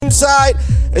outside,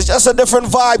 it's just a different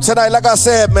vibe tonight. Like I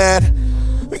said,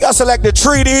 man, we got select the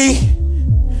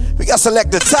 3D, we got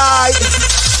select the Tide,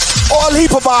 all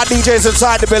heap of our DJs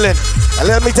inside the building. And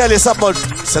let me tell you something,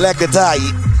 select the Tide,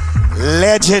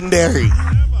 legendary.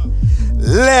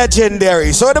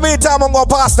 Legendary. So in the meantime, I'm gonna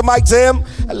pass the mic to him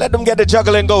and let them get the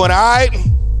juggling going, alright?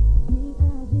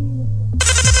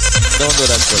 Don't do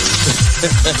that, buddy.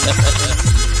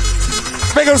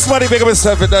 Big up somebody, big up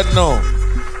yourself, you don't know.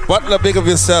 Butler, big up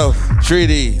yourself.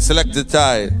 3D, select the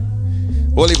Tide.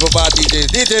 Holy for bad DJ.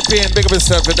 DJ Payne, big up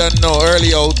yourself, you don't know.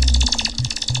 Early out.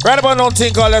 Right about now,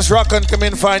 thing called Let's Rock and come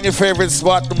in, find your favorite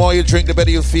spot. The more you drink, the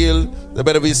better you feel. The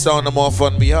better we sound, the more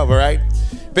fun we have, alright?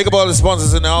 Big up all the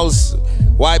sponsors in the house.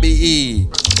 YBE,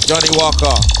 Johnny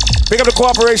Walker. Big up the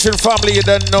Cooperation family, you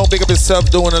don't know. Big up yourself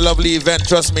doing a lovely event.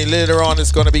 Trust me, later on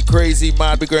it's going to be crazy.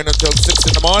 Mad, be going until 6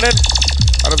 in the morning.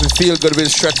 And if you feel good, we'll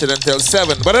stretch it until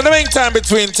 7. But in the meantime,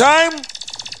 between time,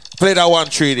 play that one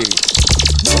 3D.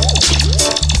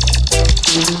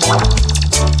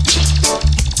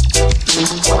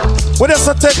 We just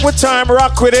take with time,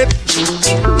 rock with it.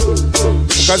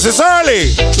 Cause it's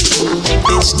early.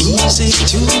 It's easy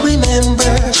to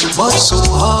remember, but so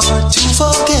hard to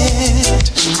forget.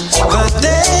 The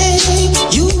day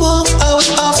you walked out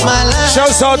of my life.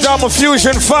 Shouts out to my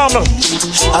Fusion family.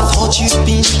 I thought you'd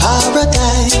be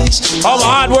paradise. All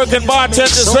my hard-working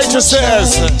bartenders,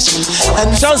 waitresses.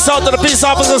 Shouts out to the peace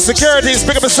officers, securities.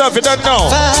 Pick up yourself, you don't know.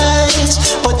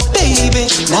 But baby,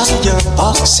 now you're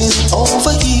boxing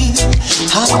over here,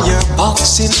 and you're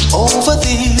boxing over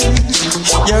there.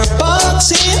 You're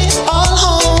boxing all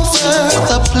over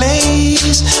the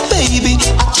place. Baby,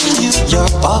 I tell you,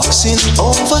 you're boxing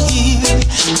over here,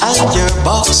 and you're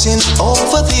boxing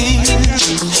over there.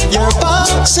 You're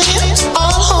boxing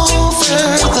all over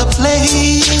the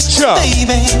place. Sure.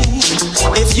 Baby,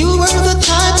 if you were the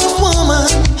type of woman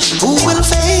who will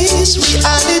face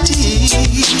reality,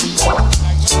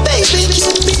 baby,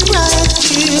 you'd be right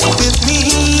here with me.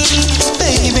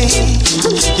 Baby,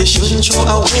 you shouldn't throw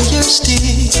away your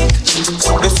stick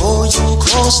before you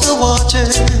cross the water.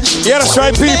 Yeah, that's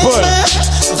right, people.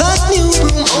 That new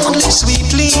room only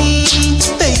sweetly,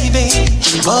 baby.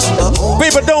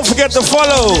 People, don't forget to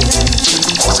follow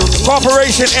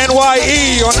Corporation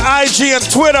NYE on IG and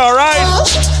Twitter, alright?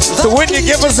 To win your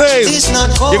giveaways.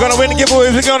 You're gonna win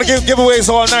giveaways. We're gonna give giveaways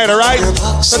all night, alright?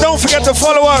 So don't forget to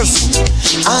follow us.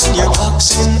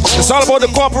 It's all about the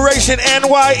Corporation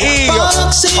NYE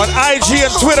on IG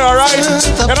and Twitter, alright?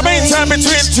 In the meantime,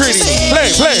 between 3D.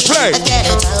 Play. I got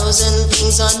 1,000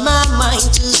 things on my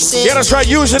mind to say. Yeah, that's right,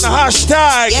 using the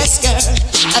hashtag. Yes, girl.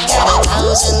 I got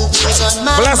 1,000 things on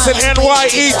my Blessed mind.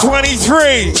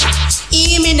 NYE23.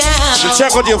 Hear me now. To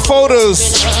check out your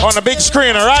photos on the big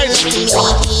screen, alright?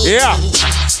 Yeah.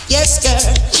 Yes, girl.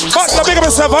 But the big up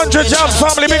yourself, 100 Jams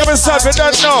family, big up yourself, you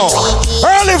don't know.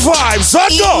 Early vibes,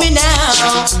 let's go. Keep me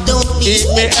now, don't leave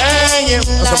me hanging.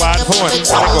 That's a bad point.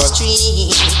 Very good.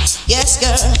 Yes,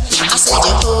 girl. I said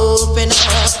you open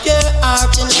up your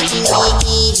heart and let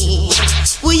me in.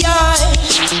 We are,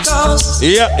 cause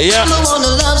yeah. I'm the one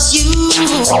who loves you.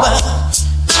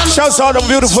 Shouts out them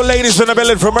beautiful ladies in the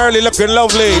building from early, looking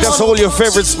lovely. That's all your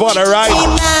favorite spot, alright?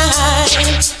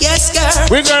 Yes, girl.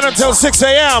 We're going until 6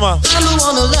 a.m. I'm the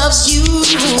one who loves you.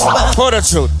 For the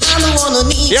truth. I'm the one who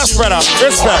needs yes, brother.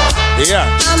 Respect. Yeah.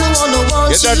 I'm the one who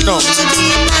wants you don't know. to be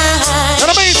mine. In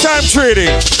the meantime, Treaty.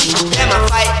 Them a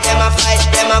fight,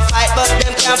 but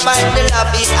them can't fight the love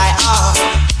it I are.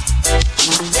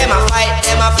 Them a fight,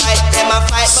 but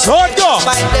so them can't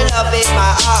fight the love it my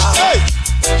heart. Hey.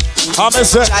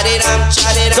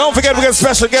 Don't forget we got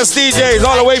special guest DJs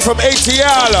all the way from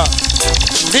ATL.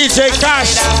 DJ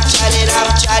Cash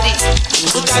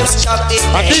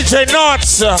and DJ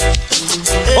Nuts.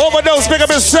 Overdose, big up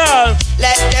yourself.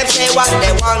 Let them say what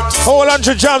they want. Whole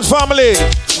 100 Jams family.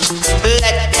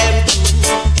 Let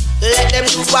them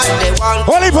do what they want.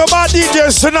 Only for my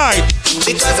DJs tonight.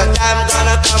 Because a time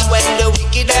gonna come when the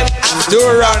wicked them have to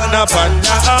run up and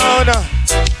down.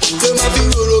 Them have to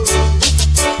roll up.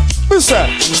 Who's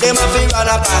that? Them have to run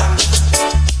up and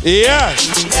yeah.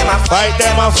 Them a fight.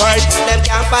 Them can't fight.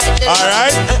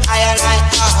 Alright.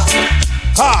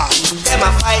 Ha. Them a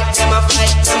fight.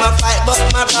 But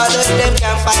my brother, them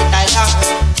can't fight like that.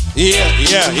 Yeah.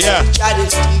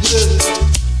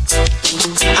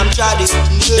 I'm trying.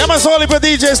 Yeah, my only for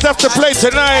DJs left to play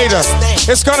tonight.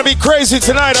 It's gonna be crazy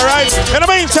tonight, alright? In the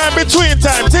meantime, between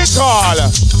time, take call.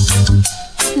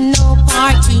 No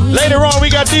party. Later on, we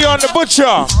got Dion the Butcher.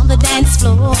 On the dance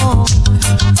floor.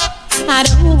 I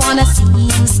don't wanna see you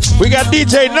stand. We got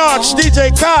DJ Notch,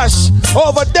 DJ Cash,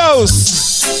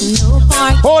 Overdose. No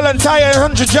party Whole entire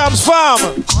 100 Jams Farm.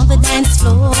 on the dance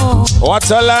floor. What's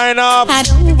a lineup? I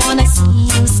don't wanna see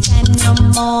you stand no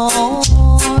more.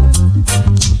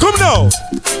 Come now.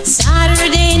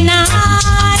 Saturday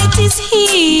night is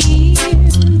here,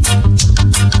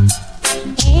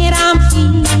 and I'm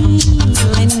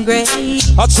feeling great.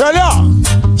 I'll tell ya.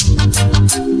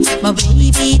 My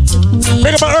baby took me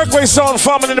Big up my Earthquake Sound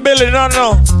farming in the building, you don't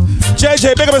know.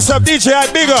 JJ, big up yourself. DJ, I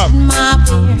big up. in my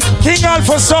bed. King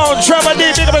Alpha Sound, Trevor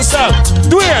D, big up yourself.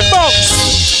 Dwayne, Box.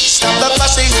 Stop the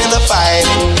fussing and the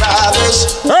fighting,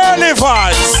 brothers. Early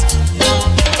vibes.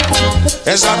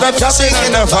 It's not the tossing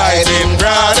and the fighting,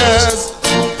 brothers.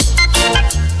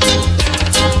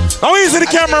 How easy the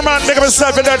cameraman, big up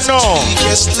yourself, you don't know.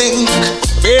 Just link.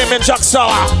 Beam and Chuck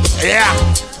Sour. Yeah.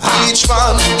 Each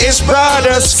one is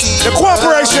Brothers, the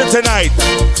cooperation tonight,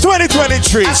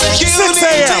 2023, 6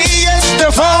 a.m.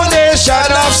 the foundation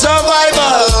of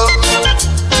survival.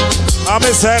 I'm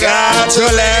a second to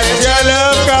let your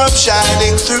love come.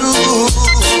 Shining through.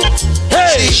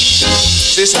 Hey,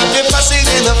 This not the fussing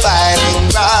and the fighting,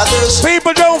 brothers.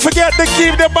 people don't forget to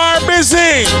keep the bar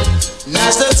busy.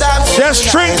 Now's the time for Just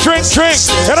drink, drink, drink.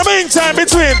 In the meantime,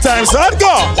 between times, so let's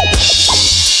go.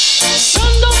 Son,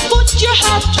 don't put your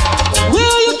hat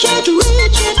where you can't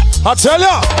reach it. I'll tell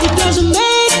ya. It doesn't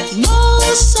make no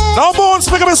sense. No bones,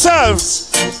 pick up yourselves.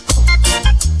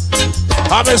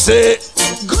 I'm a say.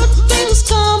 Good things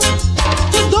come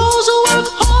to those who work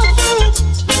hard for it.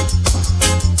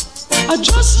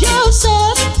 Adjust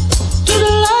yourself to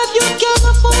the life you can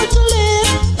afford to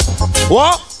live.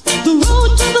 What? The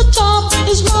road to the top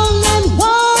is long and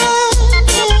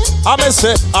winding. I'm a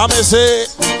say.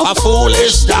 A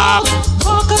foolish dog.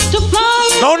 Walk up to fly.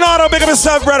 No, big up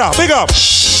yourself, brother. Big up.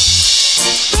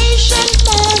 Patient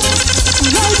man,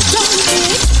 right down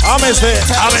here. I'm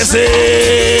a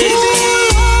say.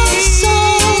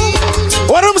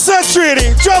 What I'm saying,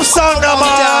 Treaty? Drop song now,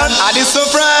 man. And it's a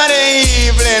Friday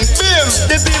evening. Bim,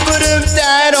 the people them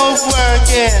tired of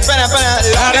working.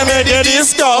 Gotta make the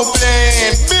disco.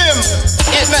 Playing. Bim,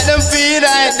 it make them feel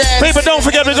like that. People, don't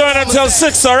forget we're going until 6,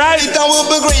 alright? It will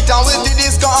be great with the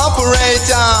disco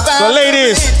operator. So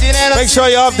ladies, make sure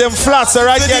you have them flats,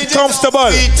 alright? Get comfortable.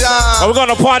 And we're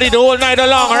gonna party the whole night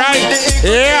along, alright?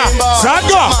 Yeah. So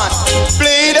go.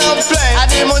 Play the play. I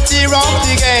did multi rock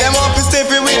the game. Them up and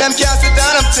stepping with them cast it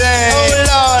down up 10. Oh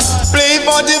Lord, play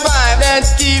for the vibe,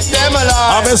 let's keep them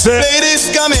alive. Play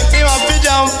this coming, they must be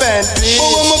jumping.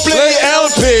 Oh, I'ma Play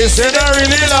LPs, and I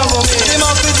really love them. They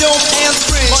must be jumping and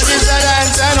free. But it's a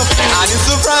dance and a free. And it's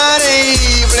a Friday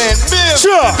evening. Bim.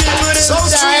 Sure. People so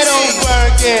tired of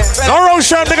working. No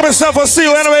Roshan, big up yourself. I'll see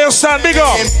you anyway you stand. Big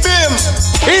up. Bim.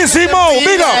 Easy Mo,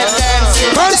 big up.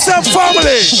 Concept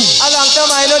family. A long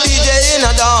time I no DJ in a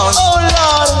dance. Oh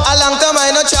Lord. A long time I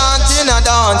no chant in a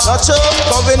dance. Not true.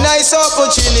 But we nice up for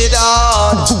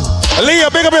Trinidad.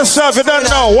 Leah, big up yourself. You don't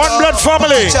know. One blood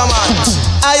family.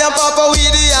 I am Papa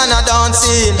Weedy and a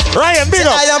dancing. Ryan, big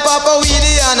up. I am Papa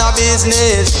Weedy and a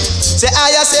business. Say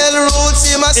I sell roots,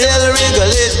 him a sell wriggle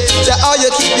it. Say how you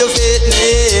keep your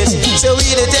fitness. Say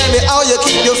Weedy tell me how you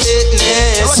keep your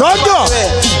fitness. So go.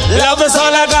 Love is all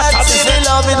I got.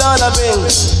 Love is all I bring.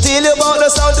 Tell you about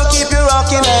the sound to keep you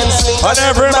rocking and swing. On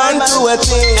every man to a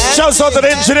thing. Shouts out to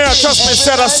the engineer. Trust me,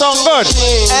 said that song good.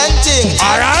 And ting.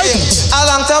 Alright. A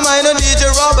long time I no DJ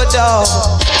Robert Dow.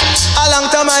 A long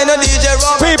time I no DJ Robert.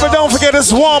 People, don't forget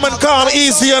it's warm and calm,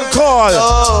 easy and cold.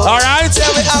 Alright?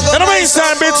 In the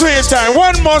meantime, between time,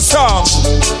 one more song.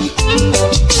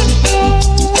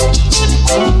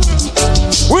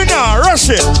 We now rush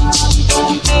it.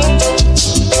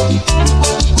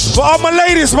 For all my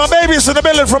ladies, my babies in the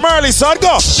building from early, so I'd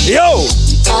go. Yo!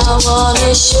 I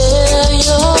wanna share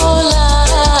your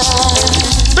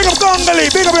life. Big up Gongali,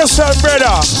 big up yourself,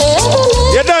 brother.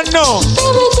 You don't know.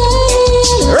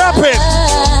 Rap it.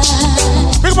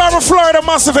 Big up our Florida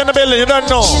Massive in the building, you don't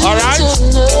know. Alright?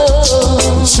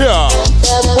 Sure.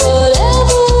 That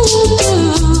whatever you do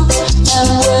and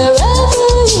wherever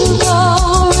you go,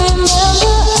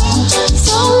 remember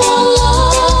someone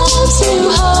loves you,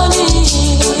 honey.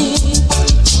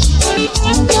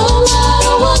 No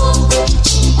matter what,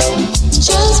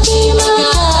 just be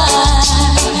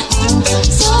mine.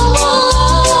 Someone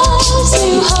loves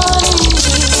you, honey.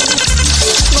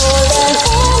 More than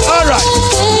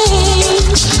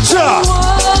anything. Sure.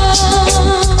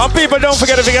 And people, don't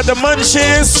forget if you get the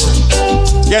munchies,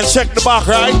 you can check the back,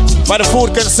 right? By the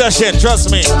food concession,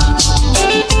 trust me.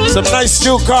 Some nice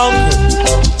stew kong,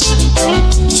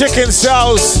 chicken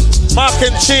sauce, mac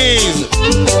and cheese,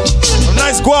 some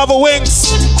nice guava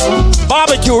wings.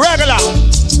 Barbecue, regular.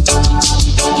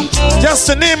 Just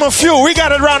to name a few, we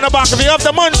got it round the back. If you have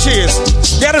the munchies,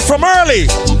 get it from early.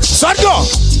 So go.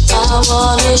 I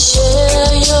wanna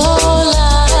share your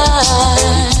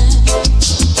life.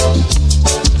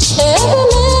 Every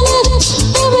minute,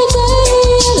 every day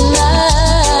and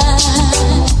night.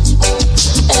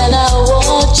 And I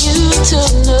want you to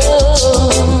know.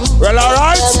 Well, all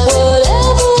right. That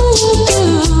whatever you do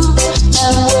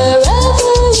and wherever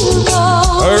you go,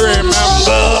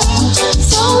 remember,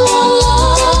 someone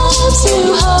loves you,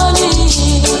 honey.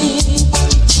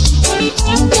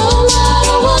 No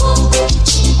matter what,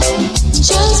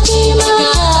 just be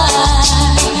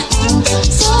mine.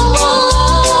 Someone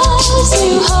loves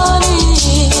you,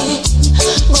 honey,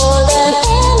 more than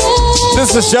anything.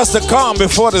 this is just a calm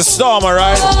before the storm, all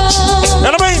right?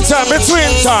 In the meantime, between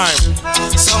time.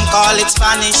 Some call it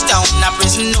Spanish Town, a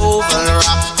prison oval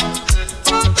rap.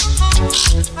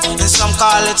 And some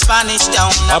call it Spanish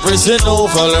Town, a prison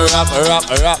oval rap.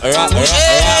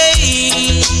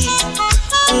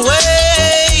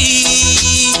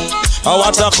 Oh,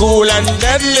 what a cool and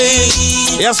deadly.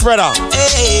 Yes, brother.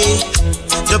 Hey,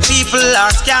 the people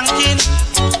are skanking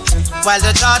while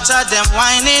the daughter them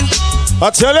whining. I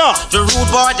tell ya, the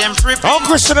rude boy them tripping. I'm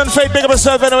Christian and faith, big up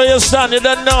yourself anywhere you stand, you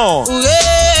don't know.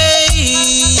 Hey,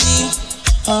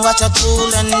 what a cool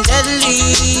and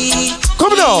deadly.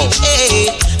 Come now.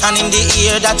 Hey, and in the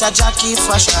ear that a Jackie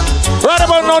fashion. Right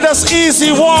about now, that's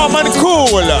easy, warm and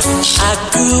cool. I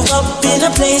grew up in a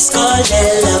place called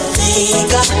La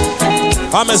Vega.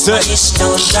 I'm a say. Spanish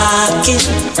Town rocking,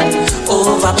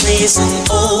 over blazing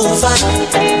over.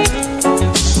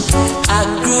 I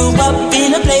grew up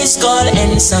in a place called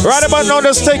Ensom. Right about now,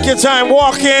 just take your time,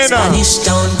 walk in.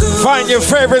 Find your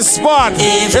favorite spot.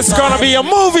 It's gonna be a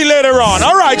movie later on.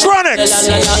 All right, Chronix.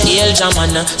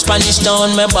 Spanish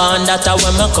Town, me born, that's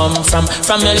where me come from.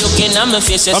 From me looking at my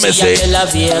face, you see a La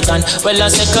Vegan. Well,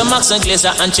 I say Max and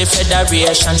Glazer,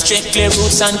 Anti-Federation. Strictly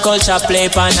roots and culture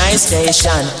play for nice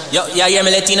station. Yo, yeah,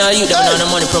 me let you know you don't know the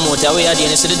money promoter. We are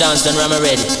doing this to the dance, done ram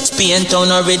ready. Spain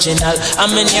Town original.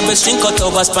 I'm in neighbor string cut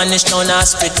over Spanish Town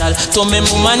hospital. To me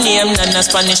mama name Nana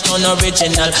Spanish Town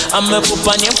original. I'm a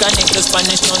papa name Connect to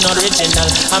Spanish Town original.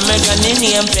 I'm a granny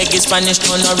name Peggy Spanish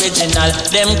Town original.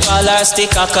 Them call her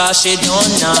sticker cause she don't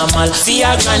normal. For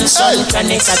your grandson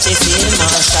Connect such a field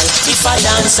marshal. If I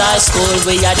dance at school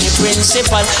we are the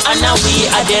principal. And now we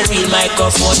are the real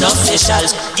microphone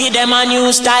officials. Give them a new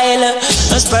style.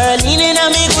 Sperling in a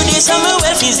me goodies and me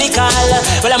well physical.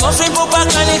 Well I'm offering papa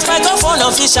Connect microphone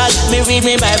official. Me read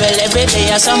me Bible every day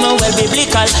as I'm well biblical.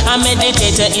 I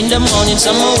meditate in the morning,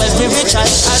 someone well spiritual. I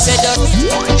said,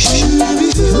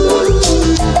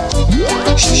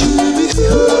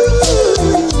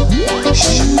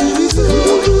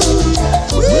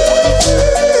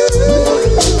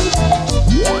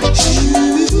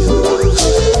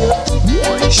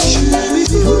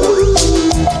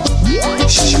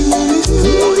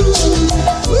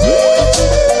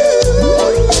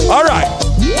 all right.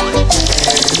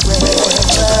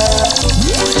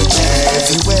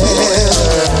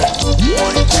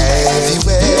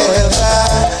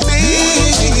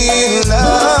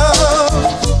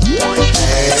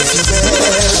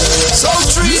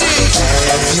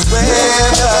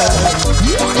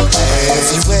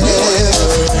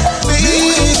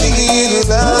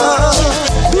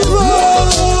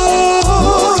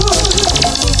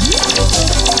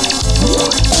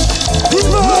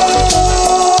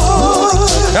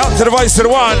 Out to the voice of the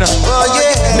one,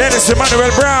 Dennis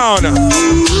Emmanuel Brown.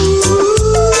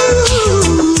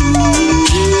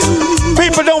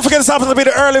 People, don't forget it's happening to be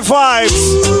the early vibes.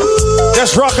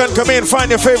 Just rock and come in, find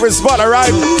your favorite spot,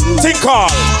 alright? Think call,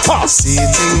 pop. Sitting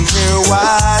here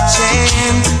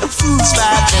watching the fools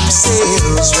by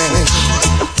themselves when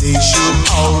they should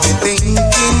all be thinking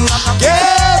of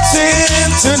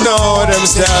getting to know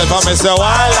themselves. I'm Mr.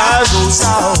 While life goes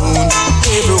on.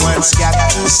 Everyone's got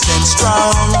to stand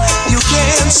strong. You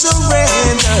can't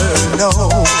surrender, no.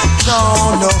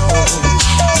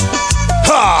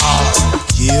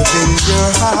 Giving your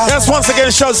heart. Yes, once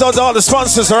again, shouts out to all the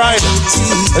sponsors, alright?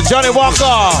 Johnny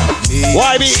Walker,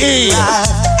 YBE.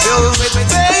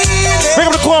 Big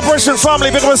up the Cooperation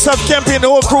family, big up myself, Kempy and the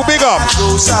whole crew, big up.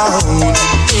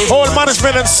 Whole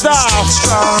management and staff.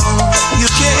 You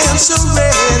can't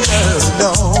surrender,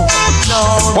 no.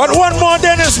 But one more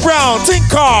Dennis Brown, think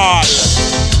hard.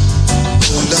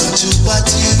 Hold on to what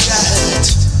you got.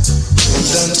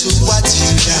 Hold on to what you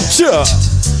got. Sure.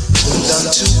 Hold on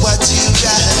to what you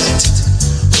got.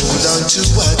 Hold on to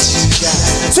what you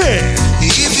got. See.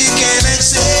 If you can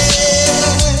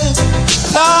accept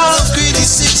all of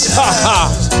criticism,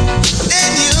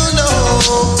 then you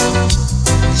know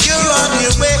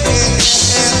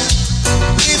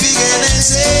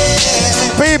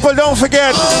people, don't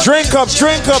forget, drink up,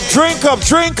 drink up, drink up,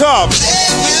 drink up.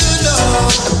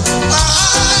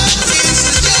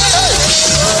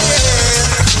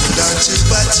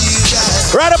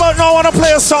 Right about now, I want to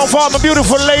play a song for all my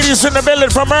beautiful ladies in the building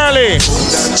from early.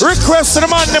 Request to the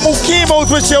man them who came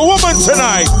out with your woman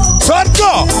tonight. So let's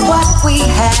go. What we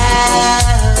have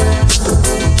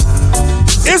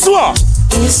is what?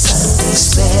 Is something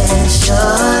special.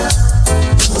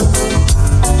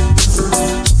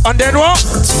 And then what?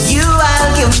 To you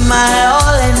I'll give my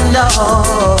all and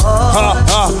all.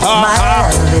 My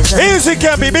love is easy,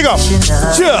 can be big up.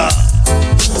 Sure.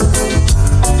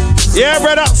 Yeah,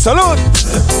 brother, salute.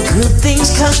 Good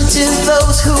things come to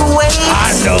those who wait.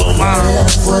 I know my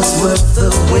love was worth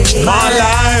the wait. My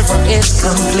life is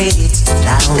complete.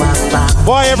 Now I found.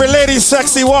 Boy, every lady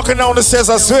sexy walking down the stairs,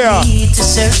 I swear. Need to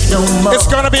search no more. It's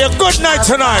gonna be a good night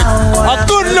tonight. A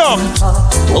good look.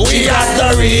 We got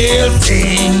the real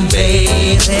thing,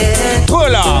 baby.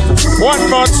 Pull up one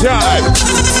more time.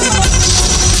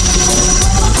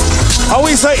 How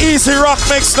is the easy rock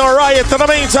makes no riot? In the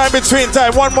meantime, between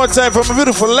time, one more time for my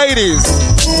beautiful ladies.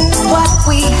 What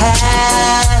we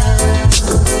have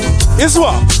is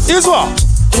what? Is what?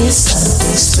 Is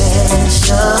something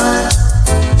special.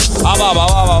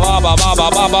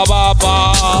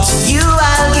 You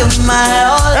I'll give my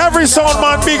all. Every sound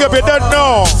man big up, you don't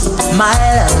know. My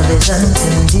love is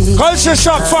unconditional. Culture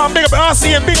Shock Farm, big up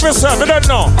RC and big up yourself, you don't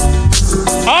know.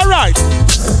 Alright.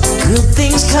 Good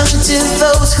things come to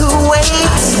those who wait.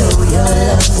 I know your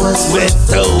love was worth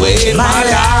the wait. My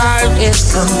life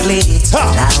is complete.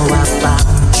 Now I found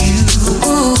you.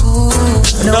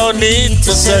 No need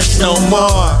to search no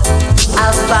more.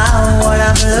 I found what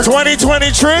I'm looking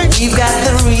 2023. You've got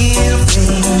the real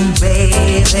thing,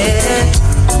 baby.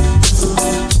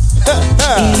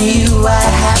 In you I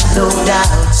have no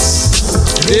doubts.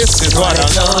 This is what I'm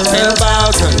talking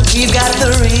about. We've got the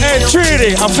real. Hey,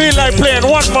 Treaty, I feel like playing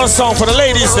one more song for the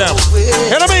ladies them.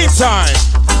 In the meantime,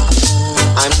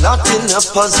 I'm not in a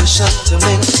position to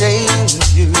maintain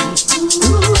you.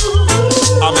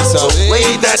 I'm so the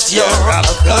way that you're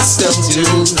accustomed to.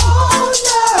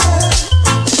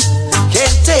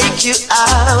 Can't take you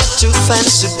out to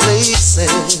fancy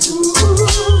places.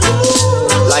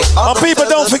 Like people,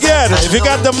 don't forget, if you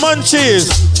got the munchies,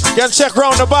 you can check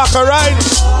round the back, alright?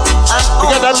 You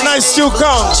got that nice stew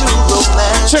count,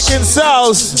 chicken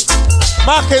sauce,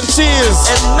 mac and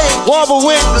cheese, wobble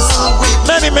wings,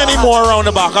 many, many more around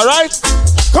the back, alright?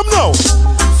 Come now.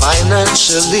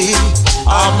 Financially,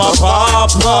 I'm a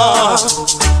pauper,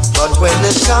 but when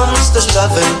it comes to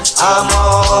loving, I'm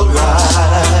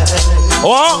alright.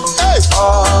 What? Hey.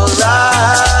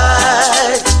 Alright.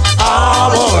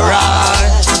 I'm alright.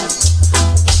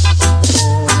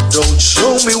 Don't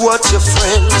show me what your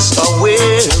friends are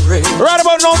wearing. Right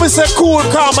about now, we say cool,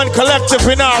 calm, and collective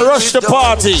in our rush the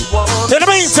party. In the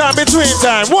meantime, between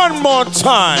time, one more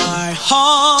time. My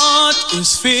heart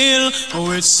is filled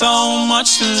with so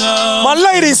much love. My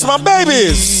ladies, my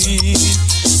babies.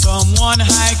 Someone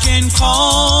I can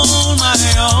call my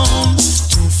own.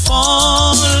 To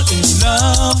fall in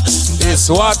love. It's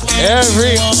what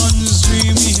everyone's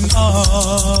dreaming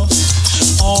of.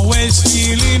 Always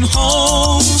feeling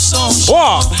home so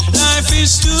short. Life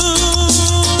is too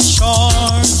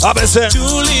short to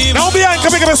live. Now behind,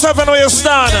 come pick up yourself and know you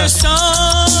stand.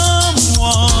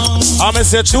 I'm a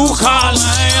say too calm.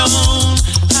 I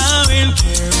will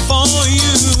care for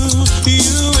you.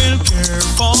 You will care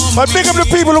for me. But pick up the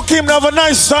people who came to have a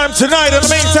nice time tonight. In the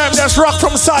meantime, just rock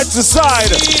from side to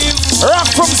side. Rock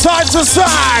from side to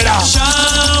side.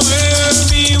 Shower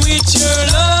me with your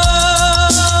love.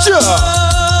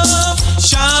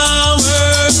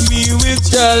 Shower me with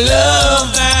your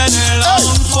love that I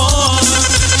long for.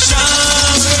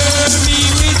 Shower me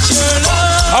with your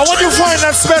love. And when you find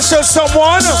that special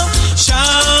someone,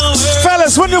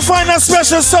 fellas, when you find that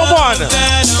special someone,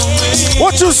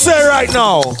 what you say right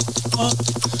now?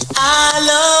 I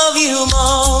love you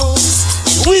most.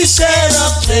 We share a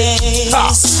place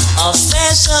of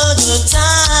special good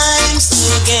times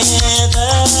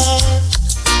together.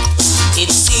 It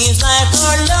seems like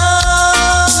our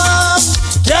love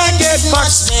can't get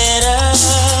much better.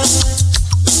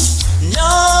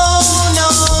 No, no,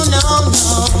 no,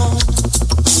 no.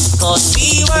 Cause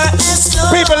we were as close.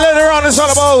 People later on, it's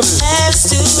all about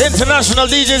international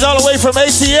DJs all the way from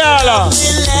ATL.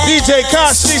 DJ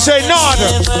Cash, DJ Nod.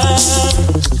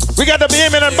 We got the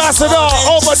Beaming Ambassador,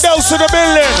 Overdose to the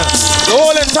building. The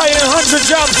whole entire 100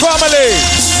 Jam family.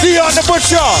 Dion the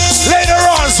Butcher. Later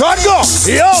on, so I'd go.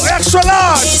 Yo, extra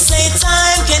large. They say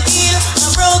time can heal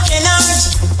a broken heart.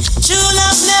 True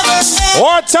love never ends.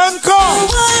 What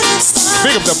uncle?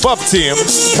 Big up the Bob team.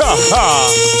 Ha ha.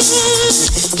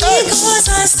 Because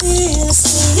I still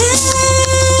say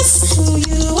yes to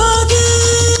you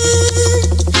again.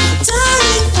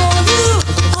 Darling, for you,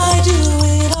 I do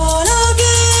it all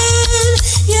again.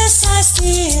 Yes, I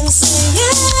still say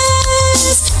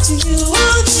yes to you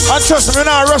again. And trust me,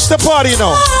 now rush the party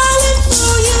now.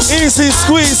 Easy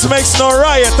squeeze makes no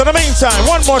riot. In the meantime,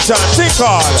 one more time, think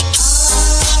hard.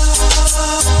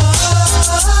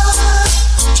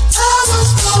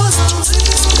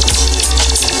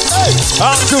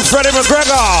 On to Freddie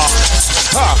McGregor.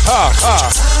 Ha, ha, ha.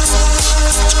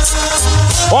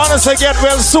 Wanna say get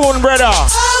well soon, brother.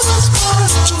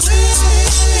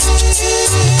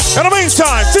 In the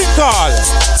meantime, think hard.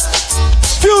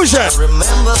 Fusion. I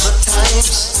remember the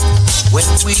times when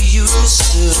we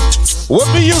used to. What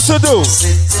we used to do?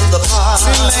 Sit in the park.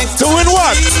 Doing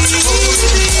what?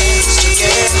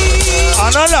 On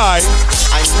a lie.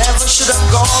 I never should have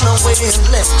gone away and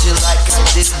left you like I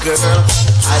did, girl.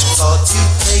 I thought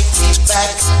you'd take me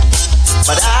back,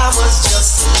 but I was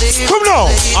just a little. Come now,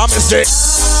 I'm a sick.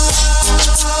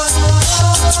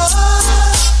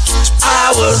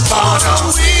 I was born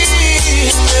a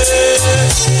winner.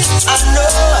 I know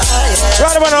I am.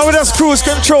 Right about now, we just cruise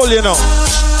control, you know.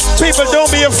 People,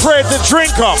 don't be afraid to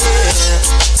drink up.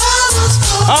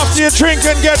 After you drink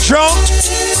and get drunk,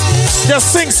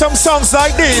 just sing some songs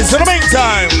like these. In the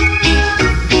meantime,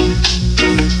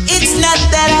 it's not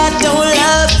that I don't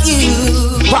love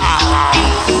you.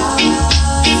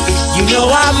 You know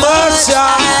how much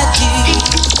I do.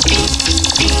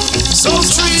 So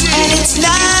sweet. And it's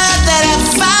not that I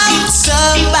found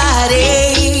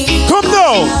somebody. come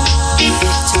now.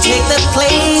 To take the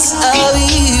place of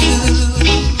you.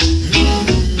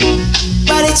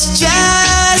 But it's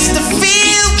just the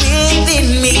feel within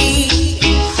me.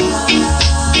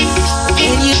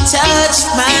 When you touch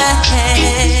my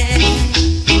hand.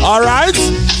 All right.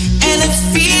 And a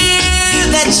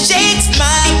fear that shakes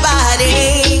my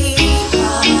body.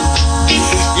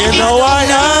 You know I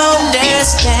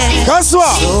understand. Guess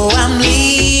what? So I'm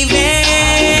leaving.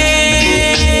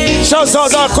 Shouts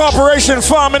out our corporation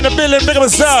farm in the building. Big up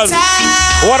yourself.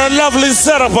 What a lovely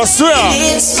setup, I swear.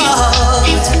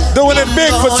 Doing it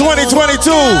big for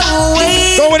 2022.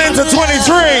 Going into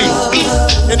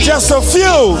 23. In just a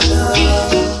few.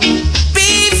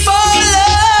 Before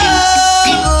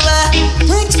love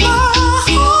breaks my heart.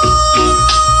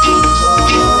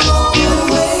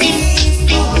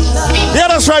 Yeah,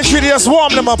 that's right, Shitty. Just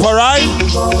warm them up, alright?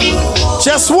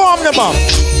 Just warm them up.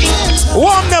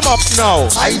 Warm them up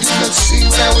now. I did not see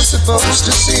what I was supposed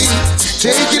to see.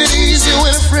 Taking it easy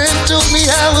when a friend told me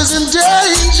I was in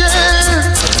danger.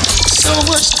 So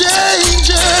much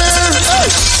danger.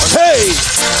 Hey!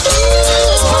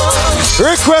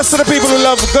 Request to the people who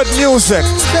love good music.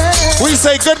 We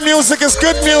say good music is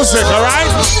good music,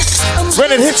 alright?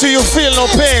 When it hits you, you feel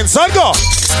no pain. So go.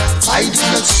 I did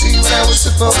not see what I was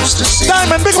supposed to see.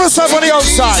 Diamond, big myself on the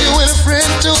outside. When a friend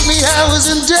told me I was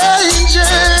in danger.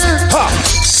 Ha.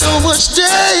 So much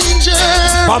danger.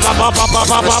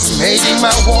 Making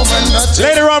my woman not to.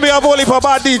 Later on, we have only for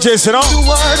bad DJs, you know?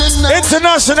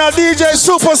 International DJ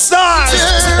superstars.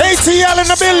 ATL in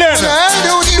the building.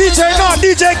 DJ Not,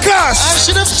 DJ Cash. I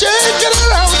should have taken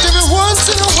her out every once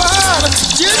in a while.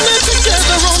 Dinner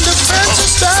together on the fancy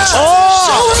style. Oh.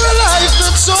 Show her a life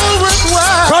that's all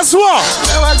worthwhile. Cause what?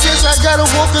 Now I guess I gotta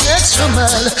walk an extra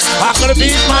mile. I could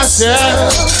beat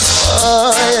myself. Oh,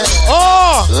 yeah.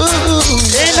 Oh. Ooh.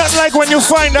 Ain't that like when you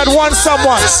find that one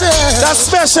someone, that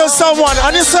special someone,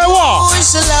 and you say what? Oh,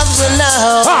 she loves me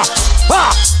now. Ha!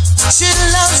 Ha! She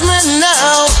loves me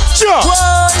now. Sure.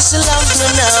 Oh, she loves me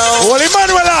now. Holy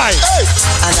Emmanuel I. Hey.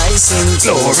 And I sing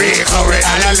glory, glory,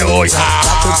 hallelujah.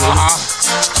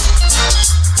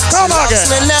 Come again. She loves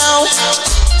me now.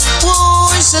 Oh,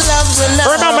 she loves me now.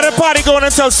 Remember the party going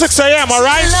until 6 a.m.,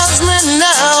 alright? She loves me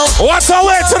now. What's our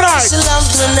way tonight? She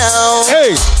loves me now.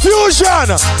 Hey, Fusion.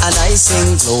 And I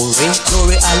sing glory,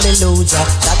 glory, hallelujah.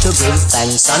 Got to give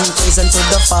thanks and praise unto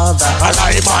the Father. And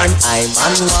I'm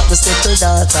what the little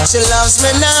daughter. She loves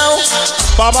me now. She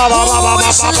loves me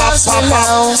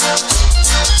now.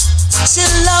 She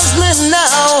loves me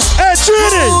now. Hey,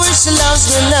 Trini. Ooh, she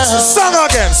loves me now. Song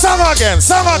again, song again,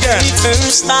 song again.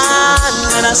 First time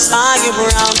when I saw you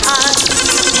brown eyes,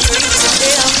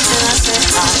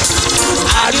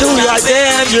 I knew you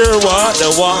then you were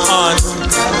the one.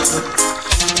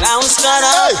 Clowns got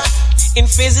up in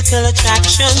physical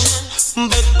attraction,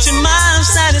 but to my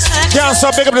satisfaction. Can't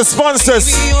stop picking up the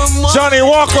sponsors. Johnny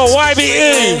Walker,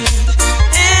 YBE.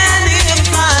 And if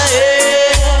I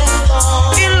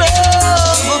am in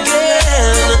love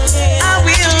again,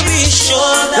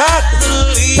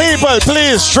 People,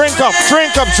 please drink up,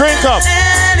 drink up, drink up.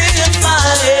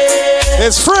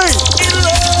 It's free.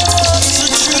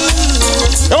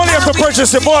 You only have to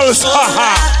purchase the bottles.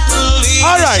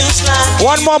 All right.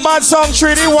 One more bad song,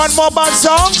 Treaty. One more bad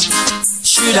song.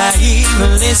 Should I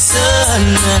even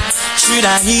listen? Should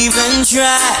I even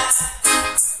try?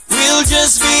 We'll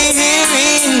just be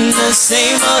hearing the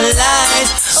same old lies.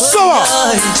 So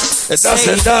it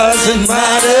doesn't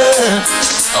matter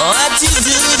what you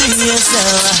do to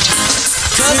yourself.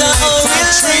 Cause the whole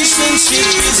relationship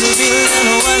is built on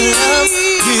one love.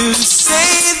 You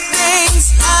say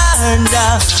things are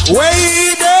not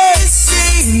way they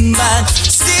seem, but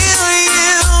still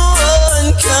you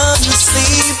won't come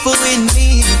sleep with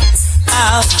me.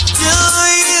 How do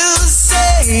you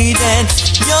say that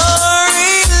you're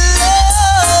in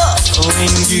love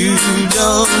when you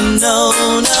don't know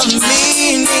the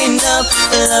meaning of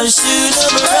love? Should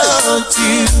have brought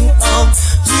you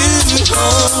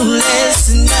home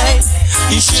last night.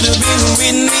 You should have been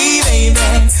with me,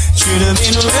 baby. Should have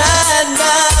been right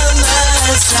by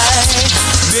my side,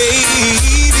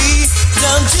 baby.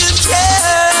 Don't you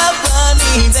care about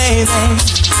me, baby?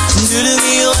 Do to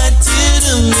me what you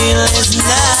do me last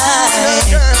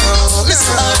night.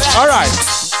 All right.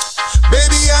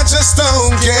 Baby, I just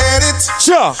don't get it.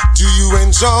 Sure. Do you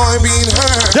enjoy being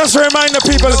hurt? Just to remind the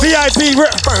people, VIP,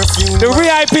 perfume, the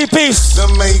VIP piece. The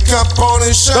makeup on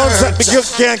his shirt. You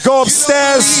can't go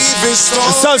upstairs. The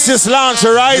Celsius Lounge,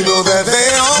 alright? You know that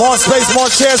they are more space,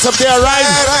 more chairs up there, right?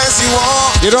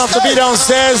 You don't have to be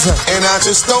downstairs. And I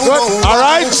just don't know.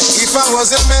 Alright? If I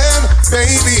was a man,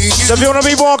 baby. So if you want to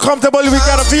be more comfortable, we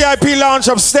got a VIP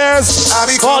lounge upstairs.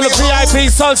 Call the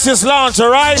VIP Celsius Lounge,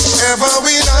 alright?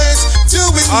 Every night.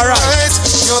 All right.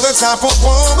 You're the type of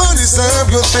woman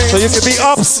deserve your things. So you can be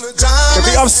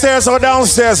upstairs or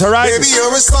downstairs, all right? Baby,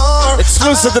 you're a star.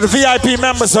 Exclusive to the VIP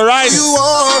members, all right? You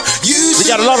are. We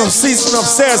got a lot of seats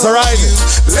upstairs, all right?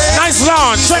 Nice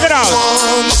lounge. Check it out.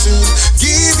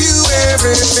 Give you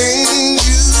everything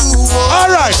you want.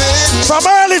 All right. From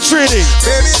early treaty.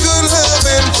 Baby, good love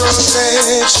and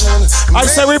protection. I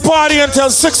say we party until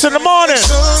 6 in the morning.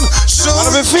 And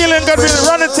if we're feeling good, we'll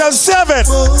run until 7.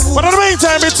 But in the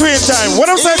meantime, between time, what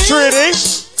was that treaty?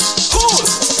 Cool.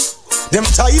 Them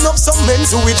tying up some men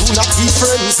who we do not be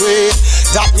friends with.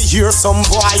 That me hear some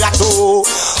boy at all.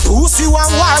 Pussy one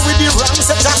war with the ram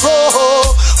set a go.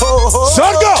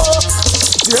 Son go.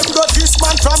 Them got this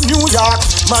man from New York,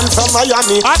 man from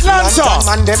Miami, Atlanta.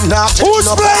 Man them not who's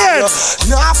no playing?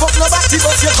 Nah fuck nobody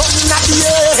but you coming at the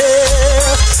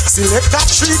air. Select that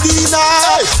 3D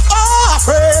night. Oh,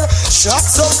 friend, shot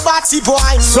somebody boy.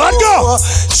 Son go.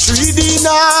 3D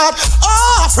night.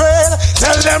 Oh, friend,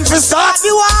 tell them to start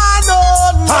the one. No.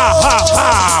 Ha ha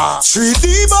ha.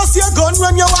 3D bust your gun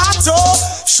when you want to.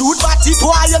 Shoot batty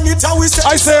boy and it how we say.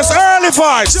 I say it's early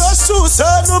vibes. Just to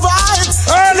serve the vibe.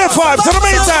 Early vibes. In the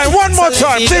meantime, one more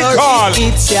time, big call.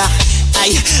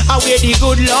 I wear the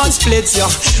good Lord splits you.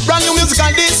 Brand new music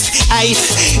on this.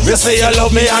 You say you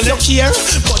love me and you care,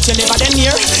 but you never then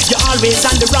near. You always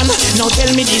on the run. Now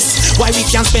tell me this, why we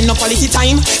can't spend no quality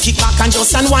time? Kick back and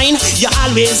just unwind. You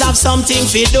always have something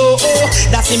to do.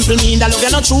 That simple mean that love you're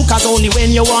not true, cause only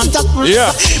when you want to. Yeah.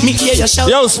 Me hear you shout.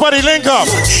 Yo, Spuddy, link up.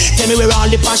 Tell me where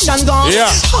all the passion gone. Yeah.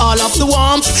 All of the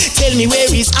warmth. Tell me where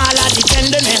is all of the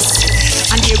tenderness.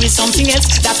 And there is something else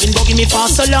that's been bugging me for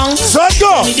so long. So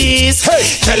go. Tell me this. Hey,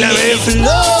 tell them if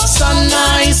love's so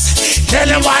nice, tell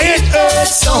them why it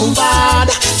hurts so bad.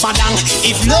 Madang,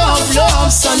 if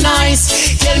love's so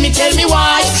nice, tell me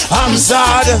why I'm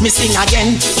sad. Me sing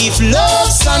again. If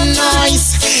love's so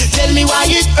nice, tell me why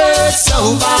it hurts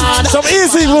so bad. Some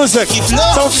easy music,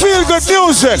 some feel good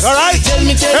music, alright? In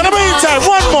the meantime,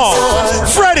 one more.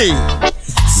 Freddie.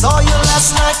 Saw you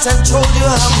last night and told you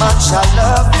how much I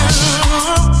love you.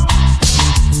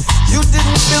 You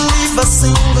didn't believe a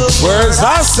single words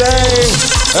I say.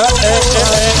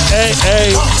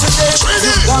 Hey.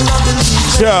 You gonna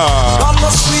believe it.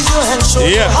 Gonna squeeze your hand, show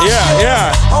you how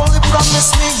yeah. Only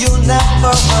promise me you'll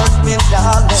never hurt me,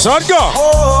 darling. Son go.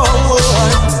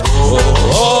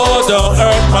 Oh, don't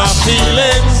hurt my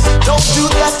feelings. Don't do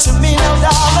that to me now,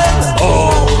 darling.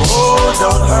 Oh,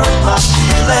 don't hurt my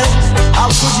feelings.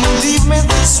 How could you leave me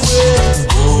this way?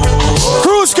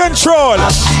 Cruise control.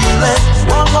 My feelings.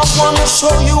 Wanna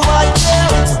show you I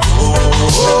care.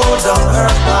 Don't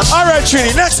hurt my feelings. Alright,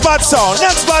 Trini, next bad song. So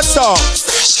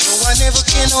I never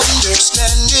can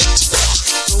understand it.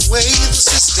 The way the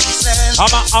system plans.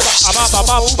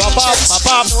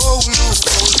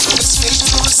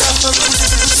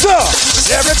 So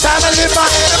Every time I lift my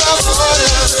head above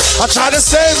water, I try to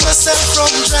save myself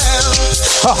from drown.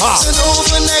 It's an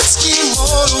overnight scheme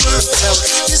all worked out.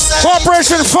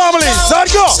 Corporation family, son,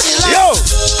 go. Yo.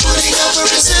 Putting up a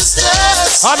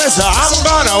resistance. I'm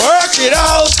gonna work it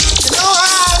out. You know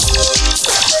how.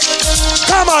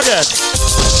 Come again.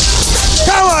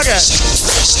 Come again.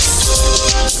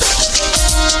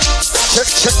 Check.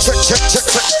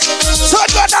 So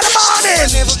good in the morning.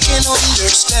 I never can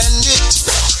understand it.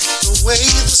 The way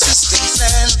the system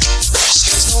planned.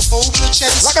 There's no hope, no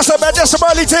chance. Like I said, man, just some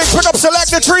early things. Pick up,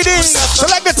 select the 3D.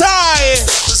 Select the tie.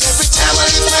 Cause every time I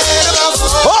lift my head above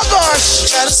water, oh gosh,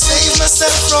 gotta save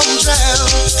myself from drown.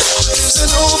 There's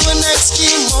an overnight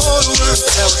scheme all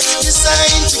worked out,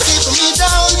 designed to keep me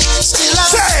down. Still I'm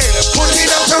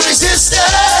putting up a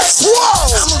resistance.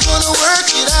 Whoa. I'm gonna work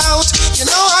it out. You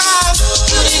know I'm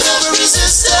putting up a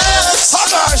resistance. Oh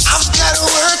gosh, I've gotta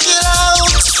work it out.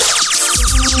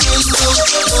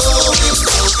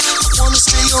 I wanna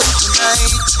stay home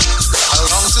tonight. I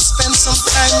long to spend some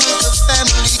time with the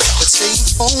family, but staying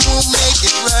home won't make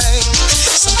it right.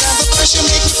 Sometimes the pressure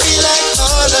make me feel like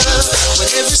harder when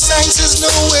every sign says no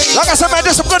way. Like I said, man,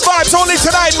 there's some good vibes only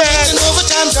tonight, man.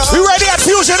 We ready at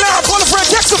Fusion now. Call a friend,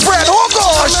 text a friend. Oh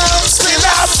gosh, still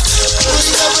up,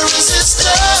 putting up a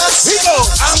resistance. Here go.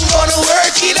 I'm gonna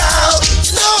work it out.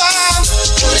 You know I'm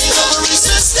putting up a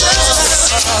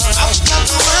resistance. I've got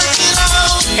to work it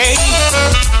out. Hey,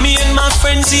 me and my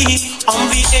friend Z on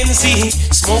the NZ,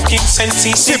 smoking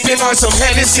Sensi, sipping on some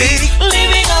Hennessy.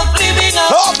 Living up.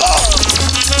 Oh God.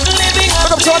 Living up.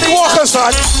 Look up Johnny Walker,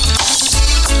 son.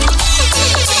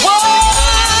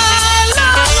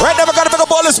 Right now, we gotta make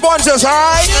up all the sponsors,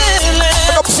 alright?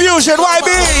 Make up Fusion, YB.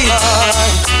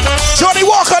 Johnny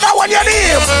Walker, that one your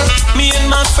name. Me and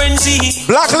my friend Z,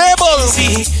 Black Label.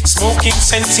 Z, smoking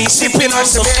Sensi, sipping on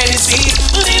some Hennessy.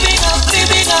 Living up.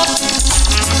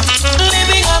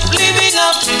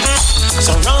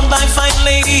 Surrounded by fine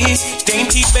ladies,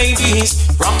 dainty babies,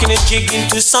 rocking and jigging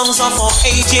to songs of all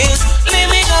ages.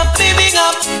 Living up.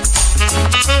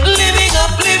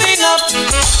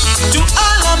 To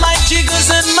all of my jiggers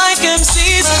and my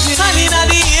MCs, honey, in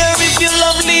the air if you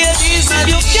love ladies. If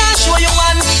you can't show you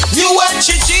one, you want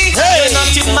your G. Hey. You're not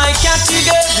in my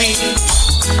category.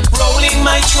 Rolling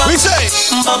my trunk, We say,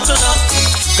 buckle up.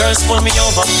 Girls pull me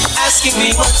over, asking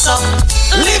me what's up.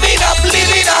 Living up.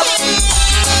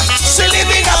 So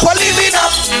living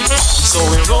up. So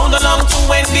we rolled along to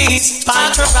Wendy's,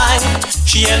 parked her ride.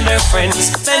 She and her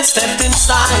friends then stepped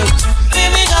inside.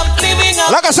 Living up.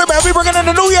 like I said, man, we bringing in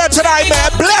the new year tonight,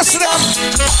 man. Bless them.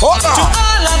 Oh To God.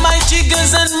 all of my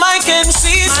jiggers and my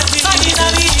MCs, honey, in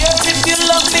the air if you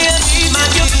love ladies. Man,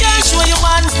 you can't show you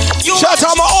one. Shout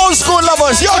out my old school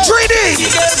lovers. Yo, 3D.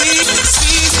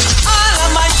 All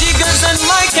of my jiggers and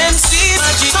my MCs,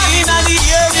 honey, in the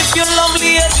air if you love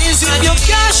ladies. If you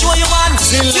can't show you one,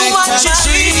 you want your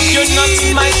tree. You're not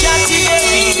in my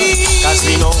category. Cause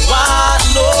we don't want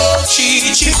no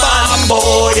chichi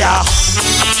bamboya.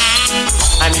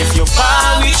 And if you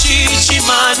buy me chichi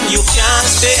man, you can't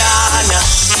stay on ya.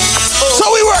 So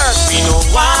we work. We don't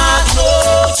want no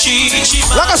chichi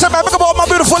man. Like I said, man, pick up all my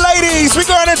beautiful ladies. We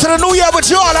going into the new year with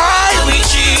you all, alright? We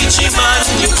chichi man,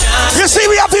 you can't. You see,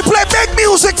 we have to play big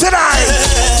music tonight.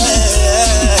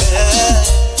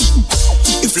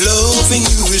 If loving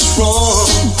you is wrong,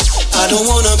 I don't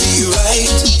wanna be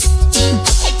right.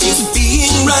 If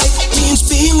being right means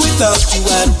being without you,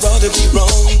 I'd rather be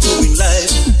wrong doing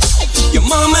life. Your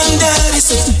mom and daddy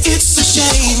said it's a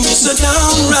shame, it's a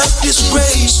downright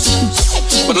disgrace.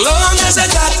 But long as I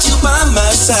got you by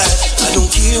my side, I don't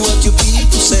care what your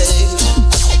people say.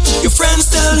 Your friends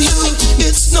tell you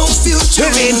it's no future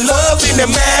in loving a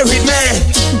married man.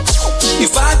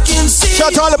 If I can see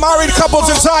Shout out to all the married couples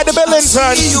inside the building,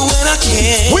 son. you when I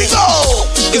can. We go.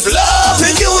 If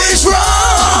loving you is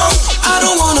wrong, I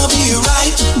don't wanna be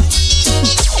right.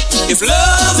 If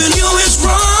loving you is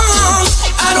wrong,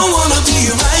 I don't wanna be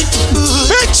right.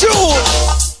 Big tune.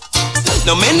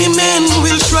 Now many men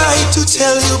will try to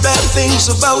tell you bad things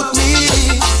about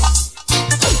me.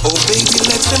 Oh baby,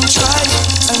 let them try.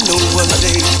 I know one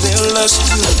day they'll lust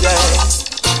you die.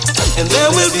 And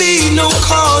there will be no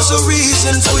cause or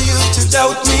reason for you to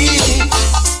doubt me.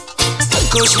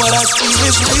 Cause what I feel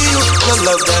is real. The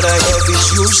love that I have is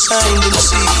yours, signed and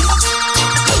sealed.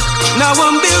 Now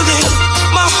I'm building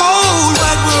my whole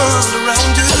wide world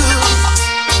around you.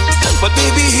 But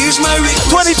baby, here's my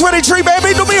request. 2023, baby,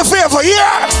 do me a favor,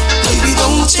 yeah. Baby,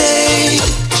 don't take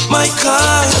my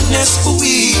kindness for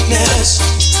weakness.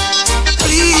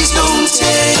 Please don't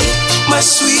take my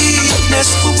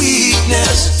sweetness for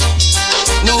weakness.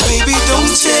 No, baby,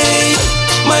 don't take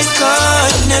my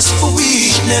kindness for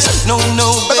weakness. No,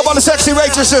 Look up all the sexy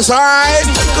waitresses, alright?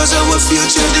 Cause our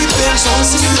future depends on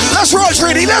you. Let's roll,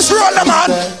 Treaty, let's roll them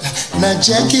on. Now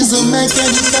Jack is a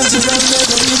mechanic, comes around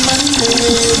every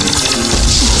Monday.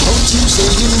 On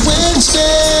Tuesday and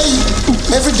Wednesday,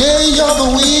 every day you're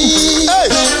the week.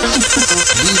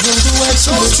 Even though I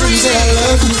so true that I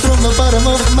love you from the bottom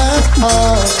of my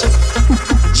heart.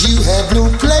 You have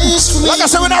no place for me. Like I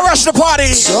said, we're not rushing the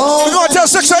party. We're going till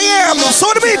 6 a.m.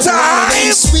 So in the meantime,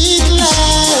 sweet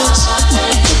lies,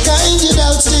 the kind you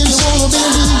doubt still you wanna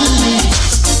believe.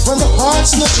 When the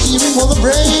heart's not hearing what the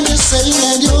brain is saying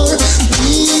and you're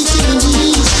weak in the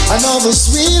knees. Another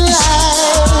sweet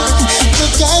lie, the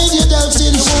kind you doubt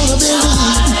still you wanna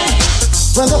believe.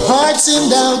 When the heart's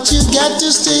in doubt, you got to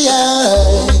stay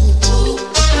out.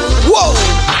 Whoa!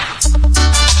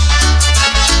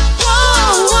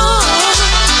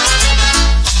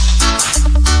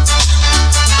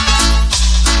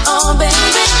 Oh baby,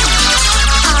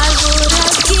 I would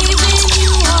have given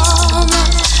you all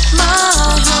my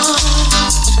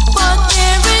heart, but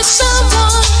there is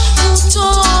someone who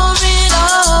tore it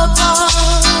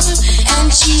apart,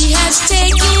 and she has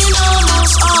taken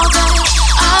almost all that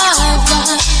I've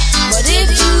got. But if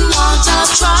you want, I'll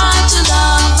try to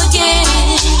love again.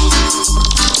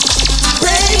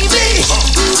 Baby,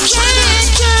 you can't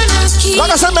turn a key.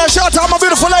 Like I said, man, shout out to all my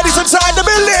beautiful ladies inside the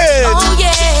building. Oh yeah.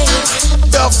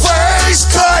 The first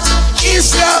cut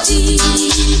is the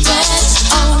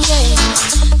deepest. Oh yeah.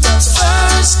 The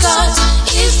first cut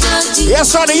is the deepest.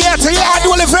 Yes, on the year to year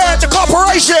annual event, the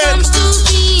corporation. Comes to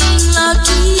being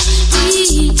lucky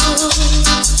people.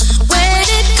 When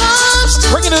it comes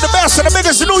to bringing you the best and the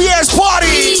biggest New Year's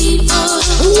party.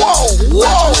 Whoa,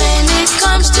 whoa. When it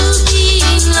comes to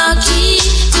being lucky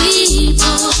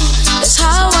people, that's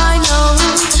how I know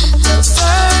the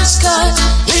first cut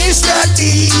is the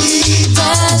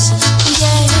deepest.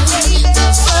 Yeah, the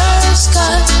first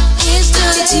cut is the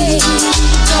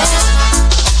deepest.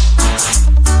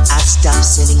 I stopped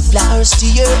sending flowers to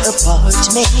your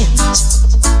apartment.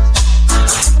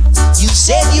 You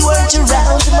said you weren't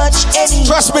around much anymore.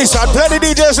 Trust me, son, plenty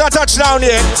DJs not touched down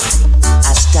yet.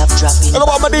 I stopped dropping. Look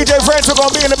about my DJ friends who are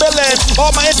gonna be in the building.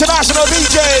 All my international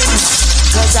DJs.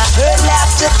 Cause I heard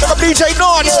laughter. Look up DJ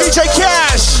North, DJ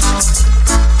Cash.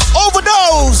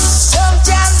 Overdose.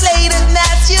 Sometimes late at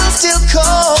night you still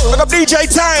call. Look up DJ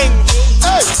Tang.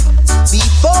 Hey.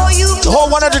 Before you. The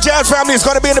whole 100 Jazz family is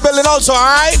gonna be in the building also,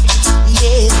 alright?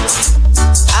 Yeah.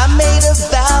 I made a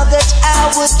vow that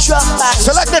I would drop my.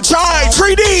 Select the child,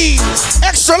 3D,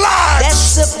 extra large.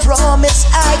 That's a promise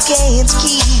I can't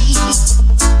keep.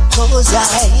 Cause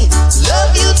I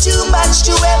love you too much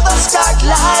to ever start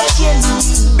liking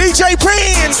you. DJ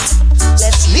Pin.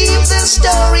 Let's leave the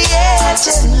story at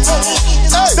an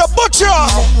end. Hey, the butcher.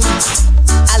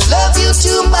 I love you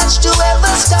too much to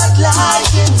ever start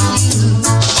liking you.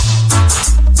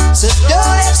 So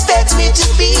don't expect me to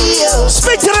be your.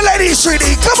 Speak to the ladies,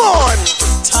 3D. Come on.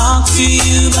 Talk to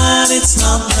you, but it's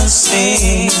not the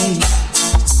same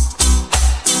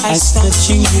as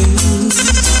touching you.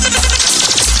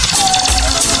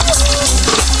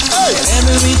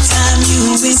 Every time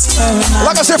you whisper my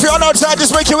like I said, if you're on outside,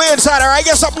 just make your way inside, alright?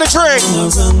 Get something to drink.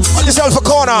 On yourself a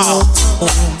corner.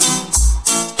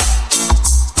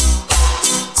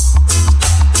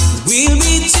 We'll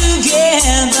be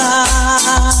together.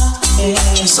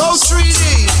 Yeah. So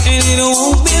 3D. And it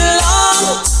won't be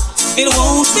long. It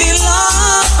won't be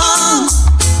long.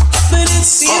 But it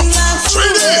seems like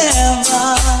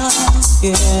forever.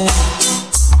 Yeah.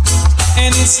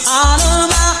 And it's out of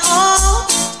my own.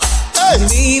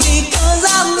 Maybe cause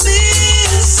I'm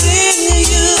missing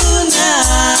you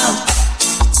now.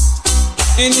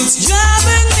 And it's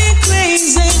driving me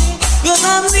crazy. Cause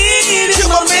I need you,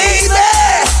 my baby.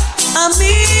 I'm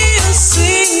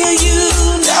missing you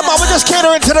now. Yeah, man, we're just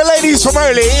catering to the ladies from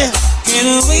early.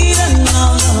 Can't wait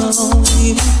another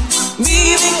baby,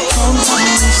 come on.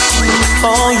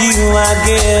 For you I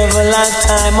give a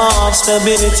lifetime of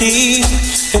stability.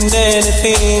 And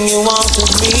anything you want of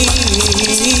me.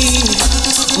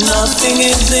 Nothing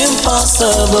is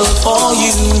impossible for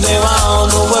you. There are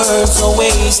no words or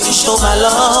ways to show my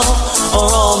love, or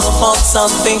all the thoughts I'm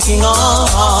thinking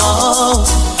of.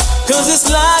 Cause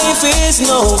this life is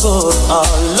no good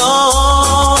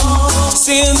alone.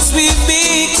 Since we've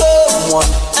become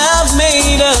one, I've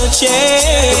made a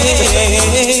change.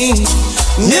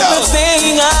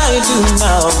 Everything I do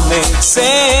now makes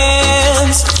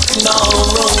sense. No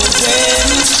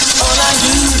romance, all I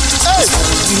do is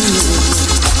for you.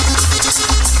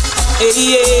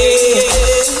 Yeah.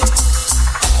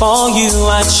 For you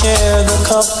I'd share the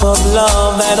cup of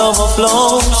love that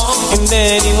overflows, and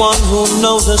anyone who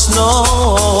knows us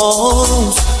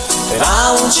knows that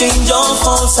I won't change all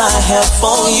faults I have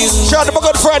for you. Shout out to my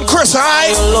good friend Chris,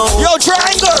 alright? Yo,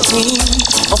 Triangle!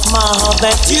 Of my heart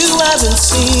that you haven't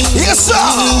seen. Yes, sir!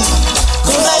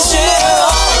 'Cause I share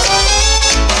all.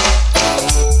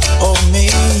 Oh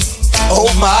me, oh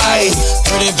my.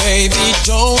 Pretty baby,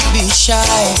 don't be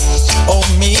shy. Oh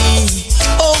me,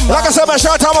 oh my. Like I said, man,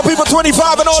 shout out to my people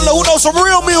 25 and all who know some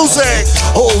real music.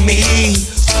 Oh me,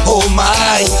 oh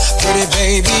my. Pretty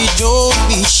baby, don't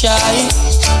be shy.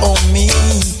 Oh me,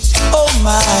 oh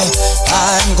my.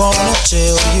 I'm gonna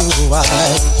tell you why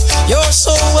you're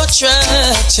so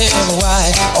attractive.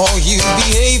 Why are you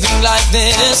behaving like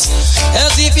this?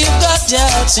 As if you've got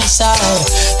doubts inside.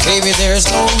 Baby, there's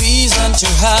no reason to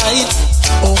hide.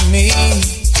 Oh me,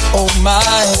 oh my.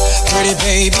 Pretty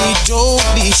baby, don't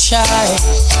be shy.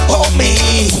 Oh me,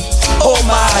 oh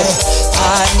my.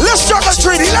 Let's juggle,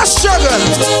 Treaty, let's juggle.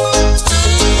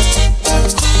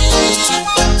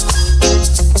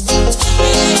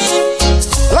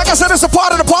 Like I said, it's a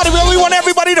part of the party where we want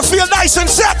everybody to feel nice and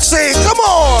sexy. Come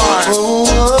on. Oh,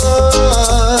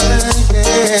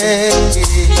 yeah.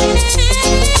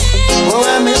 Oh,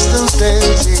 I miss those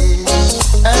days.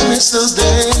 I miss those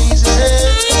days. Yeah.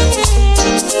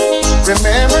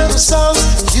 Remember the songs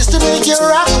used to make you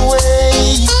rock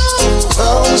away.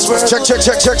 Those were check.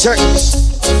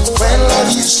 When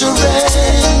love used to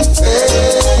rain.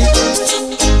 Hey.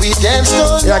 We danced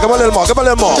on. Yeah, come a little more. To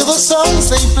the songs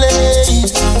they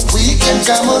played. We can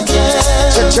come again.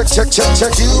 Check. Do it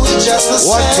just the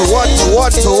one, same.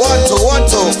 One, two.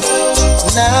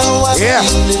 Now I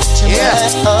feel it to my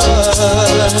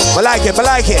heart. I like it.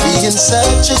 Being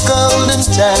such a golden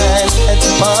time at the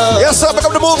park. Yes, sir, pick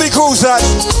up the movie cruisers.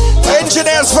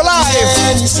 Engineers for life.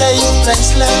 And you say your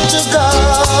place left to go.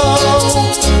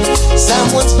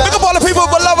 Someone's back. Pick up all the people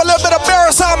who love a little bit of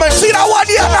Barry Simon. See that one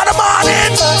here in the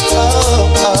morning.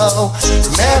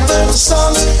 Remember the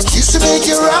songs used to make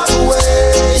you rock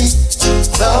away.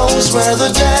 Those were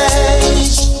the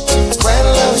days when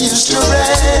love used to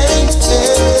rain.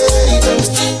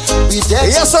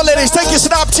 Yes, sir, ladies. Take your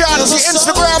Snapchats, your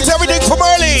Instagrams, everything from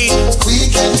early. We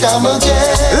can come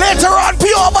again. Later on,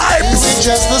 pure vibes. It's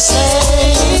just the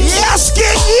same. Yes,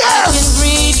 King, yes. I can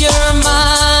read your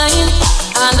mind,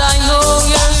 and I know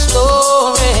your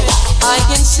story. I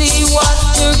can see what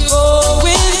you're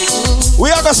going through. We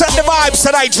are gonna set the vibes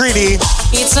tonight, Treaty.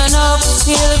 It's an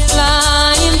uphill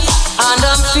climb, and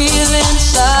I'm feeling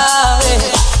sorry,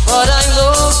 but I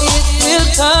know it will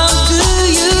come to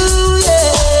you.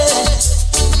 Yeah.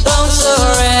 Don't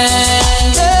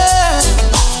surrender.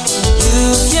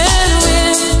 You can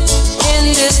win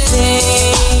in this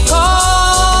thing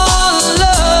called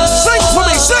love. Sing for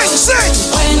me, sing.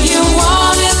 When you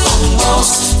want it the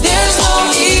most, there's no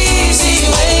easy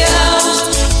way out.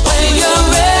 When you're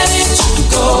ready to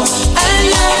go and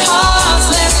your heart's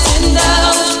left in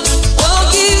doubt, don't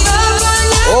give up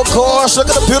on your. Of course, look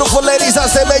at the beautiful ladies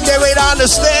as they make their way down the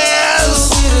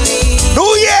stairs.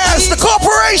 New Year's, the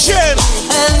corporation.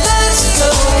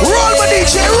 Roll, my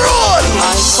DJ, roll.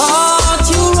 I caught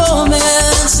you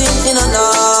romancing in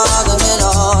another man's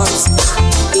arms.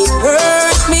 It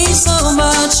hurt me so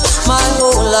much, my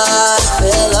whole life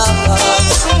fell apart.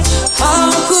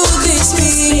 How could this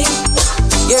be?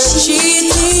 You're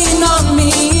cheating on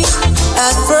me.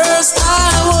 At first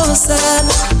I was sad,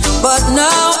 but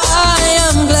now I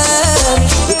am glad.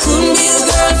 You couldn't be the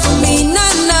girl for me, nah.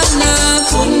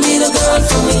 Couldn't be the girl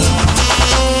for me.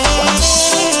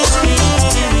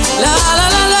 La la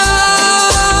la la,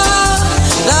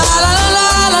 la la la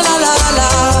la la la la.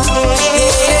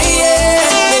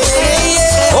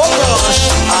 Yeah. Oh gosh.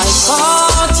 I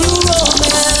caught you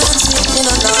romancing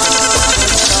in another.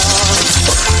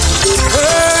 It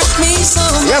hurt me so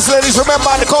much. Yes, ladies,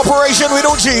 remember the corporation, we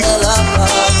don't cheat.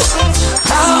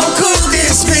 How could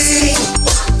this be?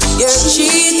 You're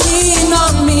cheating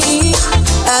on me.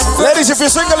 Ladies, if you're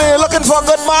single and you're looking for a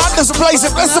good man, this is the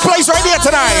place right here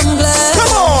tonight.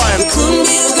 Come on. You couldn't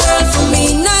be the girl for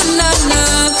me,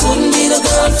 nah. Couldn't be the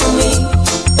girl for me.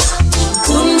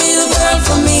 Couldn't be the girl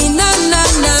for me, nah.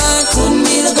 Couldn't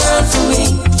be the girl for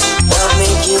me. I'll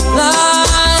make you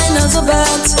blind as a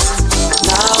bat.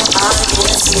 Now I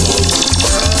can see.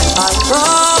 I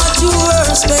thought you were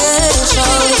special,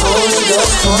 only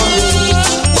good for me.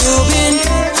 You've been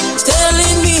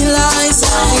telling me lies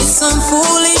with some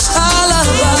foolish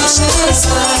alibis.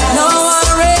 Now I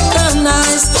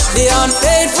recognize the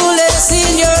unfaithfulness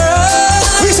in your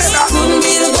eyes. Couldn't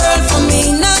be the girl for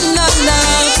me, nah.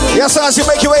 Yes, as you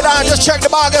make your way down, just check the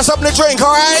bar, get something to drink,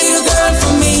 alright?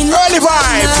 Early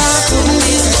vibe.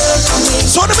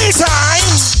 So in the meantime,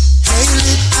 hey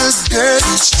little girl,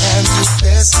 each time you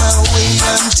pass my way,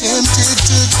 I'm tempted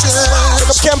to touch.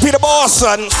 Pick up Kempy the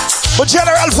Boston, but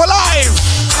General for life.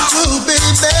 Oh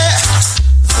baby,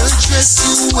 the dress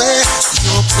you wear,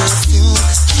 your perfume,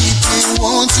 keep me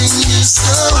wanting you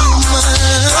so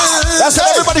much. That's it,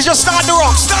 everybody just start the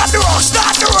rock, start the rock,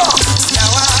 start the rock. Now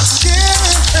I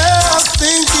can't help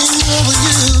thinking of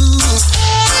you,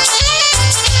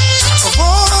 of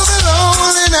all the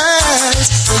lonely nights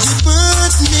when you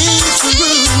put me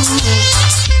through.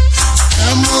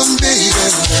 Come on baby,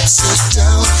 let's sit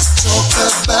down, talk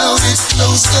about it,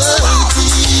 close the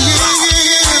key.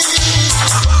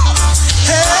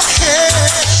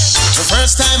 The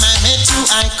first time I met you,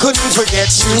 I couldn't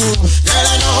forget you. Girl,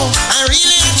 I know I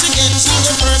really had to get you.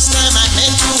 The first time I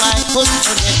met you, I couldn't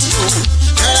forget you.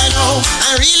 Girl, I know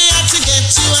I really had to get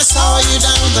you. I saw you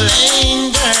down the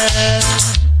lane, girl.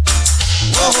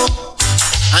 Whoa,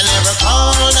 I never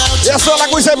called out. Yeah, so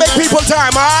like we say, make people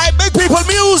time, alright? Make people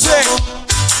music.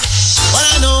 But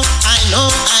I know,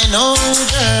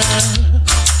 girl.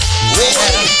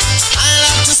 Well, I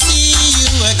like to see you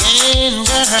again,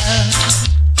 girl.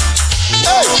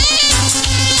 Hey.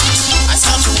 I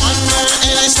start to wonder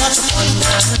and I start to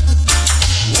wonder.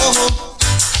 Whoa,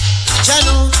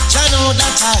 Jano,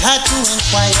 that I had to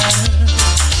inquire.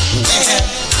 Yeah,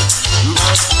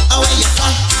 but how are you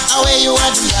from? How are you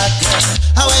at the yard, girl?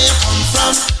 How where you come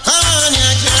from? Come on,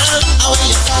 yeah, girl. How are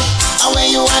you from? How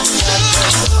are you at the yard, girl?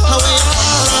 How where you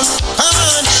come from? Come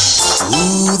on.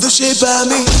 Ooh, the shape of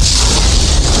me.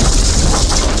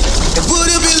 And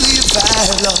would you believe I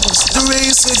lost the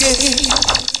race again?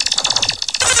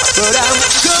 But I'm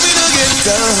coming again,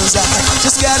 cause I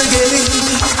just gotta get in.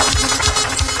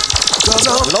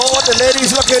 Lord, the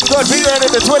ladies looking good. We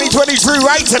getting into 2023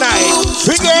 right tonight.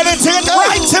 We getting into it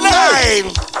right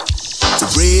tonight. To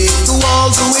break the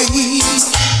walls away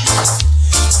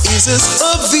is as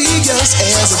obvious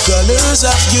as the colors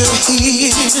of your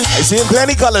hair. I see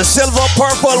plenty colors: silver,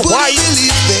 purple, white,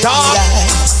 dark.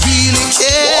 Really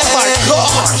care. Oh my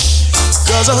gosh.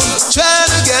 Cause I'm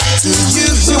trying to get to you.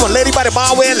 See one lady by the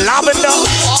bar wearing lavender.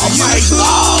 Oh my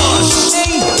gosh.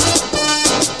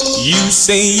 You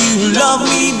say you love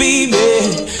me,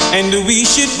 baby, and we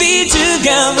should be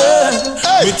together.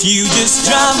 Hey. But you just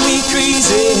drive me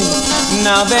crazy.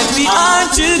 Now that we are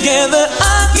together,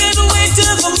 I can't wait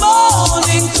till the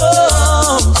morning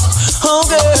comes. Oh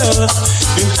girl,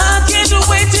 and I can't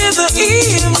wait till the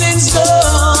evening's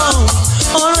come.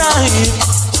 Alright,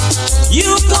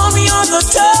 you call me on the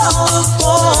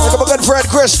telephone. Look at my good friend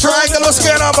Chris Triangle, what's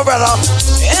going on, my brother?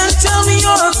 And tell me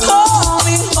you're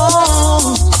calling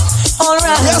home.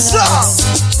 Alright. Yes, sir.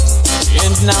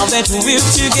 And now that we're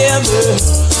together,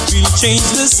 we'll change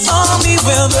the stormy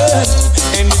weather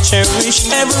and cherish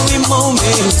every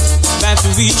moment that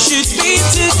we should be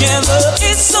together.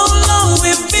 It's so long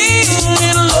we've been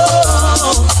in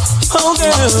love. Oh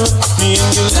girl, and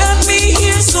you let me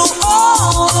hear so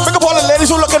all. Pick up all the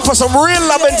ladies who looking for some real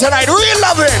loving tonight. Real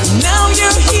loving. Now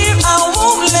you're here, I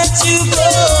won't let you go.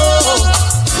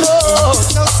 No,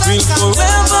 we'll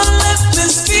forever let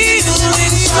this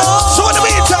feeling go. So in the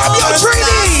meantime, you're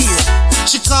Trini.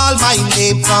 She called my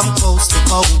name from coast to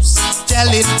coast,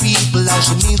 telling people how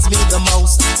she needs me the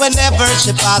most. Whenever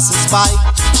she passes by,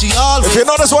 she always. If you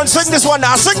know this one, sing this one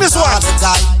now. Sing this one.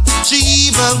 She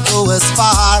even go as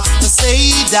far to say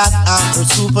that I'm her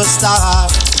superstar.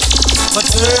 But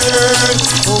girl,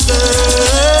 oh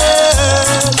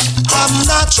girl, I'm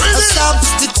not a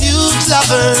substitute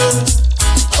lover.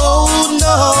 Oh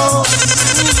no.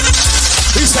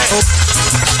 He said,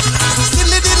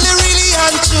 Diddly really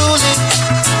and truly.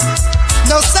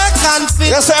 No second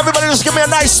fit. Yes, everybody just give me a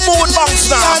nice smooth bounce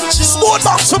now. Smooth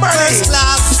bounce for me.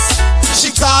 She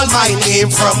called my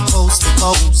name from coast to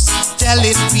coast,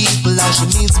 telling people how she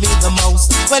needs me the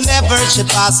most. Whenever she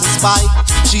passes by,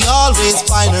 she always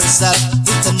finds herself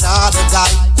with another guy.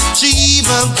 She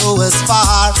even go as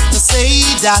far to say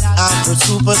that I'm her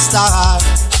superstar.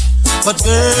 But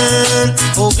girl,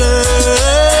 oh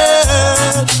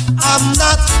girl, I'm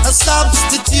not a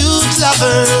substitute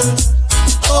lover.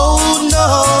 Oh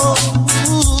no,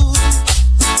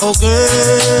 oh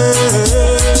girl,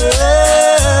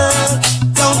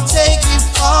 don't take me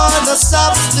for the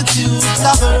substitute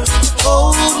lover.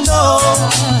 Oh no,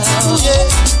 yeah.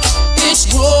 It's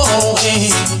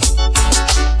growing,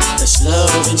 this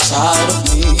love inside of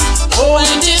me. Oh,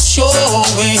 and it's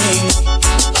showing,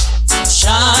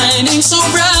 shining so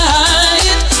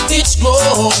bright, it's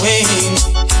glowing.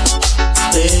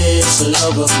 This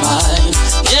love of mine,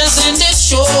 yes, and it's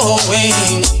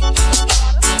showing.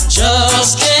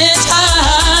 Just can't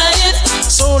hide.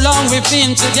 So long we've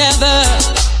been together,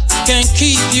 can't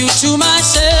keep you to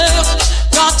myself.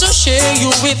 Got to share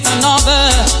you with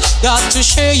another, got to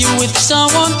share you with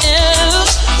someone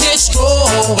else. It's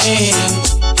growing,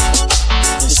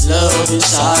 this love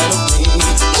inside of me.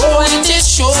 Oh, and it's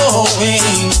showing,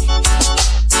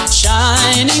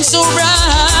 shining so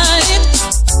bright.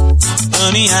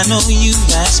 Honey, I know you've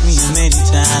asked me many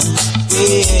times,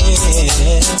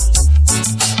 yeah.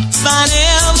 If I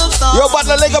never thought yo,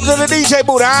 butler, leg up to the DJ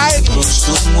booth, alright?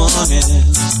 Someone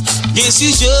else, guess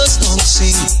you just don't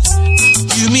see.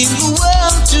 You mean the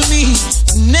world to me,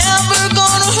 never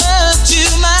gonna hurt you,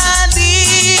 my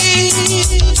dear.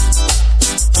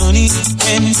 Honey,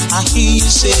 when I hear you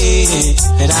say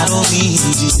that I don't need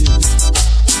you,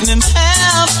 and I'm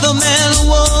half the man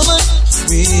or woman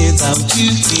without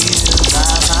you here by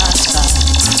my side.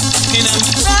 And I'm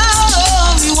proud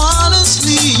of you,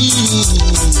 honestly.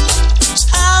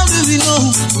 How do we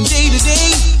know from day to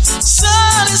day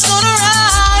sun is gonna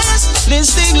rise?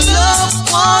 Let's take love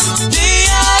one day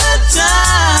at a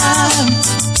time.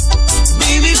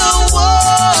 Baby, don't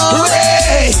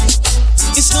worry,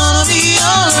 it's gonna be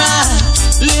alright.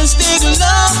 Let's take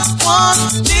love one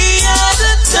day at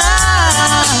a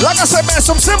time. Like I said, man,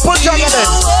 some simple juggling.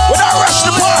 We don't rush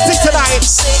the party tonight.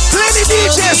 Plenty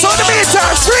DJs on the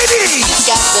meantime, 3D. You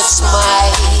got that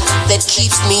smile that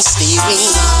keeps me staring.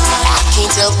 I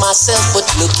can't help myself but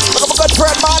looking. Look at my good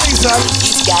friend Marty, son.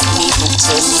 You got me hooked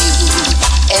on you,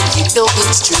 and you know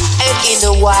it's true. And in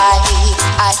a while,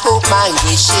 I hope my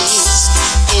wishes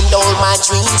and all my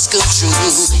dreams come true.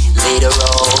 Later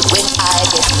on, when I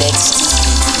get next to you.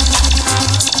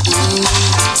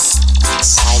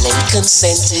 Silent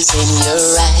consent is in your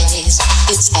eyes,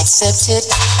 it's accepted.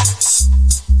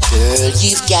 Girl,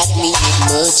 you've got me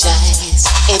hypnotized,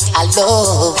 and I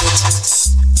love it.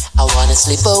 I wanna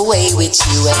slip away with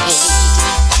you and do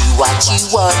what you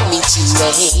want me to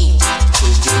and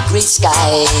turn your gray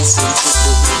skies into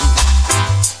blue.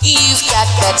 You've got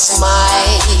that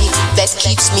smile that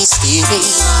keeps me staring.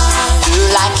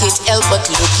 Girl, I can't help but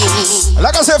looking.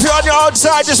 Like I said, if you're on your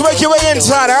outside, just make your way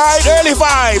inside, alright? Early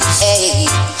vibes. Hey,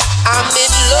 I'm in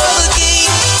love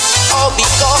again, all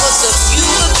because of you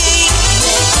again.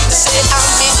 Say I'm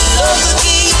in love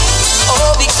again,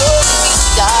 all because of you,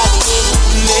 darling.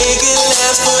 Make it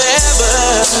last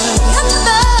forever.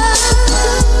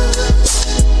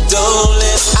 Don't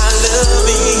let I love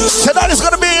me. Tonight is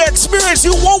gonna be an experience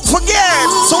you won't forget.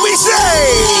 So we say,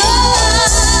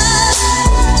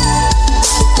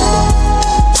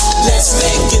 let's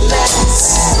make it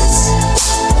last.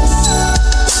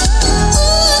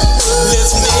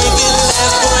 Let's make it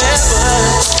last forever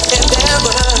and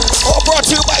ever. All brought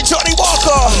to you by Johnny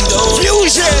Walker,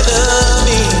 Fusion,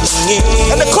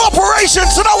 and the corporation.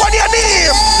 So now what do you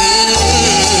need?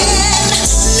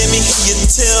 Let me hear you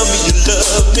tell me you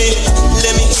love me.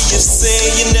 Let me hear you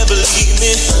say you never leave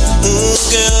me.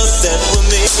 Girl, that would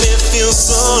make me feel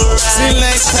so right. Sing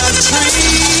like country.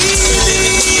 Let me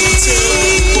hear you tell me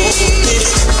you want me.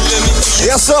 Let me hear you.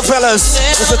 Yes, sir, fellas.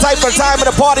 It's the type of time of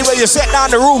the party where you set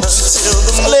down the roots.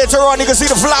 So later on, you can see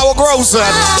the flower grow, son.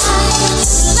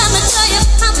 Let me tell you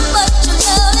how much you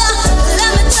love ya.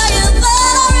 Let me tell you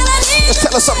that I really need you. Just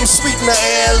tell us something sweet in the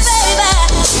ears. Baby,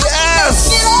 yes.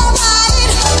 you know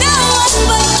right. No one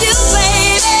but you,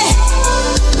 baby,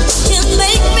 can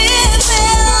make me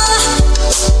feel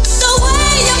the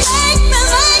way you make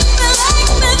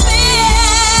me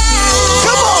feel.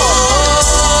 Come on.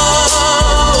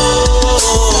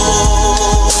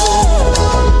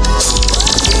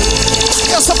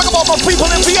 Yes, I'm talking about my people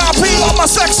in VIP, all my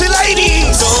sexy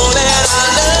ladies. Don't let I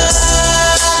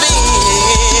love me.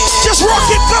 Just rock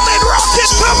it, come in, rock it,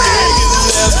 come in.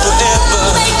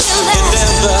 Forever and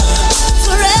ever.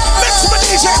 Mix my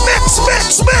DJ, mix. I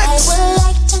would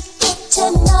like to get to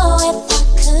know if I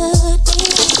could be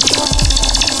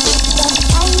the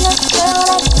kind of girl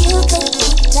that you could be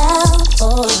down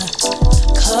for.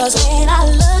 Cause when I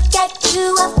look at you,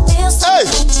 I feel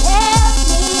something tell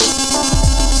me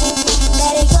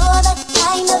that you're the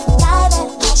kind of guy that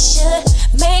I should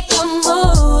make a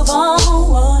move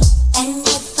on. And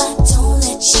if I don't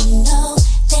let you know,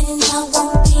 then I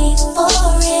won't be for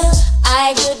real.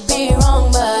 I could be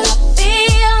wrong, but I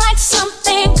feel like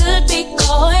something could be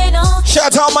going on. Shout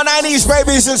out to all my 90s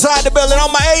babies inside the building, all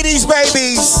my 80s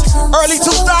babies, early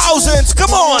 2000s,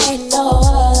 come on.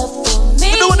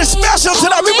 We're doing a special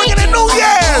tonight, we're bringing in New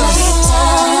Year's.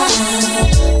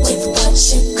 With what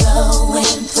you're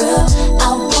going through,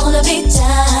 I wanna be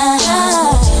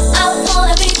down. I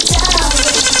wanna be down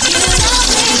with you.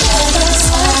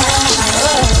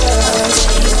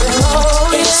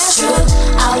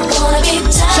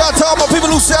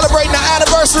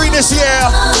 this year.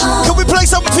 Can we play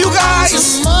something for you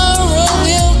guys? Tomorrow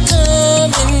will come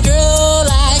and girl,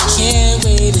 I can't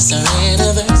wait. It's our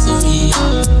anniversary.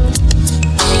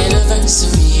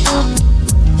 Anniversary.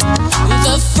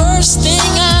 The first thing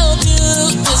I'll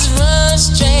do is run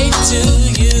straight to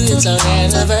you. It's our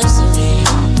anniversary.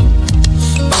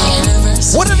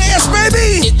 Anniversary. What an ass,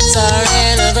 baby! It's our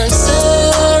anniversary.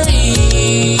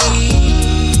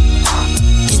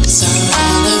 It's our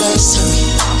anniversary.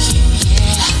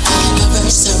 Yeah,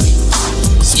 anniversary.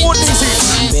 Smooth easy.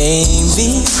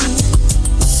 Baby,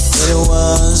 it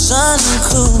was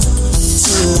uncool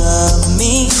to love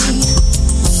me,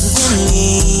 then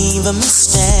leave me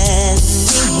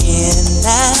standing here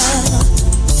now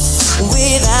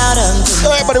without a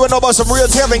good. Everybody wanna know about some real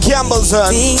Tevin Campbell,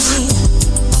 son.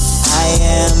 I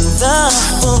am the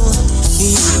fool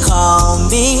you call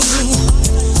me,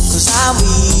 'cause I'll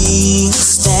be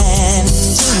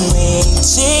standing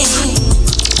waiting.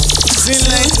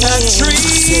 Select a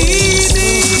treaty.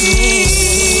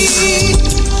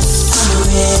 I'm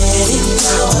ready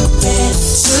now, I'm ready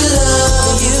to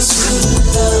love you, to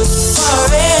love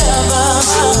forever.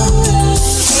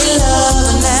 Hey, love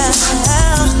now,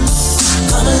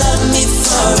 come love me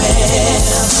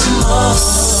forevermore.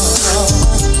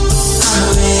 I'm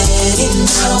ready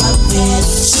now, I'm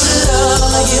ready to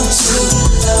love you, to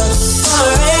love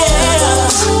forever.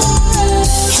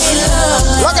 Hey,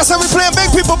 love. Like I said, we playing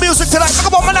big people music tonight. Talk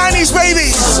about my 90s,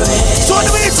 baby. So in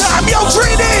the meantime, yo,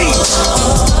 3D.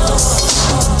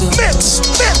 Mix,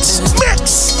 mix, mix.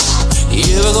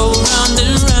 You go round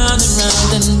and round and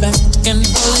round and back and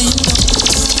forth, you know.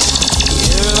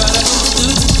 Everybody goes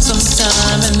through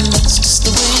sometime, and that's just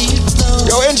the way it flows.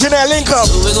 Yo, engineer, link up.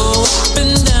 So we go up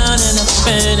and down and up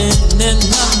and in and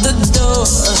out the door.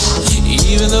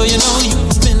 Even though you know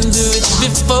you've been through it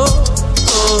before.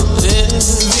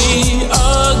 Every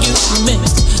argument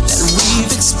that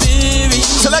we've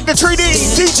experienced. Select the 3D,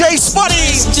 DJ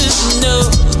Spuddy. Know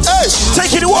hey,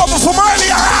 taking you over from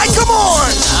earlier. All right, come on.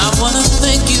 I wanna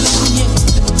thank you, yeah,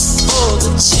 for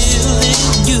the chill in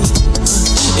you,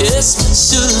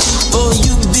 especially for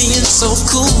you being so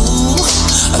cool.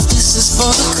 This is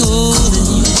for the cool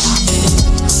in you.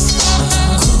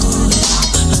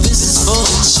 This is for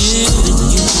the chill in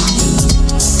you.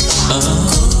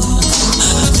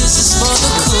 This is for the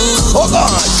cool. Hold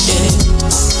on.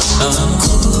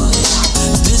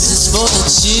 This is for the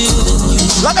children.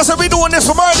 Like I said, we doing this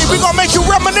from early. We gonna make you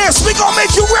reminisce. We gonna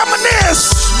make you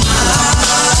reminisce.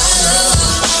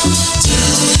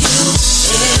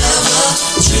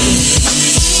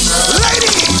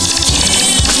 Ladies.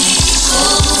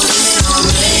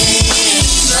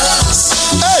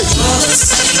 Hey.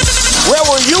 Where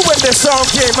were you when this song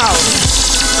came out?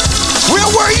 Where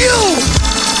were you?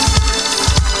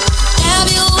 Have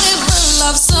you ever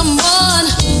loved someone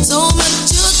so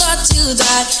much you thought you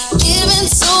died, giving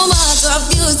so much of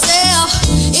yourself?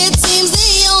 It seems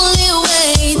the only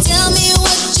way. Tell me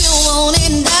what you want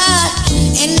and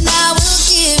I will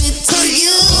give it to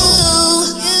you.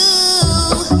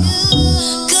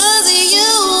 'Cause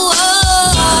you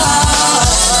are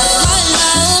my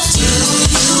love. Do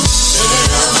you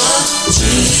ever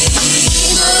dream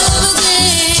of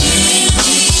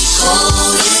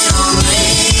cold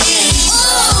rain?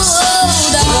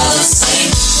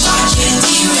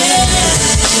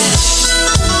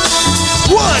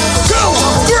 One, two,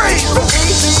 three.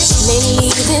 Lately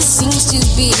there seems to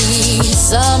be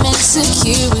some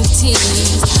insecurity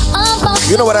about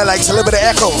you know what I like? It's a little bit of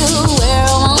echo. where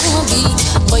I wanna be,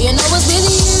 but you know what's with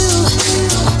you?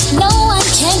 No one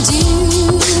can do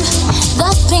the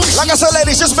things. Like I said,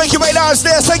 ladies, just make your way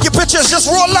downstairs. Take your pictures. Just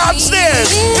roll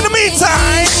downstairs. In the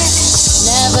meantime.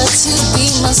 Never to be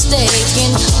mistaken,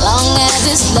 long as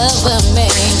it's love we're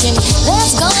making.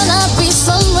 There's gonna be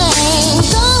some rain,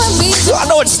 gonna be Yo, I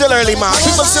know it's still early, man.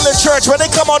 People still in church. When they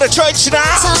come out of church now,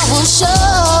 I will show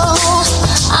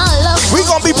our love. we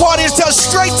gonna be partying till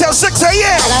straight till 6 a.m.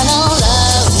 I know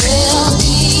love will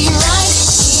be right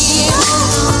here,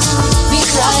 be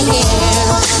right here,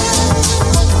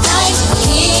 right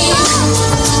here.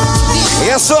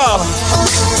 Yes, sir.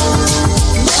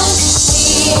 No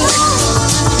fear.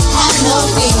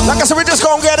 Like I said, we're just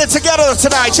gonna get it together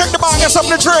tonight. Check the bar, get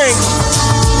something to drink.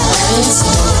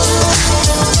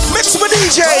 Mix with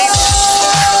DJ.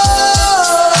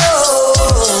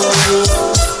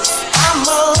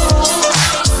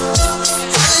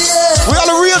 We are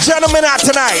the real gentlemen out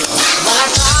tonight.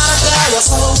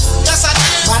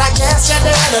 But I guess you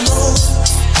didn't know.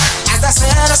 As I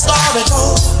said, the story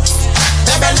goes.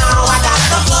 Baby, now I got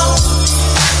the flow.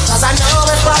 'Cause I know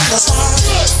it from the start.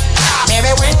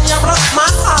 Baby, when you broke my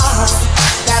heart,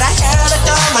 that I had to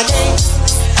come again.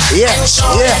 Yeah,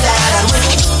 yeah.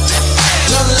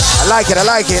 I like it, I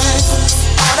like it.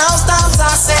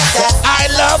 I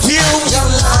love you.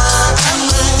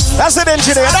 That's it,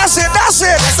 engineer. That's it, that's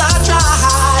it.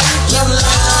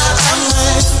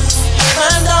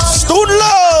 Student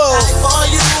love.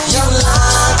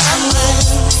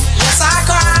 Yes, I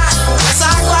cry. Yes, I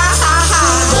cry.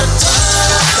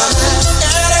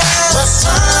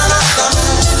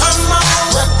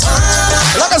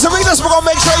 Like us Arenas, we're gonna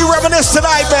make sure you reminisce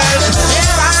tonight, man.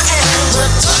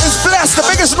 It's blessed, the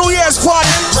biggest New Year's party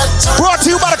brought to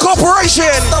you by the corporation.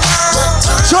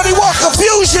 Johnny Walker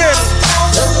Fusion.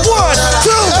 1, 2,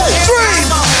 3.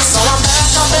 So I'm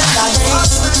back up in the game.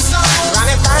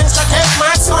 Running thanks to take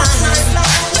my swine.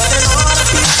 Letting all the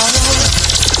people know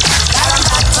that I'm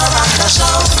back to run the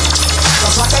show.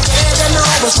 Cause what they did, you know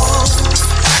was wrong.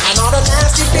 And all the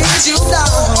nasty things you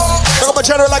done. Talk about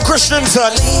general like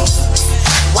Christensen.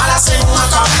 While I sing my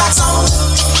comeback song,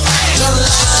 you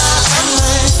love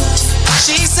me.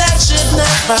 She said she'd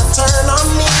never turn on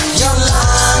me. You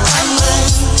love me,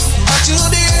 but you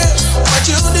did, but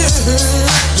you did.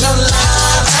 You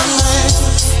love me.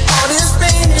 All this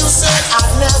pain you said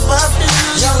I'd never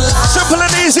feel. You love me. Simple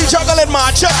and easy juggling,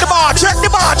 man. Check the bar, check the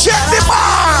bar, check the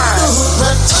bar.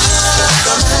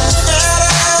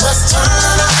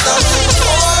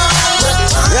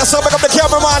 Yes, I'll make up the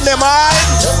cameraman there, man.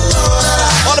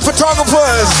 All the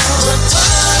photographers,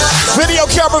 video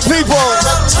camera people.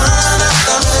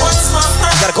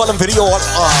 Gotta call them video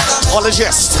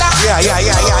ologists. Yeah.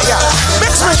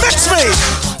 Mix me.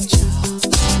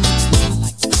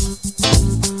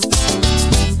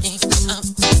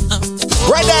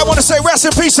 Right now, I want to say rest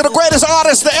in peace to the greatest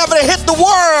artist that ever hit the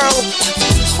world.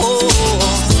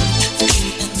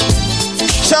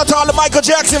 Shout out to all the Michael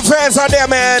Jackson fans out there,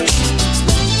 man.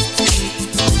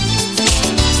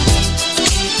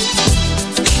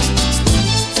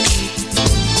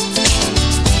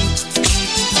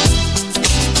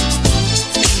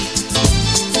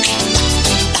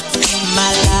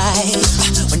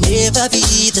 Never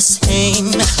be the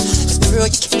same. Cause girl,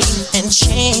 you came and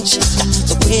changed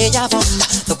the way I walk,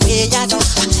 the way I talk.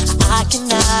 I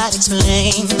cannot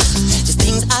explain the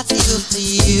things I feel for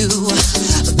you.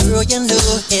 But girl, you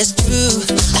know it's true.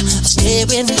 Stay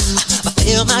with me,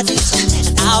 fulfill my dues,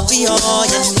 and I'll be all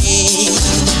you need.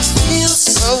 Feel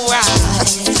so right,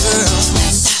 girl.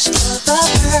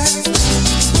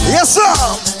 Yes, sir.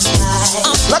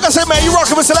 Like I said, man, you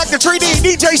rockin' with Selector 3D,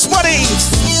 DJ Smutty.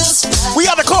 We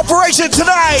are the corporation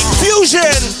tonight. Fusion.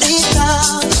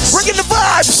 Bringing the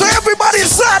vibes so everybody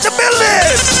inside the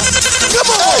building. Come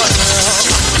on.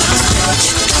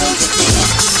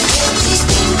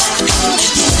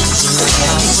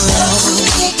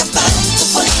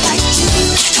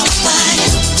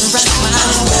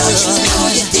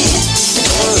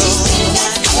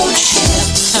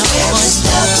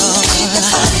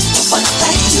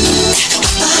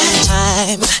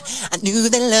 I knew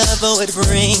that love would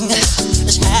bring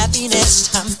such happiness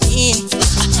to me. I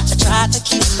tried to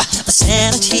keep my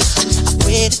sanity. I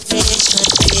waited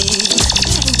patiently.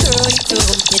 Girl, you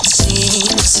know it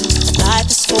seems life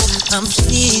is so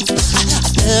complete. I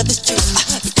love this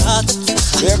truth because of you.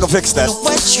 Yeah, I can fix that.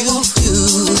 What you do.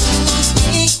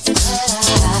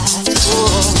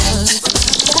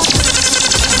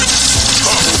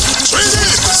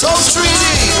 So 3D.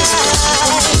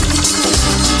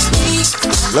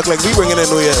 Look like we bringing in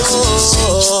New Year's.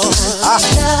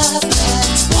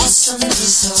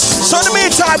 So in the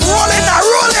meantime, rolling now,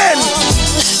 rolling.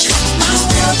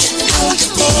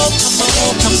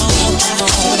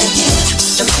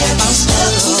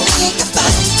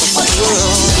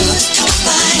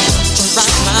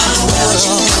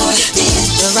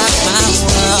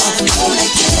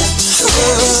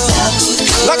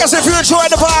 Like I said, if you enjoy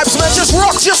the vibes, man, just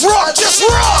rock, just rock, just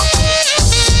rock.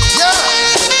 Yeah.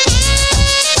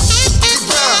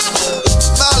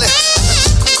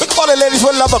 All the ladies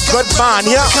would love a good man,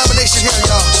 yeah. Combination here,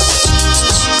 y'all.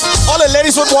 All the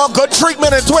ladies would want good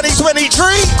treatment in 2023.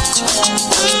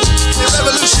 The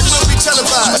revolution will be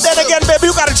televised. But then again, baby,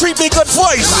 you gotta treat me good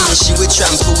first. She would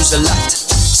shampoos a lot.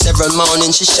 Several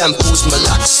mornings she shampoos my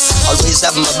locks. Always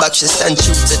have my back, she stand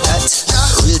true to that.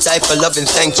 Real type of loving,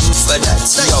 thank you for that.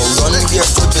 Yo, run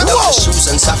barefoot without the shoes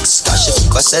and socks. Cause she keep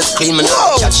herself clean, man,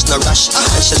 not catch no rush.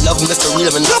 And she love me for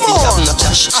real, man, not be having no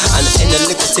cash. And any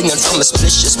little thing and from a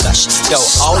splish, she splash. Yo,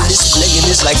 all this playing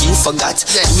is like you forgot.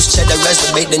 Use cheddar as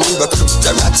to make the new recruit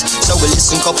the rat. So we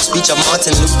listen couple speech of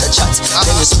Martin Luther chat.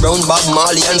 Dennis Brown, Bob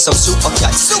Marley and some super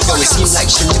cats. Yo, it seem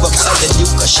like she live upside the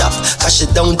Duke shop. Cause she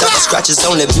don't have the scratches,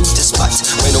 only beauty spot.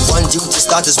 When one duty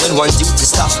start is when one duty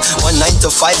stop. 1 9 to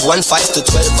 5, 1 5 to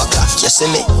 12 o'clock. You see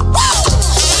me?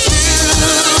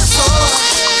 beautiful.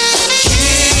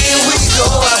 Here we go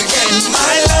again,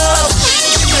 my love.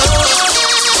 You know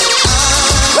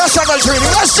let's juggle, Trini.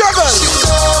 Let's juggle.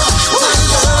 my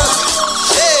love.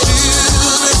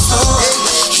 Beautiful.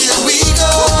 Here we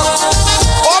go.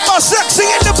 All my sexy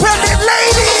independent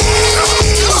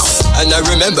ladies. And I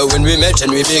remember when we met and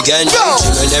we began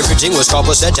dating, and everything was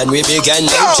proper set and we began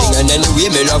dating. And then the way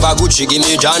me love her good, she give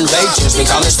me John ratings. Me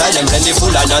come style and plenty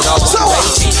full and another one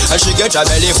waiting. And she get her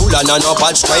belly full and an up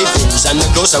at scrapings. And the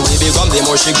closer we become, the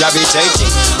more she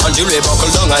gravitating. Until we buckle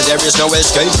down and there is no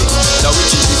escaping. Now we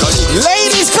typically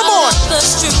ladies, come on. The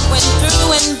street went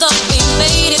through and thought we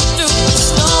made it through the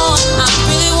storm. I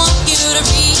really want you to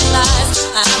realize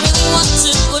I really want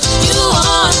to put you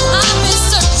on. I've been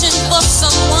searching for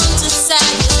someone to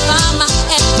satisfy my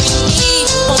every need.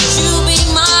 Won't you be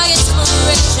my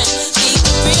inspiration? Be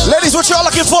the real ladies, what y'all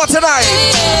looking for tonight?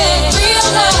 real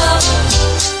love.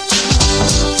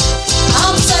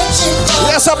 I'm searching for.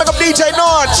 Yes, I'll make up DJ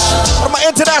Notch. One of my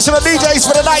international DJs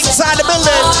for the night inside the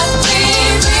building.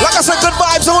 Like I said, good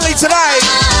vibes only tonight.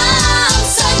 I'm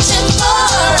searching for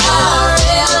our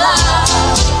real love.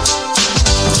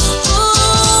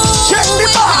 Check me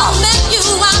out. When I met you,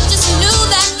 I just knew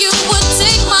that you would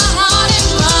take my heart and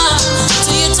run.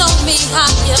 Till you told me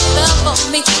how you felt for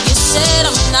me. You said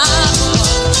I'm not the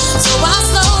one. So I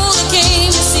slowly came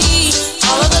to see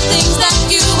all of the things that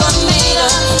you were made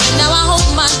of. And now I hope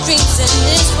my dreams and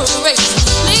inspiration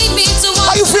lead me to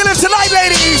one. How you feeling tonight,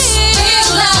 ladies?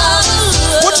 Real love.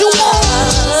 What you want?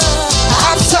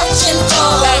 I'm searching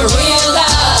for that real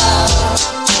love.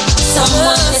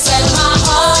 Someone to set my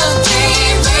heart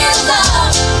free. Real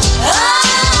love.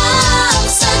 I'm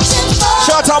searching for.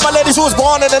 Shout out to all my ladies who was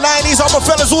born in the 90s, all my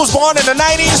fellas who was born in the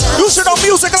 90s. You should know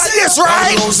music like this,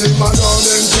 right? Music, my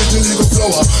darling, pretty little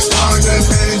flower. Darling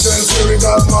angel, spirit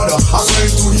godmother. I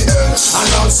climb to the end, and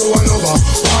also another.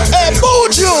 Hey,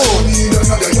 Buju! Need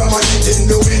another, you're my heat in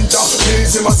the winter,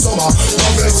 days in my summer.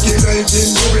 Love and skin,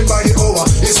 anything, moving by the hour.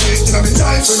 It's making up my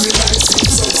life when we like it.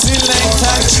 Select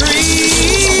a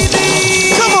tree.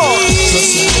 Come on!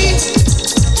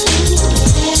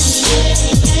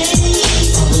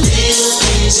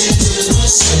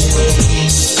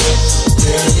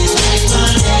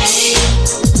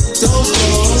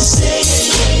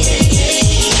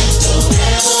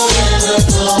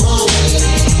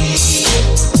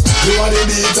 You are the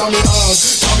beat of me heart,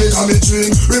 topic of me dream.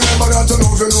 Remember that to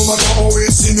love you no matter how it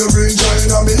seem. You bring joy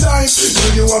in my life,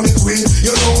 girl you are me queen.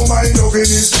 You know my loving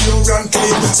is pure and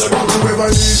clean. So don't you ever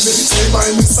leave me, stay by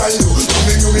me side you.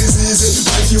 Loving you is easy,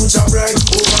 my future bright.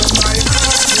 Over my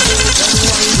heart, you can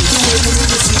wind it. You will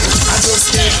believe it, I just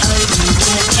can't hide it.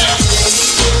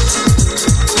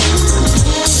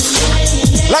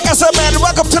 Like I said, man,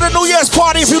 welcome to the New Year's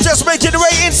party if you just make it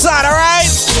way inside, alright?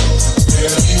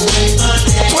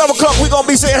 12 o'clock, we're gonna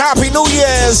be saying Happy New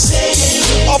Year's.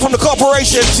 All from the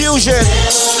corporation, Fusion,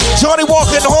 Johnny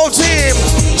Walker and the whole team.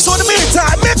 So in the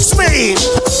meantime, mix me.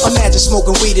 Imagine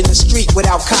smoking weed in the street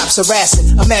without cops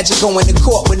harassing. Imagine going to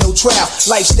court with no trial.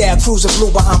 Lifestyle cruising blue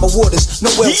Bahama waters.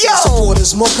 No welfare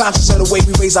supporters. More conscious of the way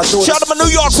we raise our daughters. Shout out to my New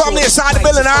York family inside the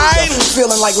building, alright?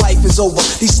 Feeling like life is over.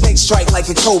 These snakes strike like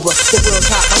a cobra. The world's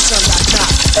hot, my son got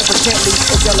knocked. Evidently,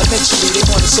 it's elementary. They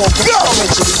want us all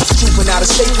eventually. Trooping out of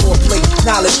state for a plate.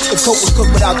 Knowledge, if coke was cooked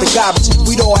without the garbage,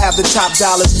 we'd all have the top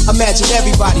dollars. Imagine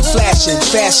everybody flashing,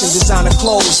 fashion, designer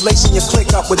clothes, lacing your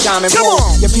click up with diamond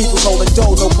rolls. Your people holding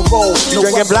dough, no parole. No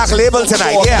drinking Black Label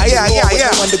tonight. Yeah.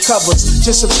 Undercovers,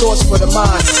 just some thoughts for the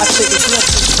mind. I take a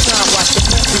glimpse of the time, watch the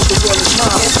glimpse, the world is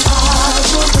mine. If I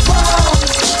ruled the world,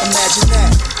 imagine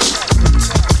that.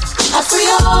 I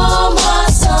free all my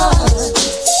sons.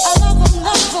 I love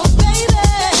them, baby.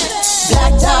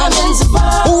 Black diamonds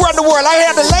above. Who run the world? I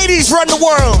heard the ladies run the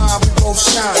world.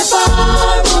 If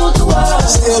I ruled the world,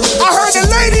 I heard the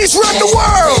ladies run the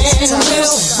world. And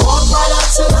we'll walk right up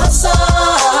to the sun,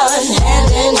 hand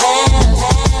in hand.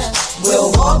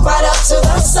 We'll walk right up to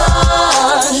the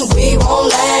sun. We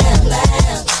won't land.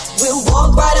 We'll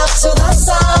walk right up to the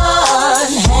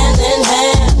sun, hand in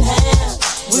hand.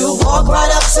 We'll walk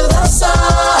right up to the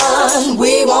sun.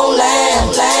 We won't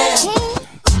land.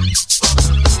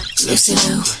 Lucy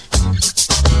Lou,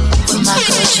 with my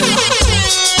girl Drew.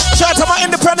 Shout out to my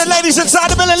independent ladies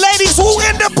inside the building. Ladies, who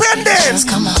independent?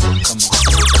 Come on.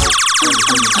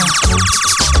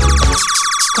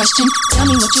 Question, tell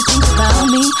me what you think about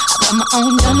me. I buy my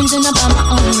own diamonds and I buy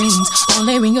my own rings.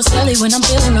 Only ring your celly when I'm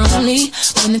feeling lonely.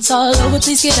 When it's all over,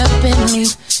 please get up and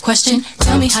leave. Question,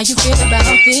 tell me how you feel about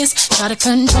this. Try to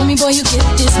control me, boy, you get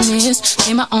dismissed.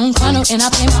 Pay my own condo and I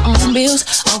pay my own bills.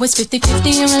 Always 50-50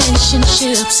 in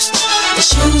relationships. The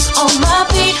shoes on my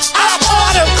feet, I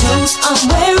bought them. Clothes I'm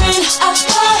wearing, I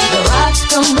bought it. The rock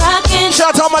I'm rocking.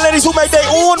 Shout out to all my ladies who make their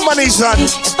own money, son.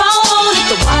 If I want it,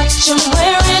 the watch I'm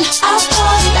wearing, I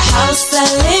bought it. The house I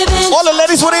live in. All the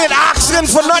ladies who ain't asking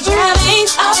for nothing.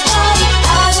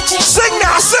 Sing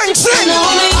now, sing.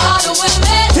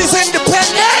 He's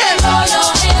independent. Throw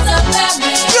your hands up at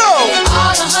me. Go.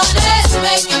 All the hunters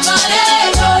making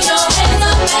money. Throw your hands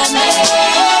up at me.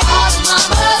 All the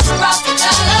mamas rock the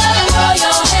dollar. Throw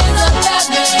your hands up at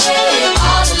me.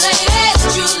 All the ladies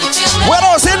truly feel me. Where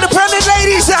those independent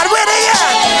ladies at? Where they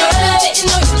at? Girl, I didn't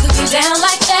know you could get down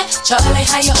like that. Charlie,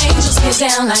 how your angels get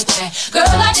down like that. Girl,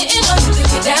 I didn't know you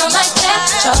could get down like that.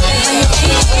 Charlie, how your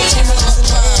angels get down like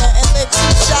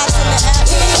that.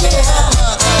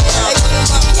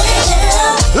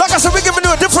 Like I said, we're giving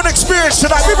you a different experience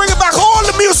tonight. We bringing back all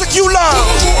the music you love.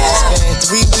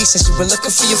 It's been 3 weeks since you were looking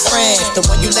for your friend, the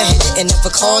one you let hit it and never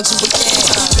called you again.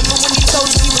 Remember when you told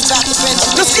me he was about to rent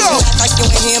you? Let's go. Like you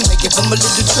and him, make give him a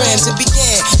little trim to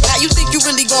begin. Now you think you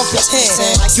really gon' pretend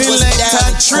like you wasn't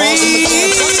down and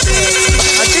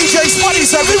and DJ Spuddy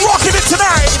said we rocking it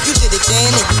tonight. If you did it then,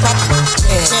 you probably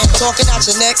talking out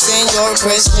your neck saying you're a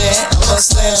Christian. I'm a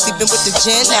slam sleeping with the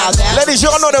gin. Now that ladies,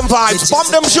 y'all know them vibes.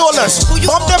 Bump them shoulders.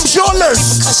 Bump them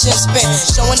shoulders.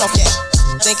 Showing off that.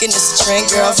 Thinking it's a trend,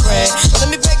 girlfriend.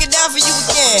 Let me break it down for you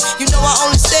again. You know I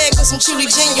only say it cause I'm truly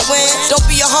genuine. Don't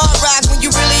be a hard rock when you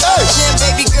really are gym,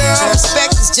 baby girl.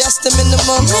 Respect is just the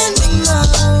minimum.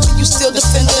 You still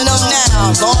defending them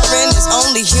now. Lauren is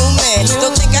only human.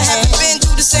 Don't think I haven't been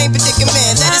through the same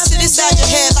predicament. Let it sit inside your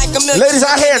head like a million. Ladies,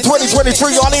 I hear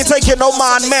 2023, y'all ain't taking no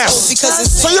mind mess.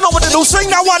 So you know what to do. Sing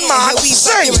that one, man.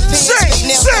 Sing.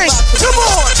 Come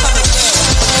on.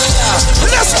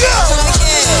 Let's go.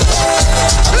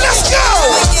 Let's go.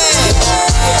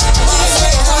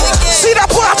 See that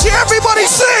party, everybody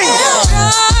sing.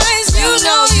 You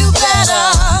know you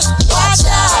better watch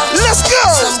out. Let's go.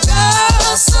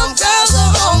 Some girls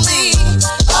are only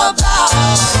about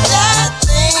that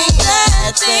thing.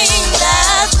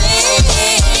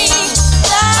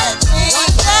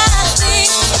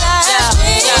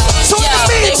 So in the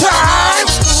meantime,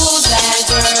 who's that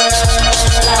girl?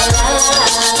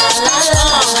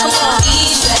 Come on,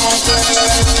 he's that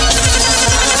girl.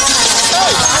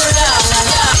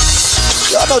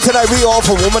 y'all know tonight we all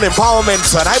for woman empowerment,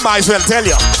 son. I might as well tell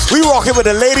you, we rocking with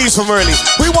the ladies from early.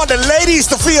 We want the ladies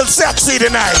to feel sexy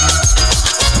tonight.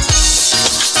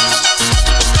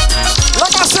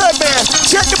 Like I said, man,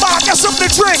 check the bar, get something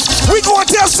to drink. We going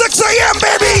till 6 a.m.,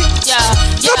 baby. Yeah,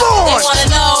 come on. They wanna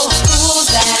know who's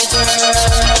that girl.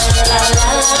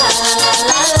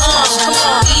 Come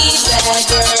on, he's that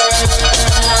girl.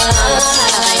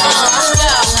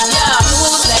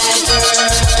 Who's that girl?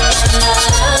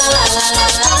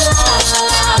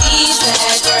 He's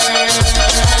that girl.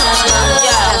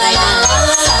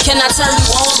 Can I turn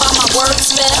you on by my word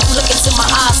spell? Look into my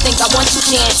eyes, think I want you,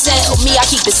 can't tell. Me, I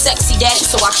keep it sexy, daddy,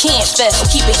 so I can't fail.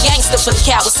 Keep it gangster for the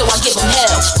cowards, so I give them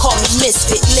hell. Call me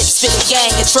misfit, lips fit a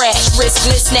gang of trash.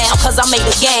 Riskless now, cause I made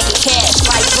a gang of cash.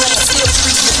 Like Glenn, still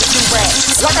streets with the do-rag.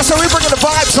 Like I said, we bringing the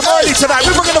vibes from early tonight.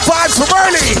 We bringing the vibes from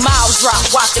early. Miles drop,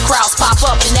 watch the crowds pop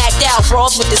up and act out.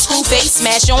 Brawls with the screw face,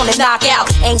 smash on and knock out.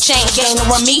 Ain't chain gang to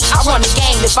run me, I run the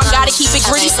game. If I gotta keep it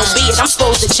gritty, so be it. I'm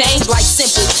supposed to change like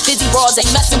simple. Dizzy bras ain't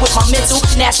messing with my mental.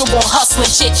 Natural born hustling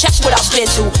shit, check what I've been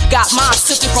through. Got mine,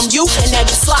 took it from you, and now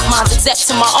you slot mine. Except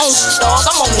to my own dog,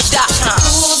 I'm on the .com.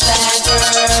 Who's that girl?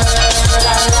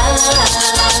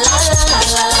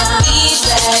 He's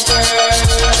that girl.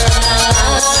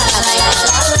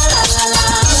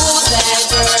 Who's that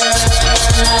girl?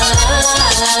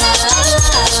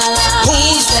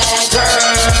 He's that girl.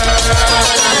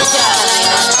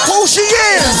 Who she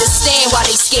is? Understand why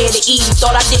they scared to eat.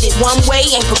 Thought I did it one way,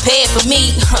 ain't prepared for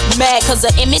me. Mad cause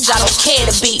of image, I don't care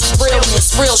to be.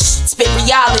 Realness, real shit, spit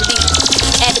reality.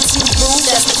 Attitude rude,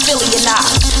 that's the Philly and I.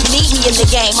 Need me in the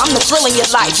game, I'm the thrill in your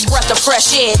life. Breath of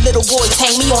fresh air, little boys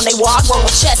hang me on they wall. I grow a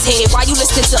chest head. Why you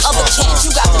listening to other cats?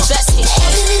 You got the best hit.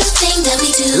 Every little thing that we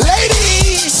do,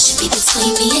 ladies, should be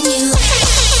between me and you.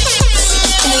 The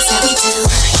things that we do,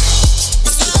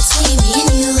 let's keep between me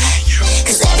and you.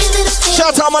 Cause every little thing.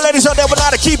 Shout out to all my ladies out there, but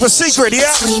not to keep a secret,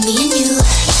 yeah? Between me and you.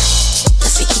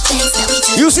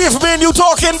 You see it from me and you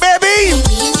talking, baby?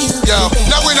 Yo,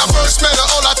 now when I first met her,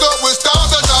 all I thought was down.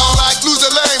 Like lose the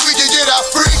lane, we can get out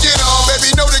freaking on.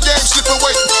 Baby, know the game, slip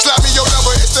away. Slap me your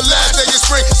number, it's the last day of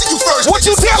spring. See you first. What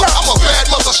you tell her? I'm a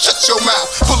bad mother, shut your mouth.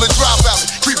 Pull a drop out,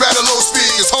 creep at a low speed.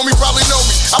 Cause homie probably know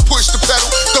me. I push the pedal,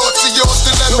 thoughts of yours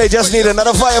to let You may just need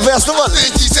another fire festival. I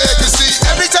think he said, cause see,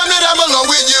 every time that I'm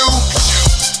alone with you,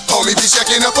 homie be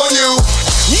checking up on you.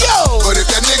 Yo! But if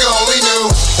that nigga only knew,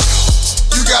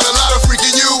 you got a lot of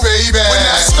freaking you, baby. When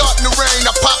I start in the rain,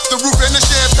 I pop the roof and the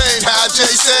champagne. How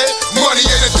Jay said, money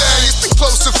ain't a thing, it's been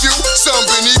close to few. Some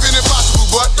been even impossible,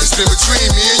 but it's been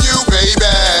between me and you, baby.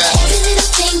 Every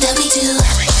little thing that we do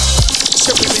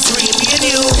should be between me and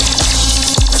you.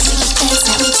 things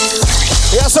that we do.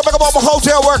 Yeah, so big up all my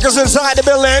hotel workers inside the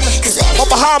building. My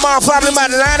Bahama family,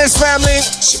 my Atlantis family.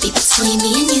 Should be between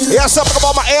me and you. Yeah, so big up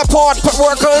all my airport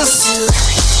workers.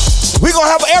 We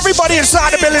gonna have everybody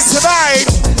inside the building tonight.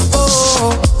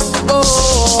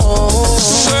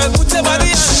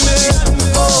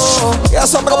 Yeah,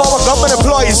 so big up all my government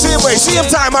employees. Same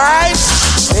time, alright?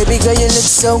 Baby girl, you look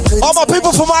so good. All my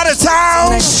people from out of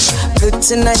town. Good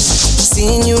tonight.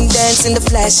 Seeing you dance in the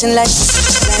flashing lights.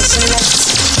 Flashing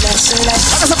lights. Flashing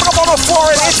lights. I just pick up all the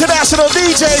foreign international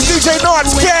DJs. DJ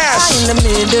North Cash. In the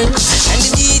middle. And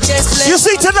the DJs play. You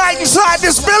see tonight inside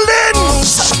this building.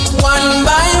 One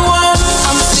by one.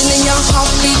 I'm feeling your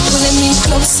heartbeat pulling me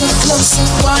closer, closer.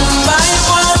 One by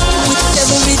one. With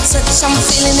every touch, I'm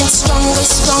feeling it stronger,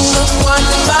 stronger. One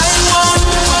by one.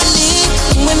 Believe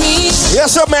with me.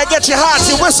 Yes, sir, man. Get your hearts,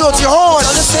 your whistles, your horns.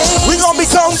 We gonna be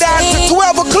counting down to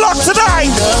 12 o'clock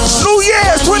tonight. New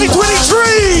Year's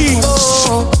 2023.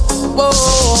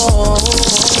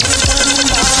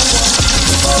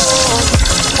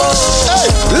 Hey,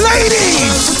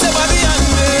 ladies.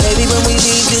 Baby, when we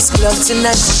leave this club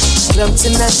tonight, club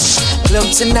tonight, club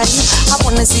tonight, I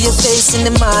wanna see your face in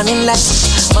the morning light,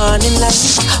 morning light,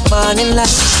 morning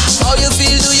light. How you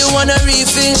feel? Do you wanna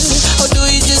refill? Or do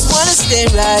you just wanna stay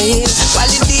right while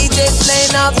the DJ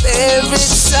playing our favorite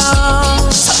song?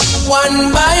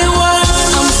 One by one,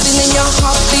 I'm feeling your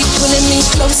heartbeat pulling me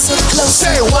closer,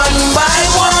 closer. One by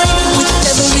one, with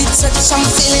every touch, I'm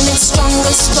feeling it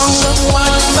stronger, stronger.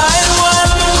 One by one.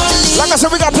 Like I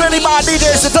said, we got plenty more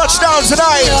DJs to touch down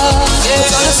tonight.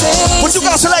 But you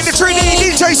got selected 3D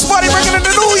DJ Spuddy bringing in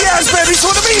the New Year's, baby. So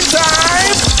in the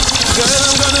meantime, girl,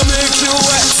 I'm gonna make you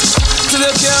wet till you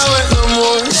can't wait no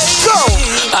more. Go!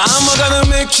 I'm gonna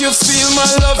make you feel my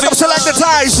love. I'm selected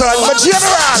Tyson, my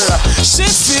general. She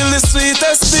feel the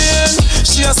sweetest pain.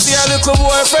 She a see a little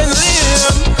boyfriend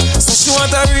Liam. So she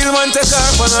want a real man take her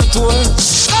on a tour.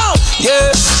 Oh!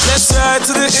 Yeah, let's ride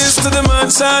to the east to the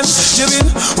mansion. You've been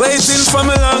waiting for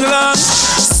me long, long.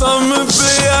 Some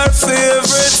play our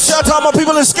favorite. Shout out my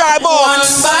people in Skybox. One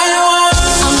by one,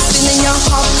 I'm feeling your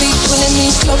heartbeat pulling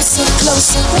me closer,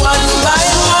 closer. One by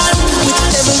one,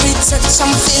 with every touch,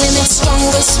 I'm feeling it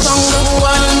stronger, stronger.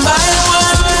 One by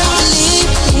one,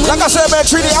 believe. Like I said, man,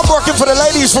 Trini, I'm working for the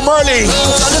ladies from early.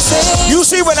 You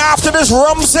see when after this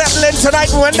rum settling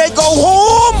tonight, when they go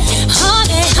home.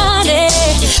 Honey, honey,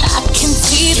 I can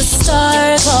see the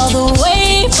stars all the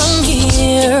way from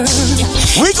here.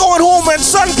 We going home when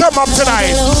sun come up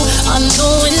tonight. On the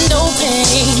window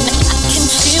pane, I can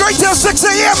feel straight till 6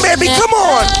 a.m., baby, come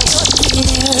on.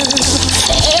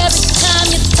 Every time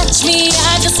you touch me,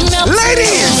 I just melt.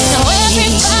 Ladies! Now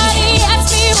everybody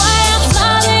asks me why I'm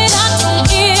smiling from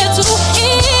ear to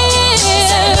ear.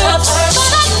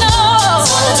 But I know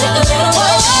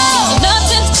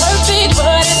nothing's perfect,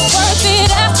 but it's worth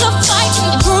it after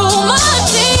fighting through my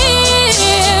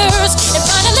tears. And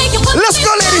finally you put let's go,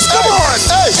 ladies, come on.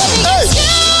 Hey, hey.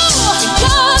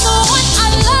 You're the one I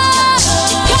love.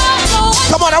 You're the one.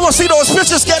 Come on, I want to see those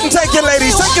pictures getting taken,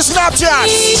 ladies. Take your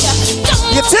Snapchats,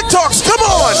 your TikToks, come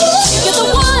on. You're the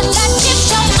one that gives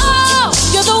your all.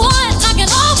 You're the one I can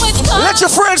always call. Let your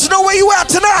friends know where you at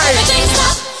tonight. Everything's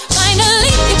up.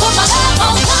 Finally, you put my love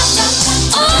on top.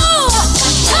 Oh,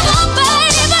 come on,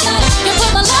 baby. You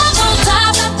put my love on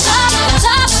top, top,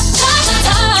 top, top,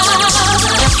 top.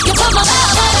 You put my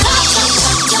love on top.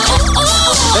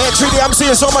 Oh, man, Treaty, I'm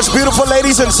seeing so much beautiful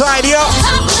ladies inside here.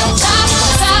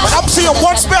 But I'm seeing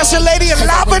one special lady in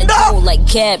lavender. Like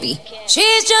Gabby.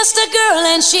 She's just a girl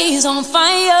and she's on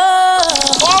fire.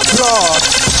 Oh, God.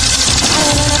 I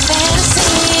live in a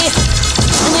fantasy.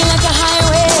 Moving like a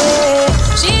highway.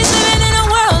 She's living in a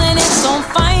world and it's on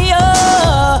fire.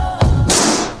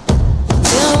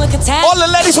 Filled with catastrophe. All the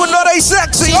ladies would know they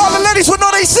sexy. All the ladies would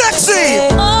know they sexy.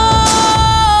 Oh,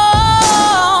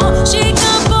 she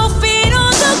got both feet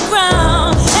on the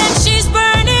ground and she's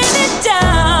burning it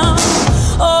down.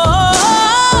 Oh,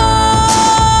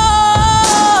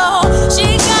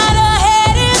 she got her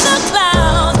head in the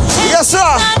clouds. Yes, sir.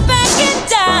 Not backing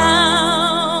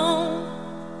down.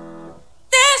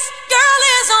 This girl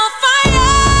is on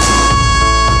fire.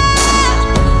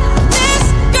 This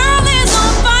girl is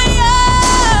on fire.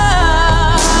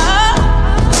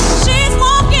 She's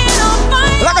walking on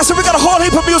fire. Like I said, we got a whole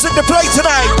heap of music to play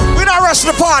tonight. We're not rushing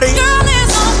the party. Girl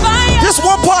is on fire. This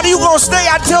one party you gonna stay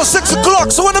until 6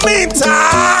 o'clock. So in the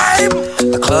meantime,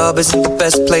 the club isn't the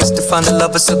best place to find the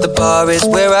lovers, so the bar is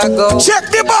where I go. Check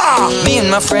the bar. Me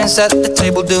and my friends at the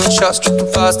table doing shots,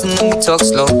 tripping fast, and then we talk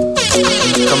slow.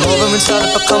 Come over and start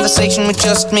up a conversation with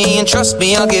just me, and trust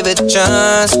me, I'll give it a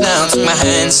chance. Now take my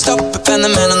hand, stop it, and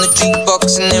the man on the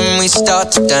jukebox, and then we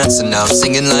start to dance. And now I'm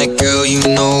singing like, girl, you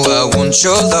know I want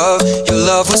your love. Your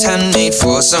love was handmade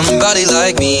for somebody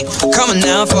like me. Come on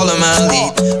now, follow my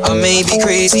lead. I may be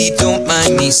crazy, don't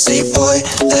mind me. Say, boy,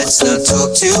 let's not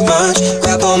talk too much.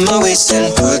 Grab on my waist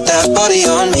and put that body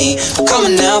on me. Come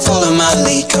on now, follow my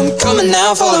lead. Come on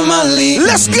now, follow my lead.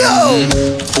 Let's go.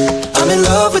 I'm in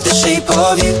love with the shape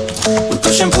of you. We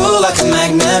push and pull like a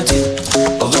magnet do.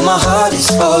 Although my heart is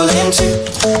falling too.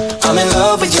 I'm in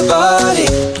love with your body.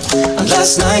 And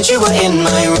last night you were in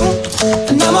my room,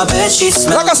 and now my bed sheets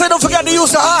smell. Like I said, don't forget to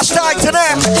use the hashtag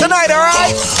tonight,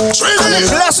 alright?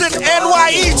 Blessed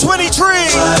NYE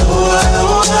 23.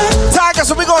 Tigers,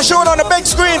 so we're gonna show it on the big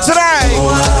screen today.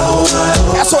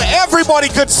 That's what everybody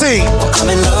could see. I'm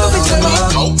in love with your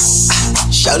body.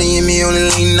 Shouting at me on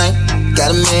the late night.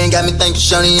 Got a man, got me thinking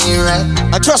shouting ain't right.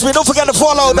 And trust me, don't forget to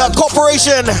follow the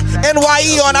Corporation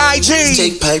NYE on IG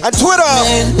and Twitter.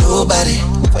 Man, nobody.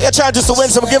 For your chances to win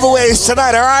some giveaways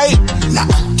tonight, alright? Nah,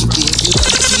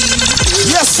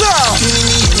 yes, sir.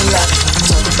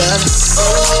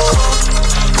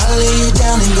 I'll lay you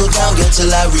down and go down, girl,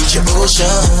 till I reach your ocean.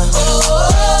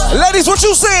 Ladies, what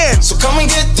you saying? So come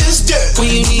and get this dirt. When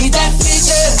you need that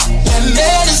fixer, that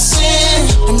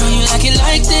medicine. I know you like it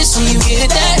like this when you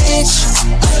get that itch.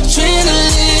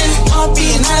 Adrenaline, heart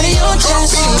beating out of your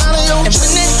chest. And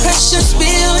when that pressure's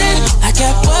building, I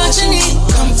got what you need.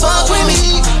 Come fuck with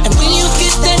me. And when you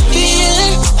get that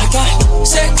feeling, I got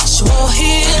sexual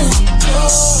healing.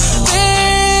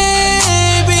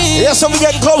 Baby. Yes, so we're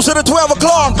getting closer to 12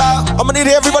 o'clock. I'm gonna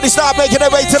need everybody start making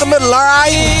their way to the middle,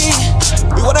 alright?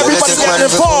 We want everybody getting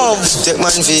involved. Take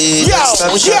man feet. Yo.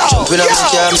 Jump in a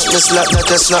car, make me slap, not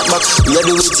a snap back. We are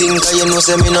doing things, cause you know,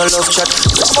 say me no love chat.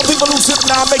 Some people who sit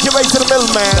down, make your way to the middle,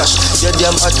 man. You're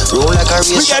damn hot, roll like a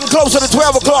race. We getting closer to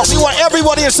 12 o'clock. We want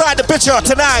everybody inside the picture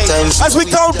tonight as we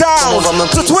count down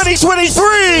to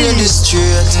 2023. In the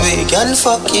street, we can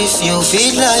fuck if you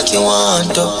feel like you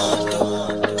want to.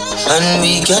 And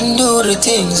we can do the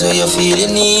things where you feel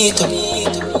you need to.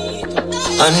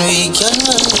 And we can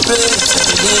run the place that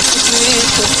we need to do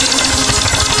it.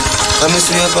 I'm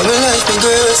swear for my life, my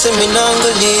girl, say me not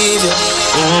gonna leave you.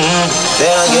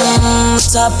 There I get.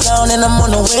 Top down and I'm on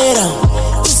the way down.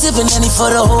 Sipping any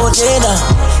for the whole day now.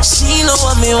 She know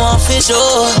what me want for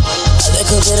sure. A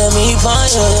little bit of me fire,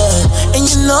 yeah. And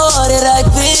you know that I've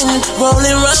been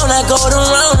rolling round, I go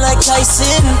around like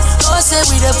Tyson. No, I said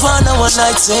we the partner one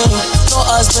night thing. No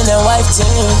husband and wife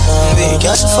team. We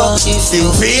can fuck if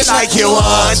you feel like you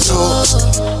want to.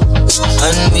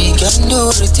 And we can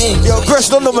do the things. Yo, Chris,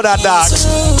 don't know that, dog.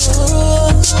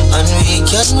 And we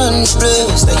can run the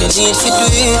place like you need to do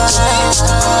it.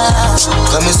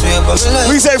 Come and sweep up my life.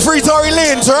 We say free Tory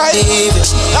Lanez, right?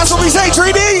 That's what we say,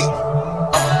 3D.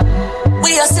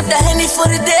 We a sip the Henny for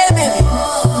the day, baby.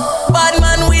 Bad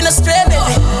man, we no stray,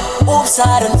 baby. Oops,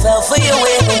 I done fell for your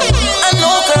way, baby. I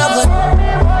know, girl, but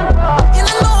you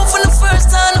know from the first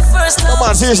time. Come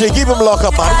on, seriously, keep him locked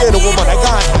up, man. You're the woman. I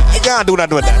can't do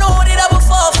nothing with that. I know that I will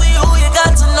fall for you. You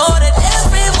got to know that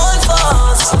everyone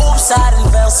falls. Oops, I done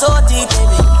fell so deep,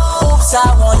 baby. Oops,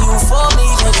 I want you for me,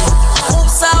 baby.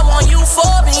 Oops, I want you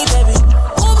for me, baby.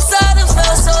 Oops, I done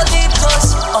fell so deep,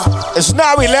 cause it's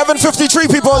now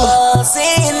 11:53, people.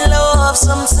 Saying love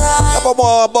sometimes. How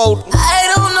about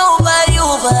I don't know about you,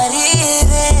 but it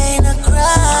ain't a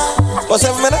crime. What's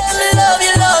 7 minutes? Love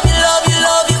you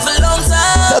for a long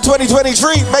time.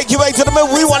 2023, make your way to the middle.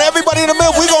 We want everybody in the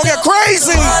middle. We gonna get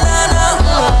crazy.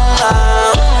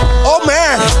 Oh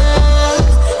man.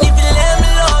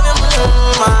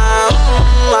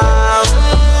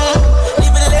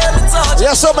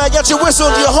 Yes, sir, man. Get your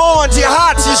whistles, your horns, your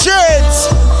hearts, your sheds.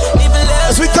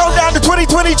 As we count down to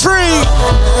 2023,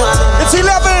 it's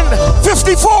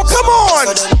 11:54. Come on.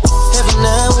 Every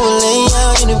night we'll lay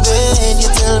out in the bed. You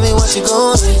tell me what you're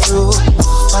going through.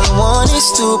 All I want is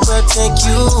to protect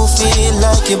you. Feel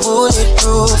like you're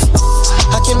bulletproof.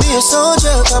 I can be a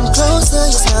soldier, come closer.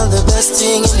 You smell the best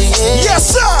thing in the air.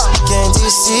 Yes, sir. Can't you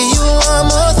see you are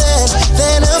more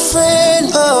than a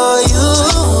friend? Oh, you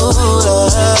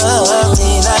love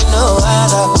me like no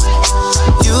other.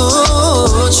 You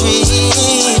treat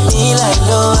me like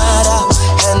no other.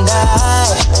 And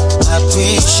I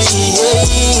appreciate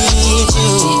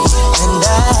you. And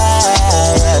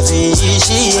I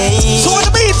appreciate. So in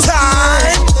the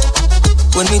meantime,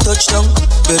 when we touchdown,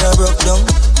 better broke down.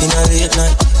 In a late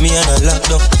night, me and a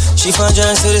lockdown. She found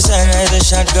Johns to the side, right, a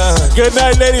shotgun. Good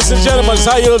night, ladies and gentlemen.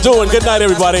 How you doing? Good night,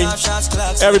 everybody.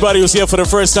 Everybody who's here for the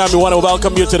first time, we want to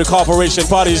welcome you to the Corporation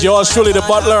Parties. Yours truly, the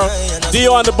Butler,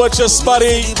 Dion the Butcher,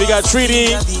 Spuddy. We got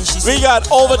Treaty. We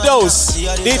got Overdose,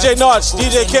 DJ Notch,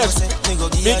 DJ Kid.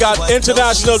 We got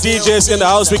international DJs in the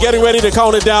house. We're getting ready to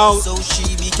count it down.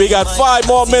 We got 5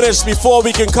 more minutes before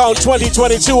we can count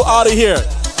 2022 out of here.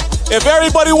 If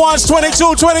everybody wants 22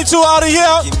 out of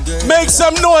here, make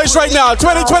some noise right now.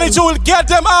 2022, get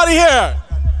them out of here.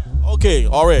 Okay,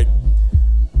 all right.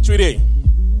 3D.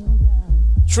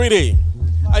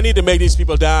 I need to make these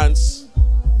people dance.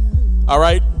 All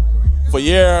right? For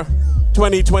year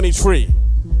 2023.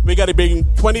 We got to bring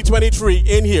 2023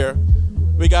 in here.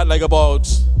 We got like about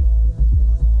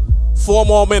 4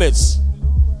 more minutes.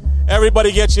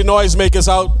 Everybody get your noisemakers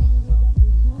out.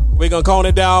 We're going to count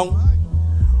it down.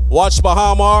 Watch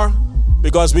Bahamar,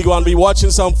 because we're going to be watching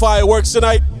some fireworks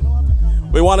tonight.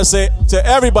 We want to say to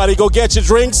everybody, go get your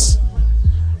drinks.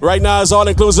 Right now it's all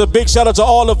inclusive. Big shout out to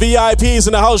all the VIPs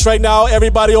in the house right now.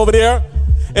 Everybody over there.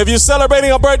 If you're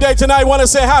celebrating a birthday tonight, want to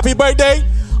say happy birthday.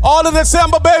 All the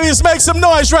December babies, make some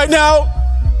noise right now.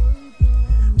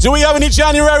 Do we have any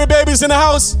January babies in the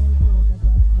house?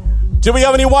 Do we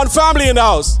have any one family in the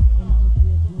house?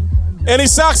 Any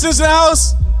Saxons in the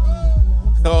house?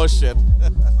 Oh shit.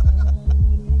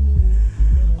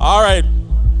 All right,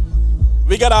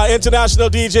 we got our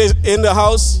international DJs in the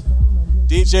house.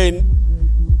 DJ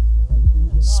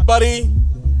Spuddy.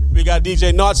 We got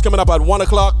DJ Notch coming up at 1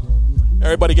 o'clock.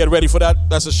 Everybody get ready for that.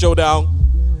 That's a showdown.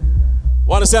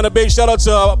 Want to send a big shout out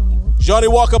to Johnny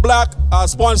Walker Black, our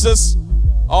sponsors.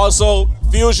 Also,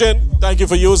 Fusion, thank you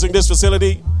for using this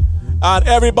facility. And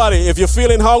everybody, if you're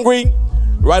feeling hungry,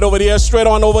 right over there, straight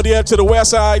on over there to the west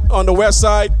side. On the west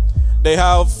side, they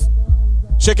have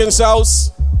chicken sauce.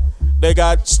 They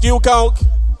got stew conch.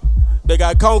 They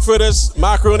got conch fritters,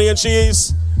 macaroni and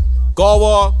cheese,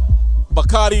 Gova,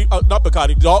 Bacardi, not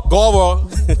Bacardi, Gova.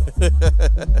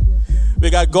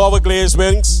 We got Gova glazed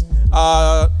wings.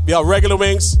 We have regular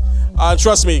wings.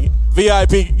 Trust me,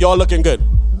 VIP, y'all looking good.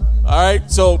 All right,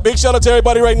 so big shout out to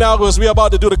everybody right now because we're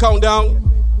about to do the countdown.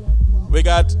 We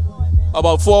got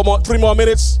about 3 more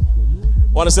minutes.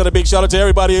 Want to send a big shout out to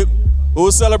everybody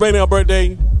who's celebrating a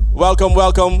birthday. Welcome,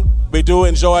 welcome. We do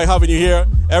enjoy having you here.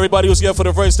 Everybody who's here for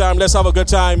the first time, let's have a good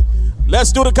time.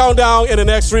 Let's do the countdown in the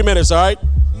next 3 minutes, all right?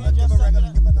 Can't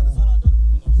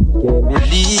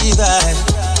believe I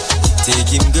take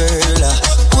him, girl,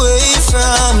 away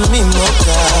from me, my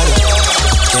God.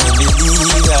 Can't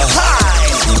believe I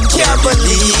can't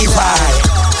believe I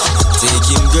take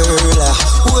him, girl,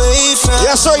 away from.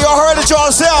 Yes, sir, y'all heard it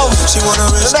yourself.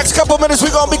 The next couple minutes,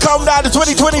 we're going to be counting down to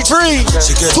 2023.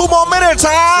 2 more minutes,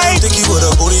 all right?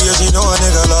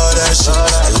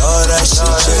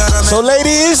 So,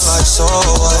 ladies,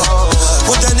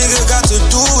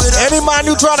 any man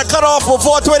you trying to cut off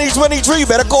before 2023,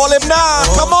 better call him now.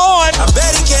 Come on. I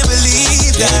bet he can't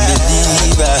believe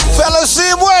that. Fellas,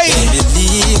 same way. Can't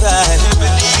believe I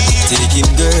take him,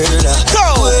 girl,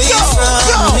 away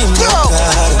from me, my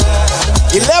God.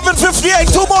 11:58,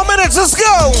 2 more minutes, let's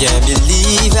go. Can't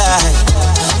believe I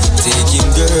take him,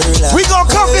 girl. We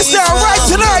gonna count this down right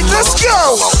tonight, let's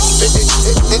go.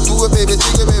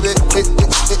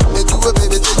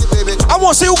 I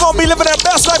wanna see who gonna be living their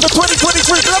best life in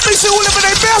 2023. Let me see who living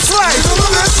their best life.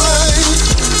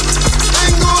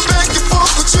 Ain't going back and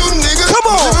forth with you niggas. Come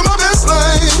on. I'm living my best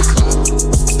life.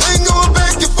 Ain't going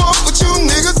back and forth with you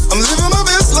niggas. I'm living my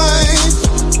best life.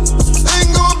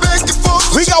 Ain't going back and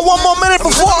forth. We got 1 more minute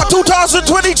before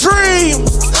 2023.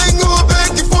 Ain't going back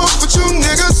and forth with you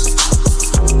niggas.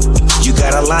 You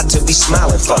got a lot to be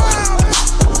smiling for.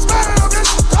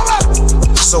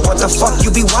 So what the fuck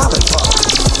you be wildin' for?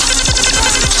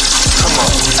 Come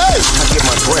on, hey. I get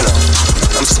my grin on.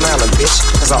 I'm smiling, bitch,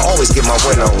 cause I always get my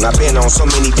win on. I've been on so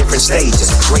many different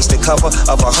stages. Graced the cover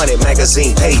of 100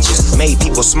 magazine pages. Made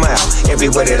people smile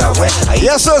everywhere that I went.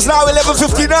 Yes, sir, it's now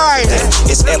 11:59.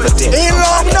 It's evident. Ain't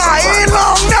long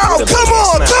now. Come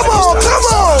on.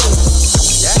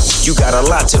 You got a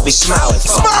lot to be smiling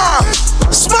for.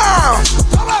 Smile.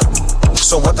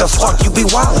 So what the fuck you be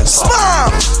wildin' for?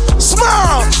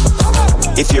 Smile.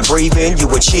 If you're breathing, you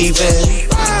achieving.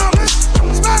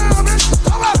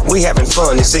 We having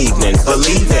fun this evening,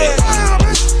 believe it.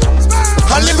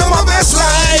 I'm living my best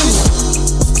life.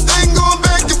 Ain't going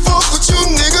back and forth with you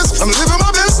niggas. I'm living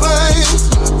my best life.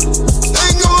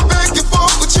 Ain't going back and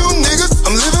forth with you niggas.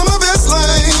 I'm living my best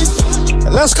life.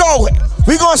 Let's go.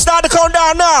 We gonna start the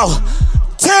countdown now.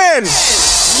 10,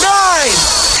 9,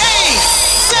 8,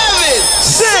 7,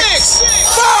 6,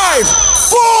 5.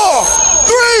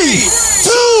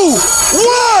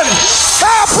 one.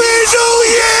 Happy New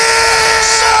Year!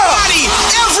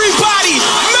 Everybody,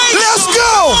 make let's some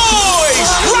go! noise!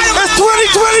 Right, it's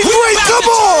 2023, come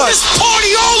on! Let's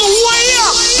party all the way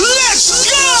up! Let's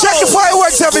go! Check the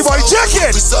fireworks, everybody, check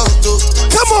it!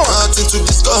 Come on! Nothing to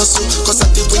discuss, cause I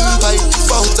did win by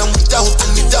default and without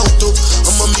any doubt.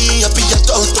 I'm a me happy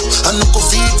adult. I no go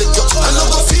feed the girl, I no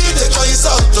go feed the guys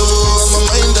out. I'm a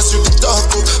mind that's really dark.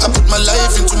 I put my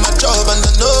life into my job and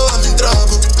I know I'm in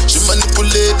trouble. She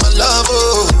manipulate my love.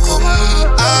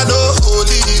 I know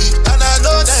holy and I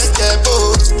know that get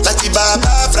both. Like the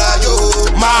Baba Frayo,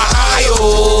 my ayo,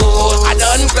 I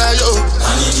done cry yo.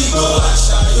 I need to go and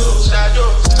shayo.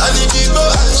 I need to go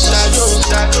and shayo.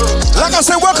 Like I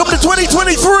said, welcome to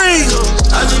 2023.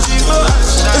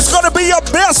 It's gonna be your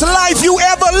best life you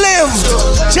ever lived.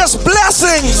 Just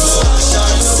blessings,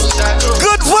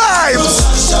 good vibes,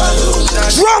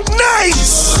 drunk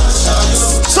nights.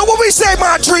 So what we say,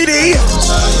 my 3D?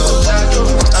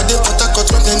 I did Patakot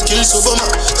when them kill Obama.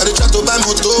 I did try to buy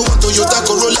moto, one Toyota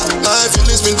Corolla. My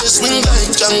feelings been they swing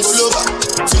like Django Lover.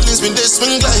 Feelings been they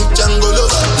swing like Django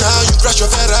Lover. Now you crash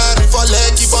your Ferrari for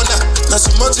Lucky Bona. Now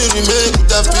some money remain could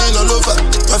have been all over.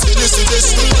 My feelings been they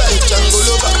swing like Django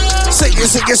Lover. Say you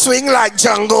swing like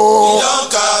Django. Young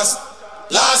cars,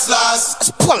 last.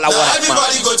 Let's pull that one up,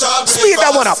 everybody man. go to Speed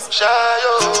that one up.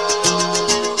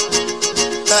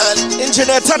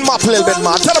 Engineer, turn them up a little bit,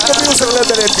 man. Turn up the music a little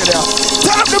bit, engineer.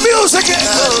 Turn up the music.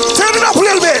 Turn it up a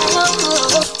little bit.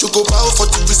 You go bow for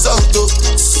the result, though.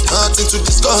 Nothing to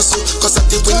discuss, cause I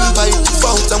did win by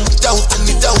default and without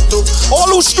any doubt, though. All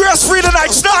who stress free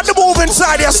tonight, start the move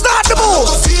inside here. Start the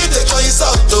move. I feel the choice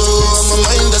out, though. I'm a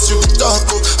mind that's really dark,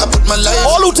 I put my life.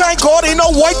 All who thank God ain't no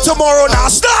white tomorrow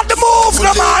now. Start the move,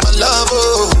 come on.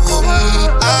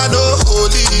 I know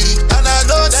holy and I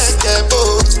know that get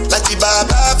both. Like the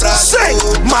Baba Fra. Sing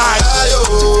my ayo,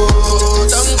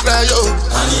 don't cry yo.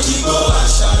 I need to go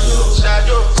and shadow.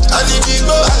 I need to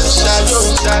go and shadow.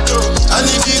 I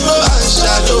need to go and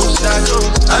shadow.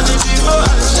 I need to go and shadow. I need to go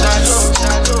and shadow.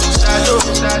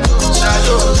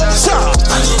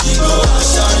 I need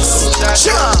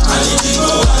to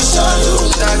go and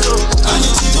shadow. I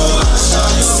need to go and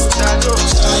shadow.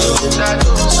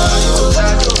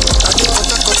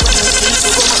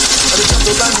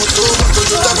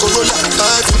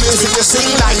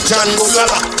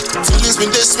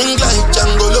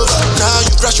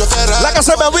 Like I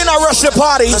said, man, we not rush the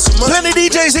party. Plenty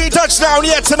DJs ain't touched down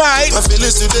yet tonight.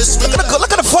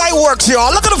 Look at the fireworks,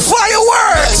 y'all. Look at the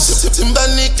fireworks.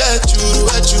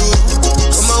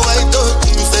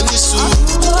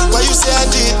 Why you say I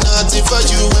did nothing for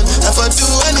you when if I do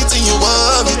anything you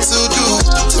want me to do?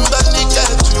 Timbani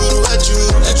got you.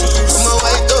 I'm a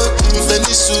white dog,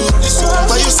 Fendi suit.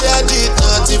 Why you say I did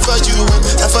nothing for you when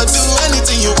if I do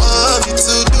anything you want me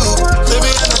to do? Maybe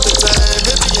another time,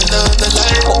 maybe another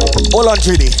life. Hold on,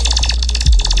 3D.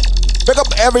 Pick up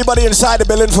everybody inside the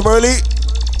building from early.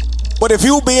 But if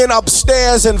you being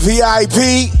upstairs in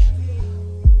VIP,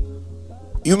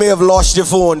 you may have lost your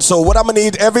phone. So what I'm gonna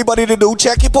need everybody to do,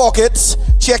 check your pockets,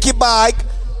 check your bag,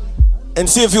 and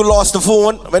see if you lost the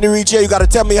phone. When you reach here, you gotta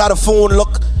tell me how the phone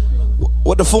look,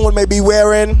 what the phone may be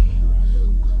wearing.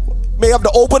 May have to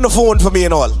open the phone for me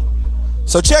and all.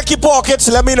 So check your pockets,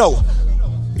 let me know.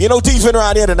 You know thieving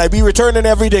around here tonight, be returning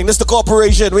everything. This the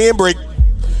corporation, we ain't break.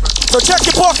 So check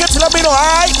your pockets, let me know,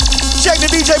 alright? Check the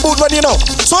DJ booth when you know.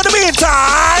 So in the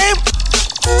meantime,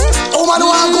 woman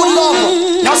want good love.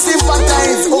 Now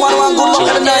sympathize. Woman want good love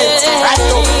at the night. Right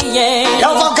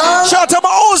now. Shout out to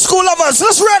my old school lovers.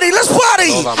 Let's ready. Let's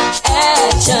party.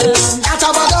 Action.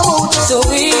 So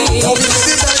we.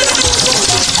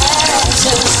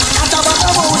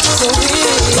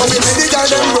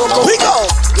 We go.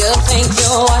 You think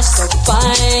you are so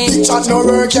fine. Chat no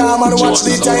work, yeah, man, watch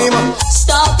the time.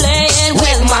 Stop playing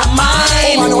with my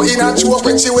mind. Woman no in a joke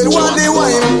when she will want the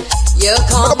wine. You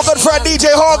come. Look at my good friend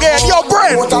DJ Hogan. Yo,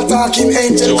 Brent. What a talking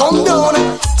angel, come down.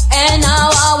 And now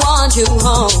I want you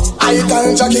home. I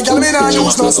tell Jackie, girl, me nah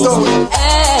use no stone.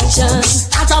 Action.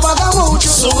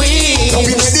 Sweet. Don't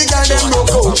be ready, girl, them no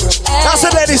coach. That's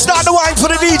it, ladies. Start the wine for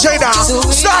the DJ now.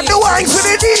 Start the wine for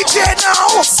the DJ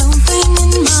now. Something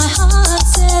in my heart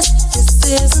says this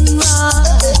isn't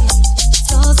right.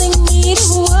 Causing me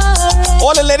to worry.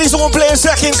 All the ladies won't play in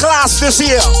second class this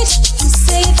year. You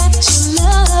say that you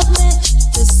love me,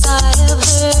 the sight of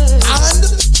her. And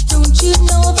don't you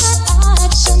know that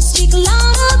actions speak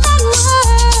louder than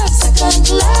words? Second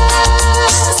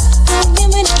class, I'm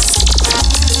giving us.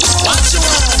 What you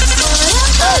want?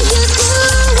 Whatever you're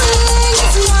doing,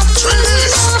 it's not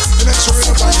enough.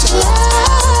 Second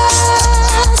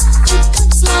class, it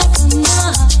cuts like a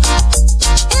knife.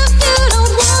 If you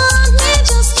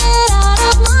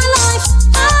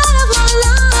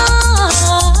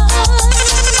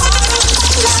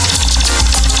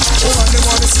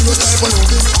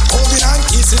Holding and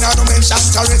kissing, I don't mention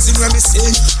caressing when we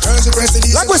sing. Girls requesting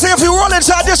these. Like we say, if you roll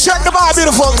inside, just check the bar,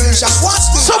 beautiful.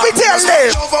 So we tell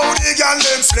them. Love how the girl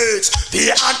them flex.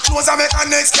 The hand close and make a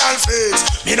next girl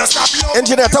flex. Me no stop love.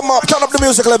 Engineer, turn up the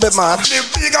music a little bit, man. The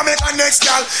big and make a next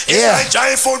girl. Yeah. It's a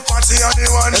giant food party on the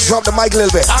one. Let's drop the mic a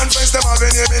little bit. And friends them have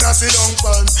any in a sit down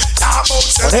pan. Talk about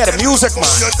Oh, hear the music, man.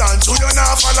 You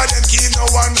not follow them, keep no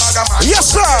one bag of man.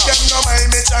 Yes, sir. Them no mind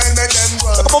me child, make them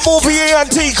run. I'm a movie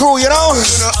A&T crew, you know.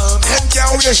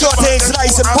 Make the short things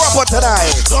nice and proper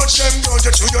tonight. Touch them down,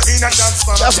 you chew your in a dance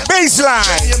fan. That's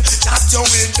baseline. Tap your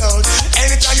wind down.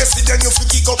 Anytime you see them, you feel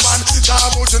kick up and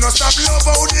talk about you no stop love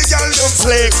how the girl them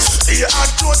flex. The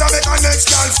hand close and make a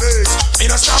next girl face. Me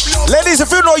no stop love. Ladies, if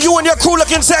you know you and your crew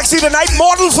looking sexy tonight,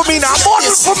 model for me now.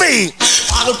 Model for me.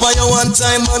 I'll buy you one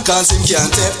time, man, cause him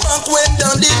can't take back when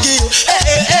down the gill.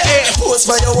 Hey. Post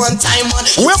for you one time, man.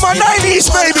 We're my 90s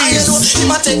babies. He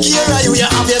might take care of you, you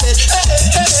have your bed.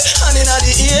 Hey. Hand in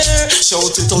the ear.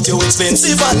 Shout it out, you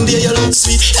expensive, and there you look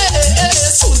sweet. Hey.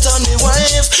 Sultan the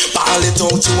wife. Ball it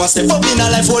out, you want step up in a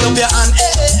life, hold up your hand.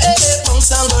 Hey.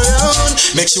 Bounce and go round.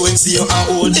 Make sure him see you and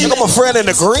hold him. Look at my friend in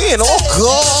the green. Oh,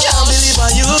 God. Can't believe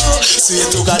on you.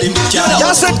 Sweet to God him, can't.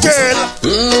 That's it, girl.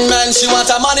 Man, she want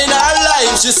a man in her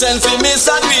life. She send for me,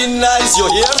 so do it nice, you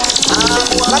hear?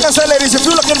 Like I said, ladies, if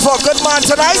you're looking for a good man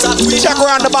tonight, check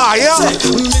around the bar, yeah?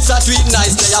 Mr. Tweet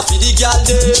nice, they are for the girl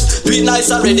day. Do it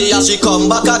nice already as she come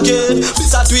back again.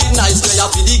 Mr. Tweet nice, they are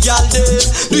for the girl day.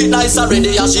 Do it nice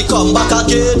already as she come back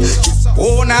again.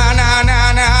 Oh na na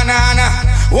na na na na.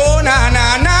 Oh na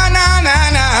na na na na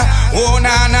na. Oh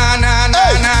na na na na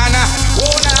na na.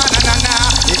 Oh na na na na.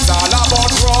 It's all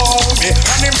about Romy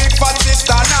and the big fat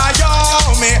sister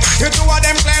Naomi. You two of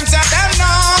them claims that them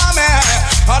know me.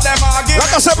 All them arguing.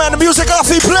 Like I said, man, the music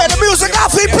off he play. The music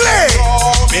off he play.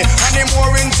 Romy and the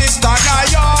mooring sister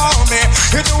Naomi.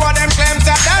 You two of them claims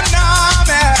that them know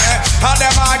me. All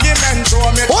them argument show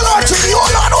me. Hold on, Chidi,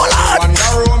 hold on.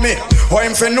 Wonder Romy. Oh,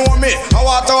 him fi know me. I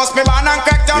want to host me man and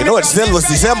crack down. You know it still was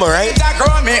December, right?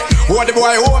 Oh, the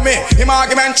boy owe me. Him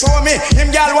argument show me.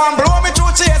 Him gal want blow me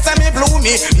through chase and me blew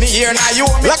me. Me here now you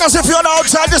me. Like as if you're on the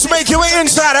outside, just make your way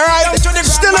inside, alright?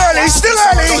 Still early.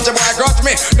 The boy got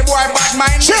me. The boy bad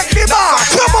mind. Check the bar,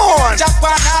 come on.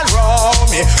 Japan all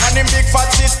roll me. And him big fat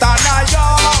sister now yo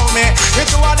me. The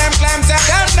two of them claims that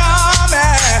them know me.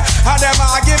 And them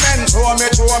argument show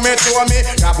me.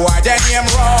 That boy then him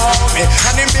roll me.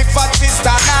 And him big fat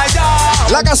sister now yo.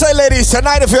 Like I say, ladies,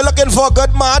 tonight if you're looking for a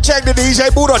good man, check the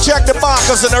DJ booth or check the bar,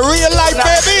 cause in the real life,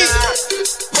 baby.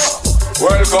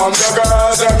 Welcome the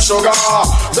girls, them sugar.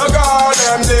 The girl,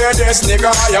 them need this nigga,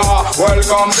 yeah.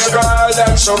 Welcome the girl,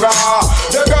 them sugar.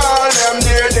 The girl, them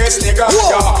need this nigga,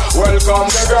 yeah. Welcome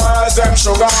the girls, them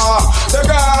sugar. The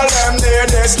girl, them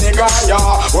need this nigga,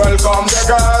 yeah. Welcome the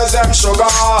girls, them sugar.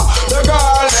 The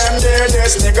girl, them need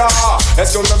this nigga.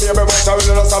 Excuse me, baby, but I will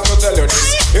just have to tell you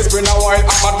this. It's been a while,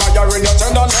 I'm admiring your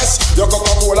tenderness. Your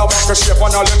Coca-Cola vodka shape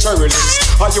and all the cherry lips.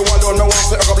 And you alone, no one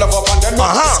to ever love up and then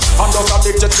I'm just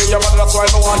addicted to your mother. That's why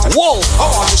I want it. Whoa! I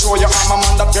want to show you I'm a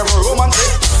man that very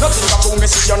romantic. Nothing that you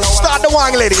miss you know. Start the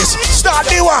wine, ladies. Start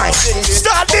the wine.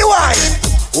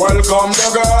 Welcome the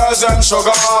girls and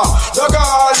sugar. The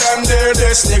girl them did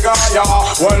this nigga, yeah.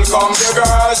 Welcome the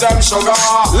girls and sugar.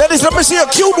 Ladies, let me see a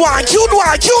cute wine.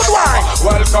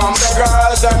 Welcome the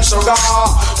girls and sugar.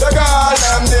 The girl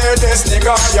them did this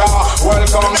nigga, yeah.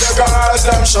 Welcome the girls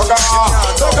and sugar.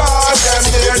 The girl them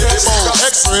did this nigga.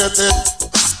 X-rated.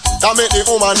 That make the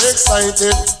woman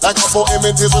excited. Like a poem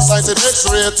it is recited.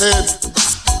 X-rated.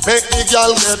 Make the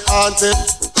girl get haunted.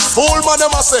 Fool man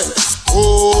them a say,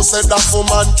 who said that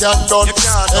woman can't done?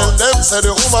 And them say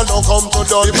the woman don't come to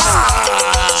done.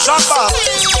 Shabba,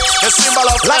 the symbol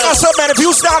of like I said, man, if you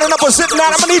standing up or sitting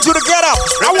down, I'm gonna need you to get up.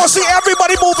 I want to see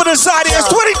everybody moving inside here. It's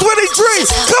 2023.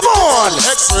 Come on.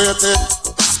 X-rated.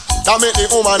 That make the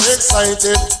woman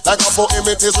excited. Like a poem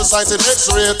it is recited.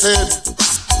 X-rated.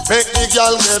 Make the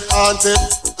girl get haunted.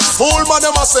 Fool man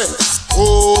them a say,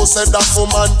 who said that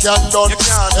woman can't done?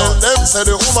 Tell them say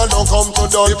the woman don't come to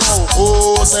done.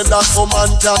 Who said that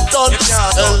woman can't done?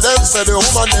 Tell them say the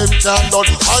woman them can't done.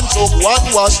 And took one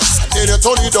wash, then you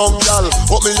turn it down, gal.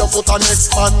 Put me your foot and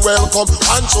next man welcome.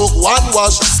 And took one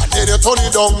wash, then you turn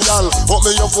it down, gal. Put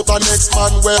me your foot and next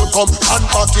man welcome. And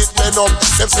back it men up.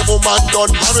 Them say woman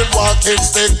done, married walking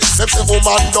stick. Them say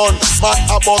woman done, man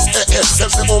a boss Them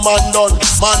say woman done,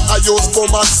 man I use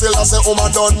woman still I say woman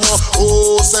done.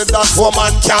 Who said that?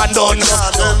 woman can't done.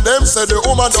 Then them say the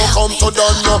woman don't come to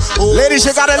done. Ladies,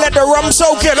 you gotta let the rum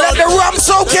soak in. Let the rum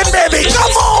soak in, baby.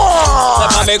 Come on.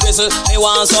 Step on me grizzle. Me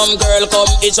want some girl come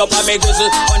itch up on me grizzle.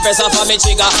 One press off on me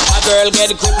trigger. A girl get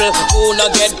crippled. Who no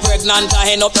get pregnant?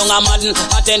 I end up down a madden.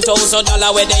 A $10,000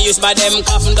 where they use by them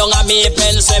coffin down a me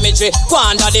pen cemetery.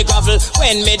 Quanta the gravel.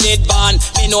 When me did born,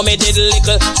 me know me did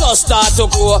little. Just start to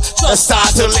grow. Just start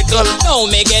to little. Now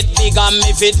me get big and me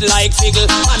fit like figgle.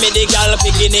 And me the girl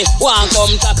picking it. One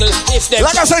come tackle. If them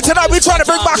like I said tonight, we trying to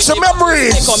bring back some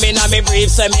memories. They come in and me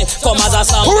brief send me come as a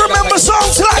song. Who remember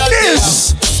songs like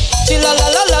this? Chilla la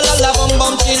la la la la bum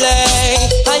bum chile.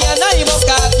 I book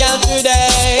out girl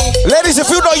today. Ladies, if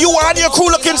you know you and your crew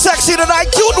looking sexy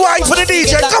tonight, cute wine for the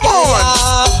DJ. Come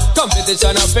on.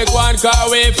 Competition of pick one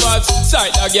car way first.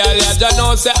 Sight a girl ya don't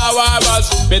know say our boss.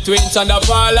 Between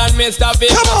Thunderfall and Mr. Big.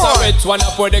 Come on. Which one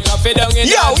I put the coffee down in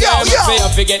the game. Say you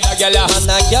forget the girl ya. Man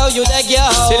a girl you the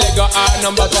girl. She let go our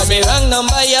number to me. Wrong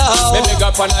number yo. Me pick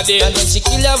up on a day. And then she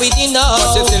kill her with the no.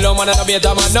 But she still a man and a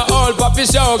better man. No old puppy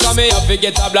show. Cause me I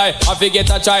forget a blind. I forget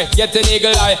a try, get an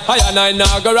eagle eye. I and I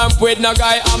now go ramp with no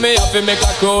guy. I may have to make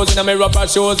a cruise in my rubber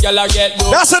shoes. Girl, I get no.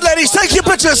 That's it, ladies. Take your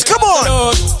pictures. Come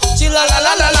on. Chilla la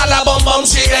la la la la bum bum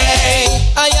chile.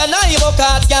 I and I book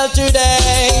out girl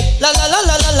today. La la la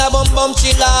la la la bum bum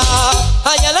chilla.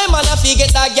 I and I man I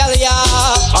forget that girl ya.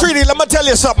 Treaty, let me tell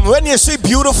you something. When you see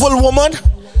beautiful woman,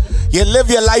 you live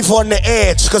your life on the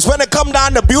edge. Cause when it come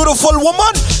down to beautiful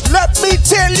woman, let me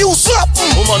tell you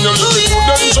something. Woman, you live too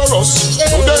dangerous.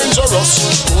 Too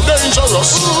dangerous. Too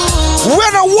dangerous.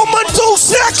 When a woman too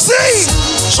sexy.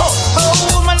 Oh,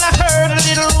 woman, I heard a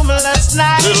little rumor last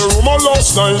night. Little rumor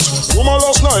last night. Rumor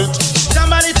last night.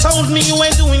 Somebody told me you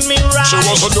ain't doing me right. She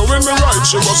wasn't doing me right.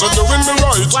 She wasn't doing me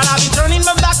right. While I've been turning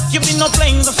my back, you've been not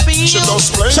playing the field. She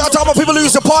does play. Shout out to people who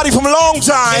used to party from a long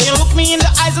time. And you look me in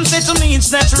the eyes and say to me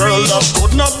it's natural. Girl, that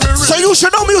could not be real. So you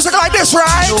should know music like this,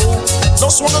 right? No,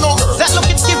 just wanna know, girl. That look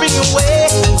it's giving you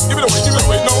away. Give it away, give it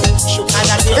away. No.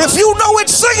 If you know it,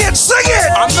 sing it, sing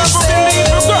it. I never believe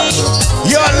in that.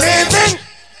 You're living.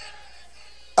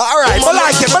 All right, I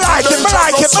like it, I like it, I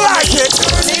like it, I like it.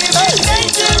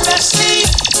 Dangerously.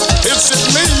 It's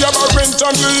me, I'm a rent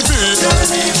and Levy.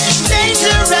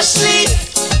 Dangerously.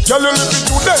 Girl, you live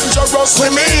too dangerous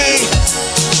with me.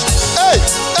 Hey,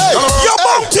 hey, yo,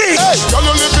 Monty. Hey, girl,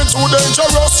 you living too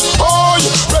dangerous. Oh,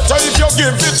 better if you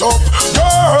give it up,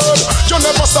 girl. You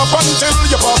never stop until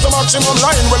you pass the maximum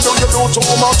line. Well, do you do too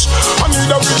much? I need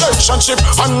a relationship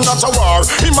and not a war.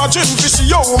 Imagine this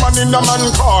woman in a man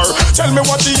car. Tell me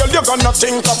what the hell you gonna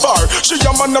think of her. She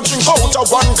a man a drink out of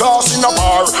one glass in a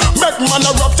bar. Make man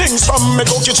a rub things from me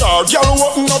cookie jar. Girl,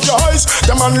 open up your eyes,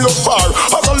 the man look far.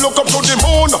 As I look up to the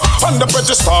moon and the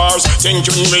pretty stars,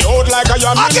 thinking me out like I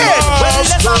am in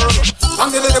Mars.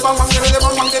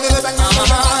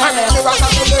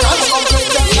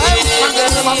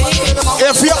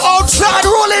 If you're outside,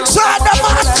 roll inside the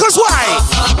man, cause why?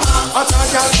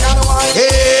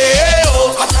 Hey,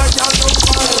 oh.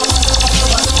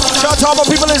 Shout out to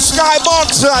people in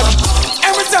Skybox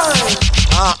every time.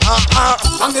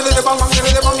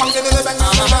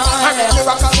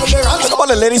 Some of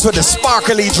the ladies with the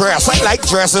sparkly dress. I like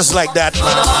dresses like that,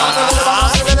 man.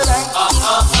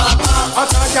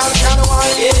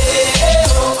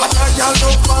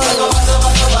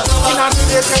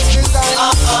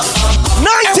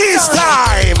 90s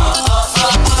time.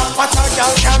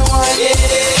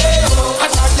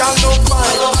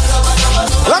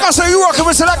 Like I say, you rockin'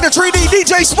 with Select the 3D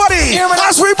DJ Spuddy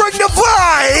as we bring the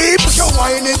vibes. Your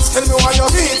wine is tell me why you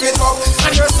beat it up.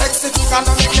 And your sexy thing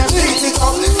gonna make them beat it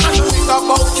up. And you think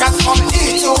about cat come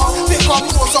eat you up. They come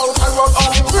goes out and run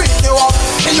on and bring you up.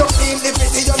 And you feel the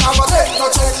pity, you never take no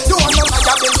check. You want your man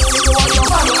to be you want your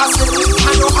man to sit.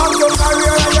 And you have your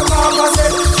career and your papa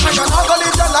said. And you never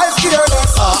live your life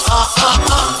careless.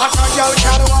 I can't girl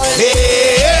can't wine.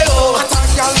 Hey, oh. I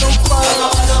can't girl look fine.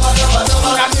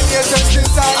 And the latest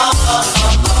inside.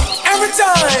 Every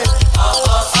time.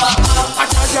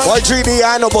 Boy, 3D,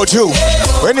 I know about you.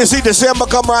 When you see December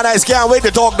come around, I just can't wait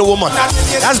to talk to woman.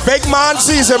 That's big man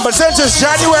season, but since it's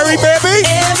January, baby.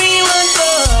 Everyone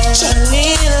goes a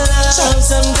little love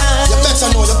sometimes. You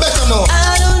better know.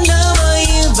 I don't know about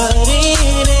you, but it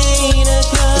ain't a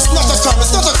crime. It's not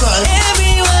a crime.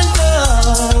 Everyone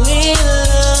goes a little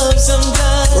love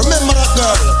sometimes. Remember that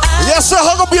girl. Yes, sir,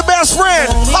 hug up your best friend.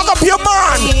 Hug up your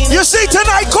man. You see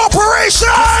tonight, corporation.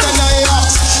 Can I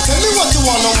ask? Tell me what you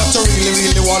want, what you really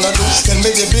really, really wanna do. Tell me,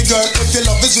 baby girl, if your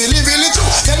love is really, really true.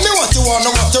 Tell me what you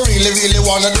really, really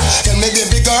wanna do. Tell me,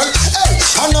 baby girl, hey,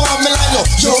 I know I'm line up.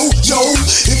 Yo,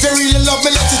 if you really love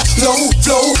me, let it flow.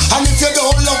 And if you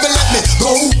don't love me, let me go.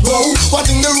 What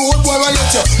in the road, boy, I let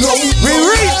you know. We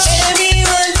reach.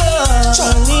 Everyone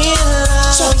need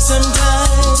love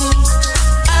sometimes.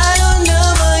 I don't know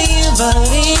about you, but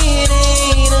it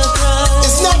ain't a crime.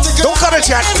 It's not the girl. Don't cut it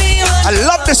yet. I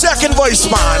love the second voice,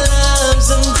 man.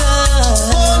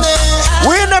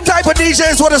 We in them type of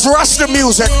DJs with us rush the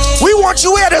music. We want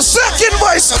you here, the second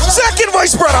voice. Second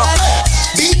voice, brother.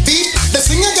 Beep, the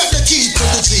singer got the key to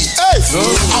the G. Hey,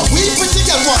 and we pretty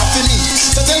girl want to me.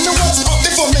 So tell me what's up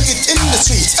before make it in the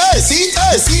streets. Hey, see,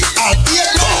 I'll be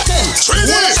at 10. One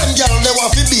of them girl they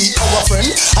want to be our friend.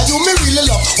 And you me really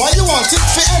love, why you want it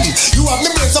for end? You have me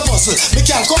brains a puzzle, me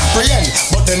can't comprehend.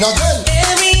 But then again,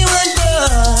 everyone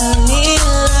need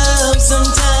love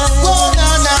sometimes. Oh,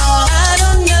 no. I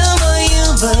don't know about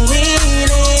you, but it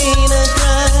ain't a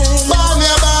crime.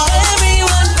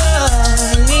 Everyone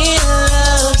need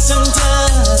love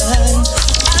sometimes.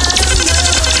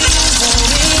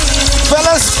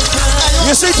 Fellas,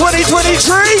 you see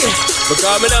 2023?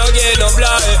 Because me now get no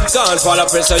blind. Can't fall a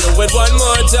pressure you with one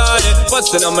more time.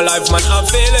 Busting on my life, man, I'm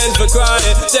feeling for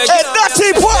crying. Hey,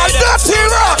 dirty boy, dirty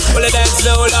rock. Well, that's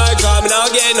no lie, cause me now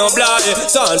get no blind.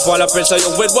 Can't fall a pressure you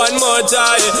with one more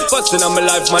time. Busting on my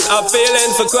life, man, I'm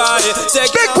feeling for crying.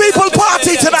 Big people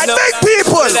party tonight, big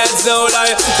people. Well, that's no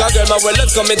lie, cause girl, my world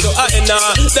is coming to a end now.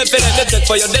 Definitely take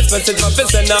for your dispensing my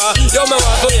fist now. Yo, my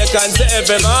wife, you can say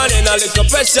every morning, a little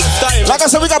precious time. Like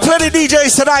I said, we got plenty of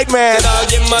DJs tonight, man.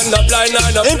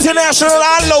 International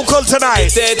and local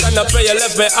tonight. So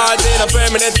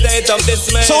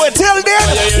until then,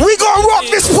 we gonna rock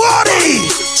this party.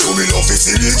 Show me love is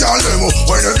illegal demo.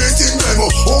 When everything demo,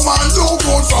 oh man, do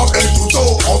good from head to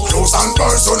toe, up close and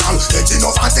personal. Get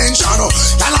enough attention.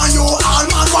 Tell on you all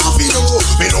man want to know.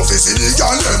 Me love is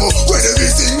illegal demo. When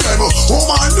everything demo, oh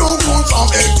man, do good from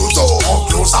head to toe, up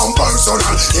close and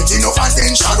personal. Get enough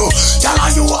attention. Tell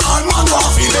on you all man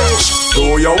want to know.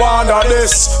 Do you wanna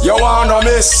this? You wanna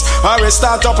miss? I will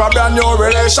start up a brand new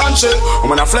relationship.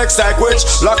 I'm gonna flex like witch,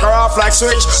 lock her off like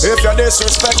switch. If you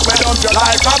disrespect me, dump you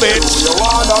like a bitch. Do you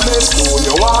wanna miss? Do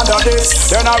you wanna this?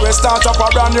 Then I will start up a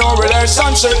brand new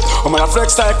relationship. I'm gonna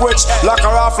flex like witch, lock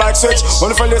her off like switch.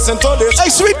 Only if you listen to this. Hey,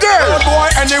 sweet girl. Hey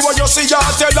boy, anywhere you see her,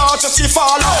 tell her to see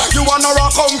fall. You wanna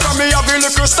rock home from me, have a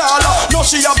little style. No,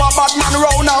 she have a bad man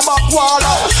round her back wall.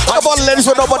 How about the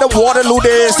ladies with nobody Waterloo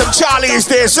days, some Charlie's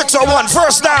days, 601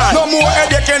 first down. No more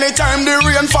headache anytime the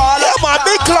rain fall. Yeah, man,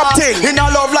 big club thing. In a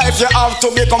love life, you have to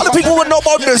be all the people would know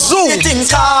about the zoo. Things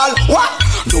call what?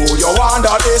 Do you wonder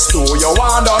this? Do you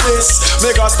wonder this?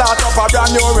 Make us start up a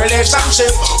brand new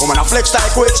relationship. Woman a flex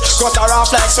like witch, cut her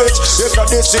off like switch. If you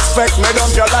disrespect me,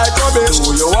 dump you like rubbish.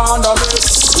 Do you wonder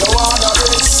this? You wonder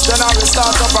this? Then I will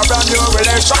start up a brand new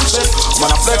relationship.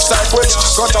 Woman a flex like witch,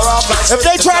 cut her off like switch. If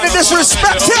they try to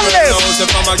disrespect, tell them. If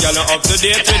I'm a gal up to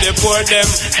date, we deport them.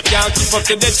 Can't keep up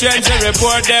to the trends and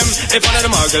report them. If one of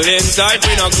them muggle inside,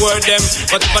 we not court them.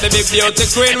 But for the big beauty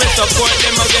queen, we support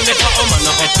them. Again, if a woman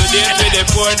not up to date, we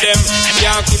deport them.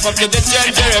 Can't keep up to the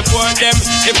trends and report them.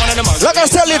 If one of them muggle. Like I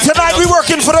tell you, tonight we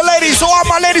working for the ladies. So all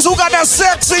my ladies who got that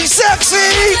sexy.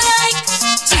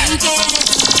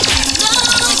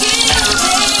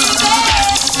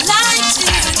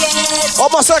 All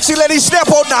my sexy ladies, step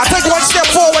out now. Take one step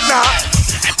forward now.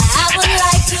 I would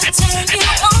like to turn you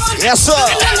on. Yes, sir.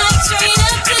 From the night straight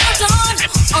up till dawn.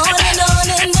 On and on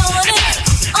and on and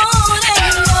on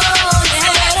and on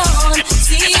and on.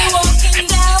 See you walking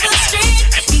down the street.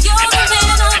 You're the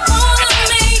man I wanna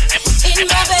meet. In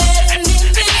my bed and in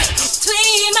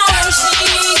between my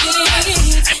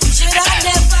sheets. Should I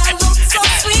never look so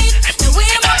sweet? Now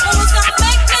we're my pose, I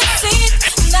make me see.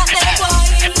 Not that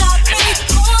boy, not me.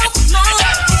 Off my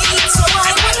feet. So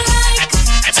I would like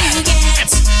to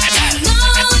get to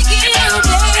know you,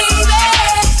 baby.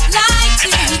 Like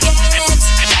to get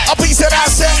a piece of that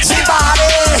sexy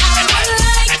body.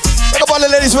 Look at all the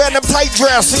ladies wearing them tight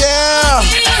dress, yeah.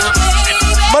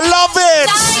 I love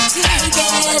it.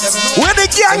 Where the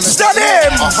gangster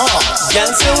them?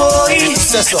 Gangster boy,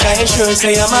 try sure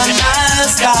say I'm a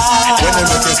nice guy. When they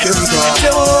make his skin crawl.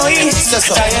 Gangster boy,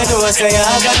 try do say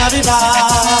I'm gonna be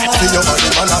bad.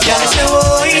 Gangster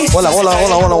boy. Hold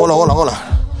on.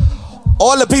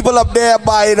 All the people up there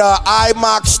by the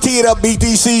IMAX Theater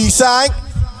BTC sign,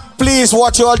 please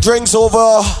watch your drinks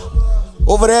over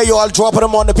there. You all dropping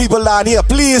them on the people down here,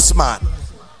 please, man.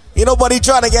 Ain't nobody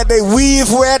trying to get their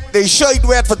weave wet, their shirt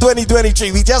wet for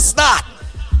 2023. We just not.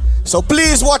 So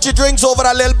please watch your drinks over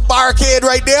that little barcade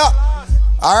right there.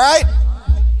 All right?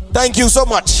 Thank you so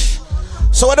much.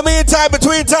 So in the meantime,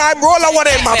 between time, roll on one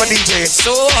in, Mama DJ.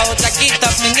 So out, jack it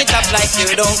up, fling it up like you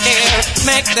don't care.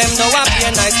 Make them know I be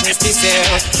a niceness this year.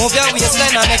 Move your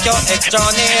waistline and make your extra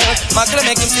near. Magle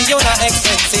make him see you not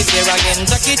expensive here again.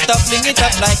 Jack it up, fling it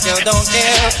up like you don't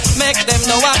care. Make them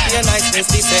know I be a niceness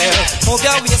this year. Move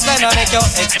your waistline and make your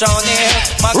extra near.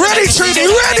 Ready, Trini,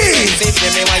 ready! Give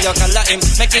me why you call him.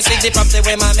 Make him see the property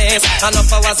with my miss. And up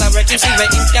hours I work him, see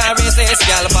where him can resist.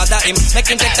 Y'all bother him,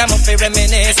 make him take time up for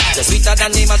reminisce. The sweeter than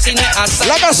the machine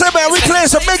outside. Like I said, man, we play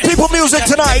some big people music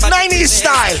tonight. 90s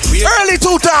style, early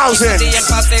 2000s. Look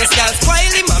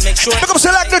up,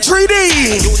 select the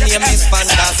 3D.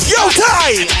 Yo,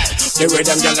 Ty. The way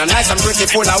them girls are nice and pretty,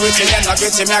 full of witty, them not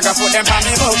gritty, me I got put them on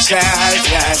me bookshelf,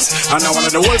 yes. And now one of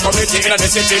the whole community in the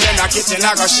city, them not kitchen,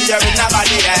 I got share with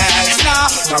nobody else. Nah,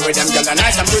 the way them girls are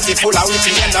nice and pretty, full of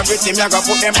witty, them not gritty, me I got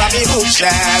put them on me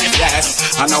bookshelf,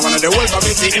 yes. And now one of the whole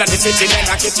community in the city, them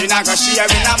not kitchen, I got share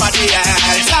with nobody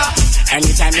else. Nah.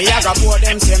 Anytime me I got pour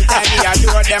them, same time me I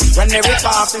adore them. When they rip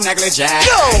off the negligence,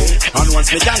 and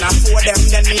once me can afford them,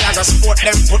 then me I go support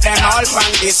them, put them all on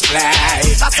display.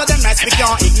 That's how them nice, we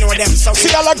can't ignore them. So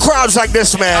see, I like crowds like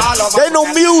this, man. They know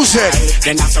music.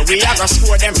 Then that's how we I go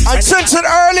score them. And since it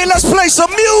early, let's play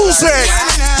some music.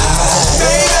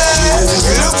 Baby,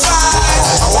 you look fine.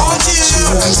 I want you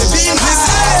to be my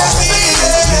baby.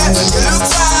 You look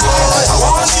fine. I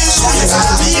want you to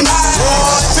be my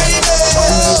baby.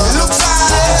 You look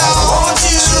fine. I want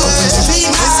you to be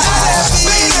my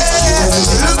baby.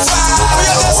 You look fine.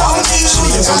 I want you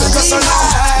to be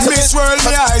my Miss World,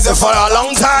 me eyes for a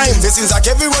long time. This is like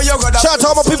everywhere you go. Shout out to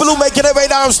all my people who making their way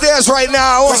downstairs right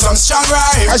now. Some strong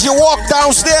rhyme. As you walk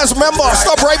downstairs, remember,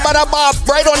 stop right by that bar,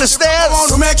 right on the stairs.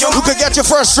 You can get your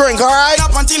first drink, all right?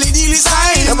 Up until the deal is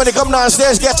signed. And when they come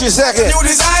downstairs, get your second. New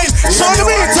design. So in the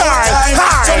meantime,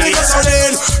 hi.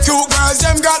 Two girls,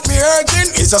 them got me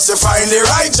hurting. It's just to find the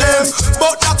right gem.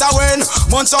 But not a win.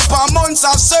 Months upon months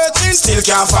of searching, still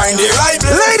can't find the right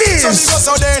place. Ladies.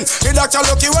 So then, the doctor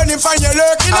lucky when he find you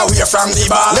lurking away from the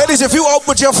bar. Ladies, if you out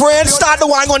with your friend, start the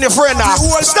wine on your friend now.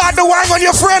 Start the wine on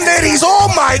your friend, ladies. Oh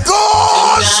my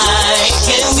gosh. Tonight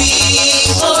can be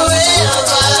forever.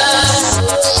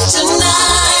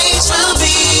 Tonight will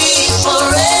be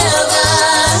forever.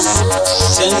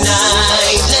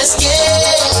 Tonight, let's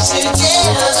get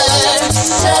together.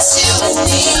 Just you and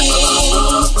me.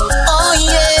 Oh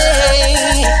yeah.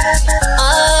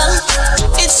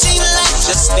 It seemed like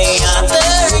just the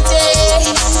other day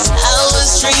I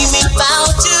was dreaming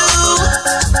about you.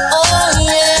 Oh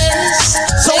yes.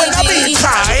 So in the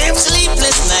meantime,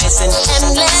 sleepless nights and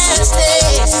endless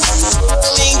days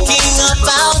thinking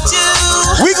about you.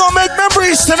 We gonna make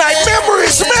memories tonight.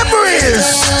 Memories.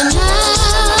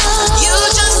 You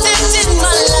just entered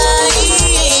my life.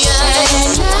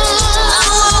 I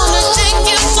wanna take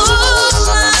you for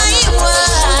my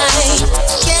wife.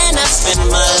 Can I spend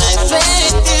my life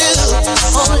with you?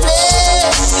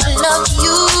 Only love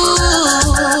you.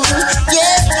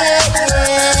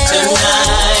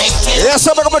 Tonight. Yes,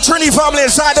 I'm a Trini family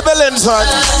inside the building, son.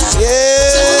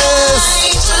 Yes.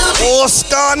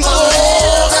 Oscar.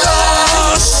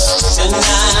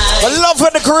 I love for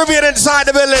the Caribbean inside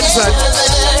the building, son.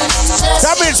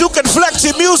 That means you can flex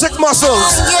your music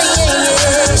muscles.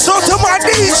 So to my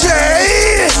DJ.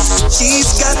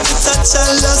 She's got the touch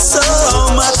I love so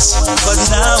much, but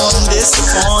now I'm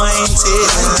disappointed.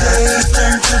 My day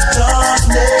turned to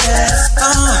darkness.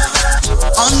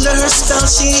 Under her spell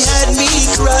she had me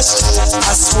crushed.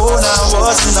 I swore I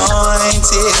was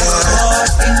anointed. Caught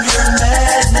in her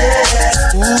madness.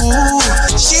 Ooh,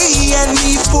 she had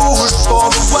me fooled for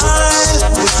a while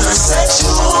with her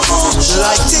sexual motion,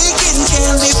 like taking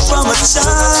candy from a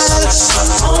child.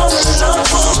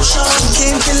 I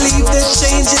can't believe the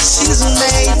changes she's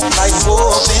made, like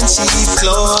woven cheap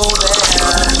clothing.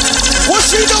 What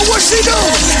she do?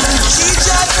 She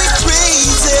drives me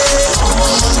crazy.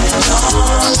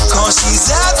 Cause she's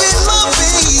having my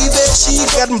baby. She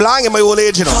getting blind in my old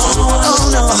age, you know. Oh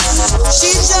no,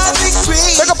 she drives me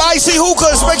crazy. Pick up icy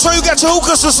hookahs. Make sure you get your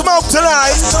hookahs to smoke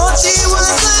tonight. Thought she was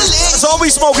a lady. That's all we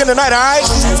smoking tonight, alright?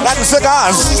 Latin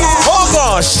cigars. Oh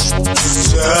gosh.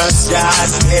 Just got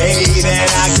paid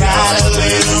and I got a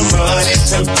little money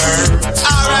to burn.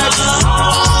 Alright.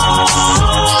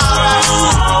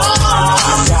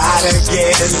 Gotta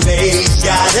get it made.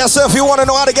 Yes, sir, if you want to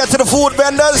know how to get to the food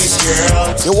vendors,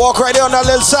 you walk right there on that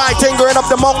little side thing going up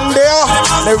the mountain there.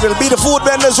 There will be the food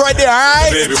vendors right there,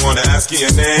 alright? Baby, wanna ask you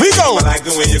your name. We go. I like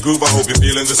the way you groove, I hope you're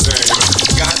feeling the same.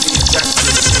 Got me attracted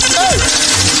to the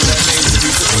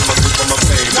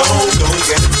No, don't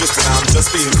get it twisted, I'm just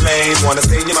being plain. Wanna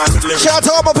stay in your mind with lyrics. Shout out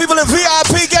to all my people in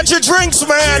VIP, get your drinks,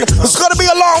 man. It's gonna be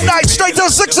a long night, straight till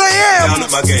 6 a.m. Down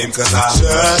at my game, cause I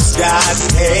just got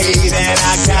paid and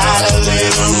I got a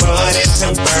little money to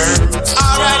burn.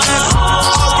 Alright,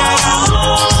 okay.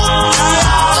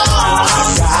 I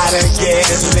gotta get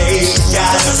laid,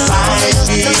 gotta find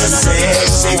me a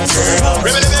sexy girl.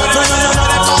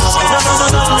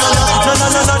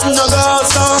 No go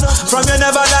so. From you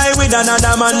never lie with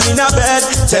another man in a bed.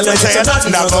 Tell me say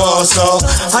nothing no go so.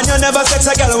 And you never sex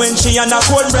a girl when she on a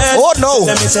cold bread. Oh no.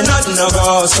 Tell me say nothing no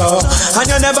go so. And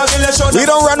you never kill a shoulder. We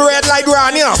don't run red light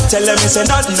round here. Tell me say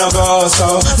nothing no go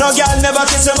so. No girl never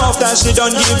kiss him off that she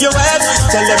don't give you head.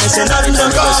 Tell me say nothing no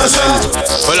go so.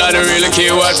 Well, I don't really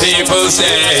care what people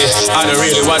say. I don't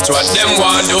really watch what them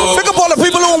want do. Pick up all the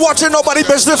people who are watching Nobody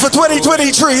Business for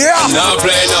 2023, yeah? Now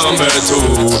play number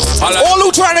 2. All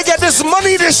who trying to get this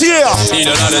money this year. Need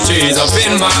a lot of trees up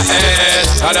in my head.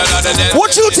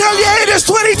 What you tell your haters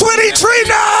 2023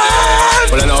 now?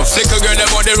 Well, I know flicker girl,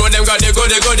 them on the road, them got the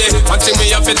goody. One thing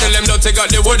me have to tell them, don't take out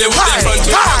the woody. Front to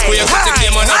the back, we have to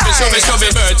came on up and show me.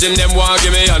 Virgin, them want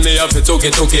give me, and me have to took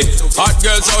it. Hot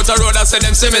girls out the road, I say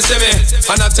them see me.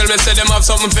 And I tell me, say them have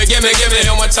something for give me.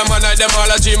 How much time I night, them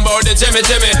all a dream about the Jimmy.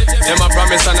 Them a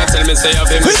promise, and I tell me, say, have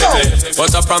him,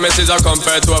 but a promise is a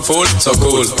compared to a fool, so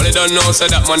cool. But they don't know, say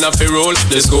that man have to rule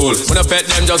the school. When I pet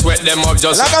them, just wet them up,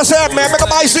 just like I said, man, make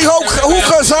them icy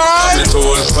hookahs, alright?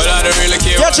 But I don't really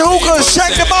care. Get your hookahs,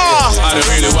 shake the bar. I don't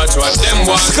really watch what them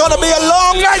want. It's gonna be a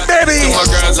long night, baby. My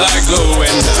girls like glue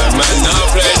and man, now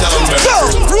play number. Go!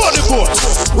 Roll the boat!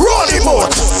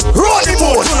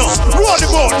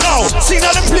 Now!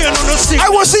 Signal the plane on the signal. I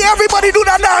will see everybody do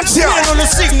that dance here. Plane on the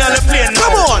signal, the plane.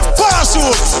 Come on!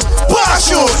 Parachute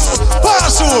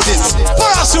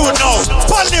now!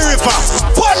 Pon the river!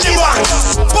 Pon the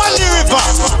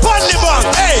bank!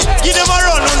 Hey, give them a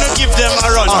run, wanna give them a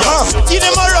run. Give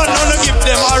them a run, wanna give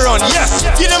them a run. Yeah,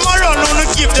 give them a run, wanna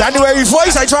give them. January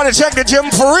voice, I try to check the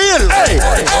gym for real. Hey!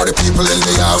 All the people in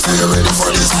the house, are you ready for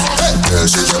this? Hey, girl,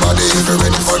 shake your body if you're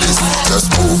ready for this.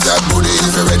 Just move that booty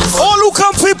if you're ready for this. All who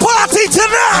come for party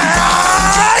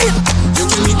tonight! You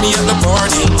can meet me at the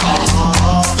party.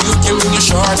 You can bring your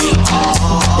shorty.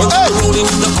 We'll be rolling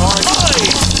in the party.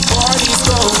 Party's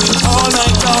going all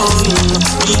night long.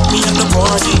 Meet me at the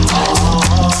party.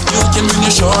 You can bring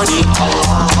your shorty.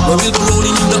 We'll be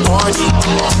rolling in the party.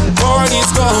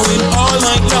 Party's going all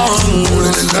night long.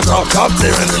 Rolling in the top,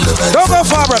 clearing in the bed. Don't go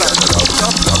far, brother.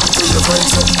 Top, to your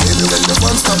friends up. Baby, when the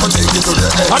fun stop and take you to the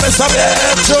end. I'm a sub. Ain't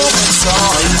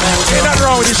nothing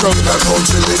wrong with this road. Nothing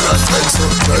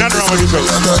wrong with this road.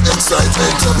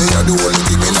 Excitement to me, I do only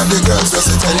thing in the girls just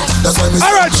a 10. That's why me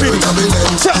alright, Tree.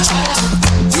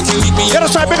 Let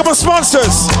us try to pick up our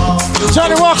sponsors.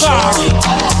 Johnny Walker.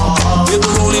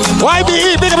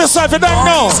 YBE, big up yourself, you don't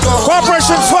know.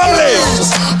 Corporation Family.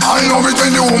 I love it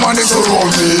when the woman is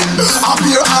around me.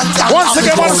 Once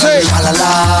again, I want to say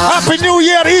Happy New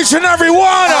Year to each and every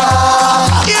one.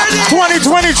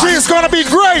 2023 is going to be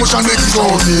great. Knock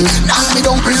me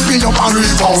down, pick me up and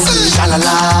rebound me.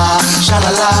 Shalala,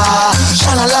 shalala,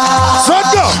 shalala. So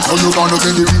go. How you gonna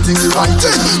get the thing the right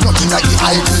thing? Nothing like the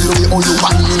ideal way. How you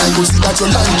want me, I go see that you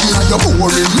like it. And you're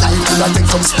boring life. Will I take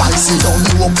some spicy? Don't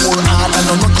you up more hard and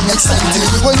nothing exciting.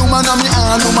 Well, you man and me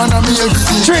and you man and me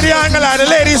everything. Treaty Angle and the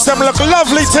ladies them look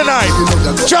lovely tonight.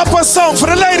 Drop a song for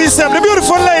the ladies them, the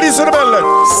beautiful ladies in the building.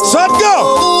 So go.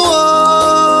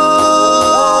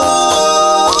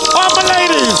 All my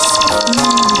ladies.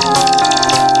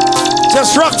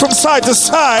 Just rock from side to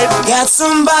side. Got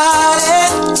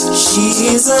somebody,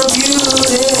 she is a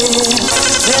beauty,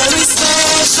 very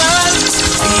special,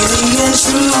 really and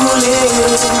truly.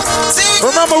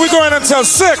 Remember, we're going until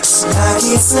 6,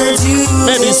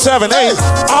 maybe 7, 8.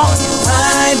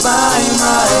 Right by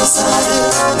my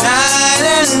side, night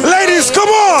and ladies, come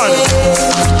on.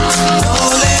 No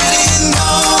letting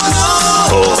go,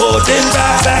 no. Oh, then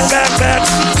back.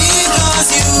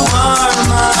 Because you are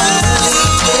my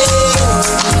lady.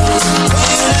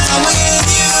 When I'm with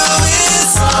you,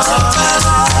 it's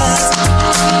alright.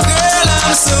 Girl,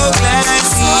 I'm so glad to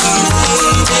see you.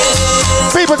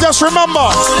 People, just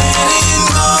remember,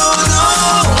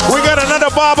 we got another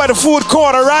bar by the food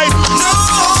court, all right?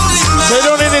 So you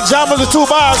don't need to jam with the 2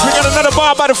 bars. We got another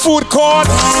bar by the food court.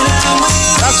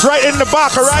 That's Yes, right in the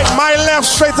back, all right? My left,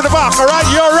 straight to the back, all right?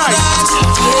 You're right.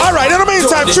 All right, in the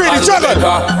meantime, Treaty, juggle.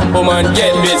 Woman,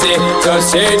 get busy. Just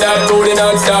shake that booty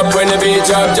non-stop when the beat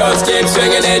drop. Just keep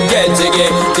swinging it, get jiggy.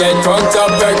 Get drunk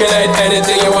up, percolate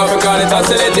anything you want. Call it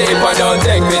oscillate if I don't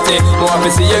take pity. Want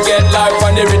to see you get life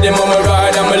on the rhythm of my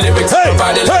ride. And my lyrics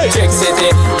body like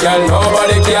Electricity. Girl,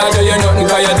 nobody can do you nothing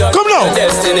cause you done your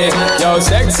destiny. Yo,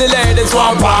 sexy ladies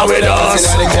want power with us. You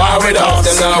know they war with us,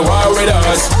 them not war with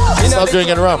us. Stop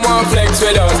drinking rum. Want flex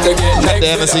with us to get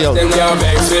next with us. Them can't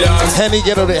vex with us. Henny,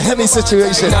 get out of the Henny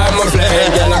situation. I'm a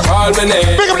flame, girl, I call my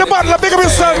name. Big up the bottle, big up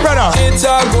yourself, brother. It's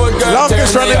a good girl.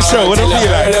 Longest running show, what do you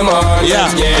feel like?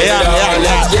 Yeah.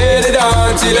 Let's get it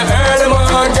on till the early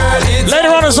morning, girl.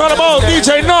 Later on, it's all about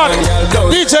DJ Nut,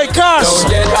 DJ Cash. Don't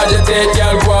get agitated,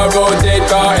 girl, go and rotate,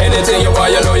 cause anything you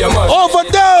want, you know you must.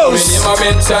 Overdose.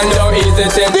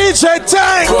 DJ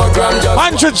Tank.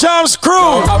 100 Jams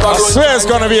crew. I swear it's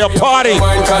gonna be a party. Party.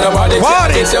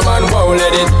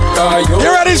 You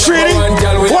ready, Treaty? 1,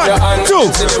 2,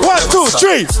 1, 2,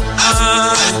 3.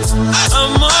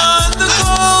 I'm on the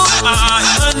go.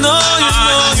 I know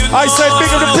you know. I said,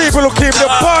 big of the people who keep the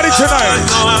party tonight.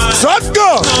 So let's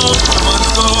go.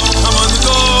 I'm on the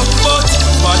go. But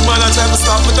bad man, I try to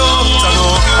stop me down.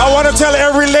 I want to tell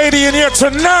every lady in here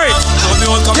tonight.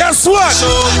 Guess what?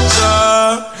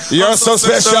 You're so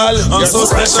special. I'm so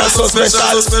special, so special,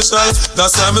 so special.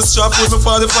 That's why I'm strapped with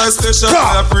my 45 special.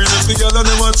 I bring it together and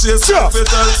they want to chase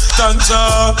fatal.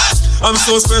 Tanja, I'm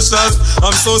so special.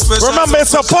 I'm so special. Remember,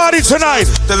 it's a party tonight.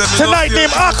 Tonight,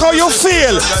 name Akko, you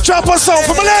feel. Drop a song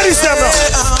for my ladies, them now.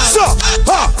 So,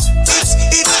 ha.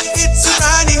 It's a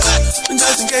running.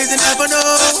 Just in case you never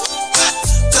know.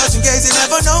 Just in case you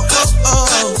never know.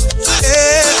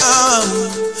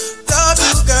 Love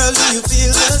you, girl. Do you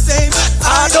feel the same?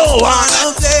 I don't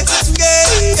wanna play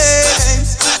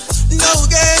games. No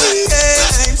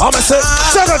games. I'm gonna say,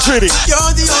 Sugar Treaty.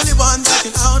 You're the only one that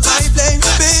can out my flame.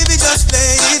 Baby, just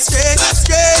play it straight.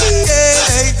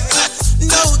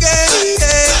 No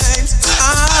games.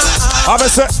 I'm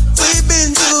gonna say, we've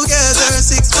been together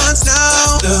 6 months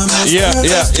now. Yeah.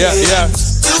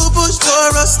 You push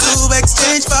for us to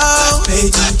exchange vows.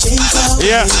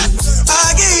 Yeah.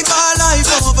 I gave my life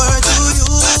over to you,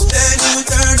 then you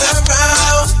turned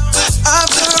around.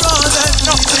 After all that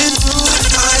we've been through,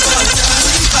 I got to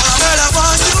rebound. Girl, I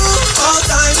want you all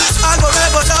time. I'll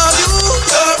forever love you.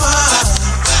 You're mine.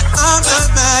 I'm not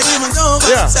mad, even though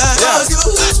I'm sad. Love you.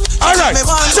 All right,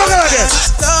 juggle again.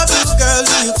 Love you, girl.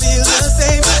 Do you feel the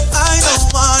same? I don't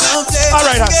wanna play. All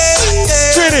right,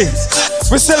 Treaty.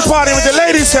 We still partying with the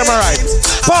ladies, am I right?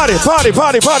 Party.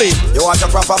 You want a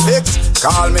proper fix?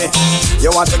 Call me.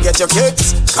 You want to get your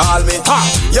kicks? Call me.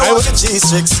 You want the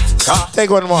G6?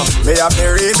 Take one more. Me have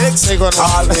the remix. Take one more.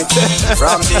 Call me.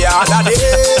 From the other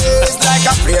days, like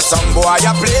I play some boy,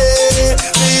 I play.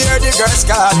 Me hear the girls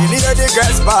calling, hear the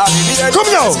girls bawling, hear the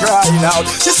girls crying out.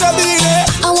 She said, "Be there."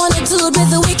 I want a dude with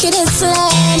the wickedest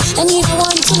slang, and you don't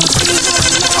want to see him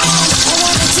man. I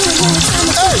want a dude who would tell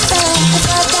me to stand. I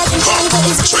thought that in Canada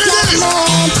is black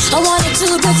man. I want a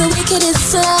dude with the wickedest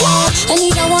slang, and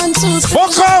you don't want to see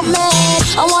him man.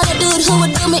 I want a dude who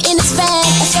would do me in his van.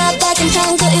 I thought that in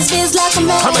Canada is biz like a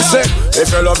man. If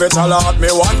you love it, allow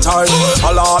me one time.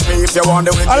 Allow me if you want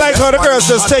the I like how the girls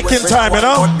just taking time, you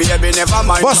know?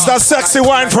 What's that sexy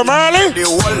wine from early? The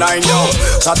whole line, yo.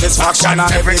 Satisfaction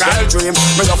and every girl dream.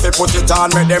 Me love to put it on,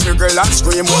 make them girl and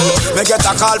scream. Me get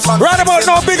a call from right about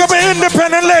now, big up the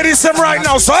independent ladies them right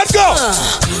now, so let's go.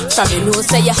 From you know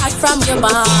say you hot from your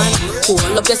band.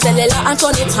 Hold up your cellular and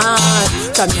turn it on.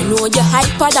 From you know you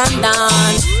hyper than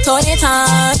Dan. Turn it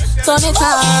on.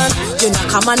 You know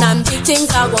come on and big things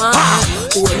I want.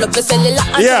 Hold up your cellular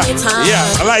and turn it on.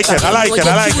 Yeah, I like it.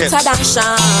 Cuter than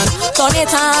Sean. Turn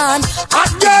it on.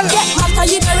 Get hotter,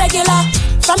 you the regular.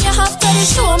 From your half to the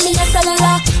show me your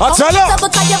cellular. I'll tell you.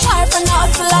 Because your boyfriend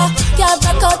hustler. Girl,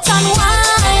 back out and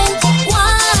wine.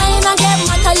 And get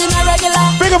hotter, you the regular.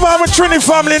 Big up our Trini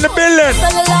family in the building.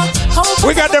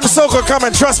 We got them soca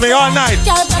coming, trust me, all night.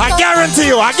 I guarantee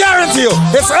you,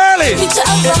 it's early.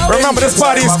 Remember, this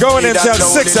party is going until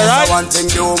 6, alright?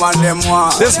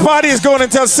 This party is going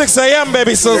until 6 a.m.,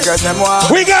 baby, so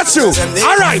we got you.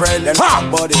 Alright.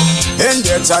 In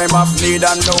their time of need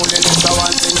and loneliness, I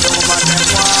want to know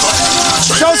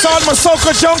Shouts out my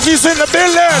soca junkies in the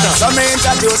building. So me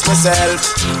introduce myself.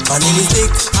 My name is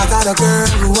Dick. I got a girl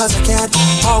who was a cat,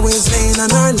 always laying on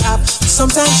her lap.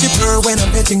 Sometimes she purr when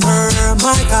I'm petting her. her.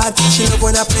 My God, she love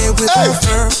when I play with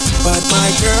her. But my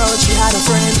girl, she had a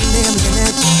friend named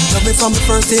Lynette. Love me from the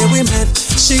first day we met.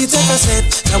 She take a set,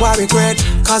 now I regret,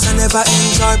 cause I never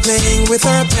enjoyed playing with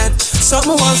her pet.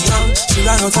 Something was wrong, she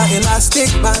ran out her elastic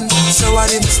band, so I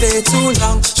didn't stay too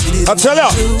long. She didn't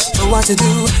know what to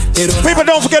do. People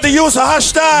don't forget to use the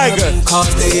hashtag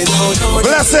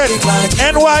Blessed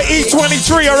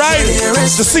NYE23, alright?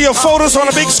 To see your photos on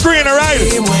the big screen, alright?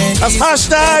 That's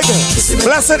hashtag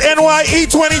Blessed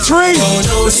NYE23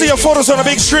 to see your photos on the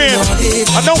big screen.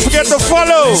 And don't forget to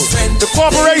follow the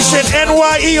corporation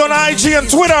NYE on IG and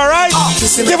Twitter, alright?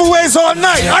 Giveaways all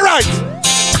night, alright?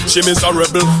 She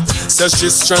miserable, says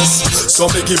she's stressed, so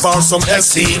me give her some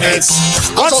SCX.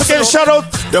 Once again, shout out.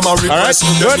 Them are request,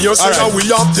 them here say that we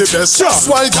have the best. That's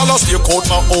why y'all stay out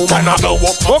my home and I don't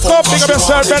walk my phone. Up, pick up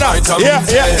yourself better. Yeah.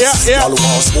 Y'all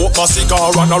want smoke my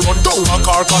cigar and I run down my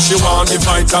car cause she want the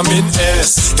vitamin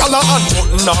S. Y'all a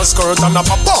unbutton her skirt and a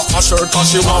pop off my shirt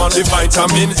cause she want the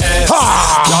vitamin S.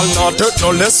 Y'all not hurt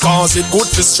no less cause it good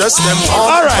to stress them.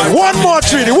 Alright, one more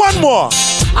treaty, one more.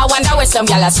 I wonder where some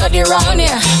y'all are study round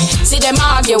here. See them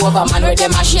argue over man where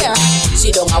them a share.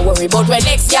 She don't a worry about where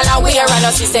next y'all are wear. And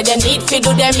she said they need to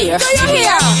do them here. Do you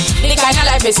hear? The kind of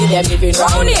life we see them living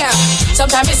round here.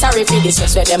 Sometimes it's sorry for this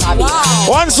where them a be.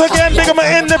 Once again, big up my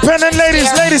independent ladies.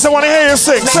 Ladies, I want to hear you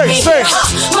sing. Sing.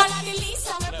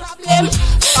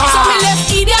 So me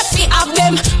left idiot fi have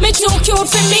them. Me too cute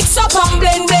fi mix up and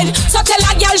blend. So tell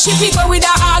a girl she fi go with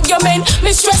her argument.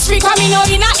 Me stress free cause me know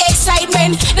in a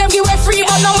excitement. Them give away free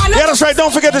but no one. Yeah, that's right.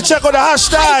 Don't forget to check out the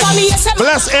hashtag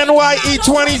Bless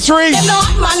NYE23.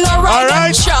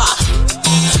 Alright.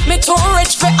 Me too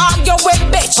rich for argue with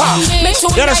bitch.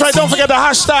 Yeah, that's right. Don't forget the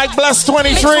hashtag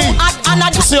Bless23.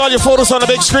 You see all your photos on the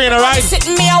big screen, alright?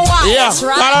 Yeah.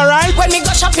 Alright? When me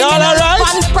go shopping, alright?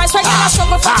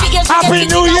 Happy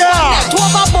New Year!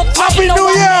 Happy New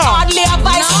Year!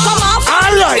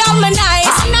 Alright.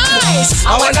 Nice.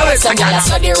 I wonder where some y'all are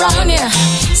study round here.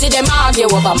 See them argue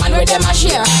over man where them a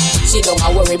share. She don't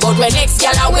a worry about where next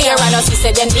y'all are wear. And she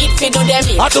said they need to do them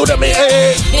here. I do them here.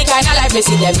 The kind of life we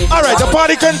see them here. Alright, the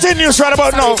party continues right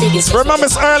about now. Remember,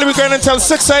 it's early. We're going until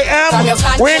 6 a.m.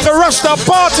 We ain't gonna rush the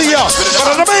party up.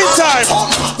 But in the meantime,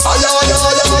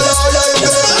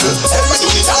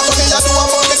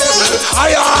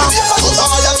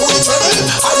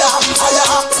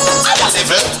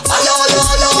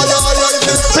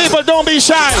 people, don't be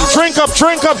shy. Drink up,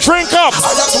 drink up, drink up.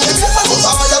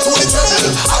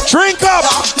 Drink up.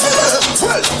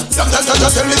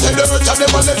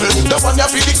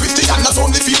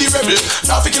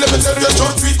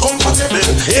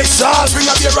 It's all bring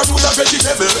a beer and do the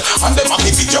vegetable. And them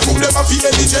happy feed you, them a feel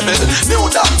eligible. New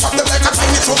dance, chop them like a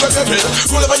tiny trouble level.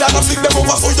 Roll over and flick them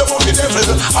over so you won't be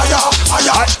devil.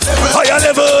 Higher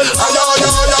level.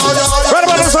 Right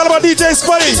about this, all about DJ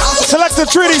Spuddy. Select the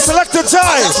treaty, select the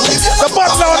time. The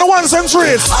butler on the ones and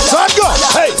threes. So I go.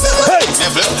 Hey.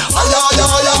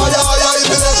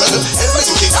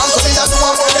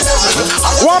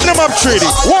 Warm them up, treaty.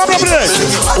 Warm up the ladies.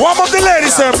 Warm up the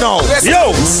ladies, them now.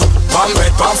 Yo. One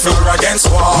bed, one floor against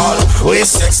wall. We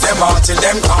sex them all till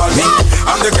them call me.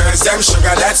 And the girls, them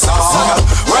sugar, that's all.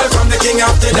 Welcome the king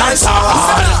of the dance hall.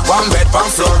 One bed, one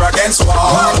floor against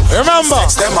wall. Remember,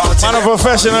 man a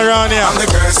professional around here. And the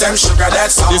girls, them sugar,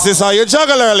 that's all. This is how you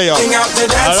juggle earlier. King of the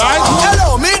dance all right?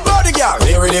 Hello, meet body girl.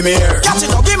 Here in the mirror. Catch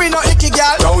it up, give me no icky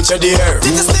girl. Don't you dare.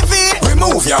 Did you stiffy?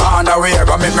 Remove your underwear,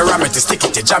 but make me ram it, stick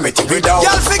it, jam it, without.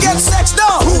 Y'all forget sex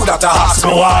down. Who that ask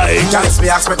me why? Can't me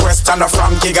ask me question, a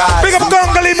Frankie guy. Big up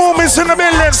Gongali movements in the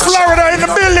buildings, Florida in the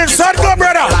buildings, sad go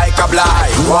brother. Like a blind,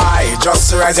 why?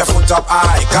 Just raise your foot up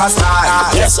high, cause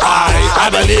I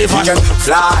believe you can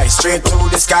fly straight to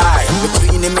the sky.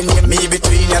 Between him and me,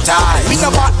 between your thighs. Me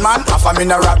no Batman, half I'm in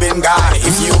a Robin guy.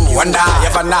 If you and I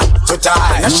ever not to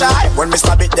tie, not shy. When me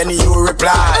stab it, then you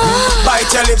reply. Bite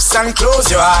your lips and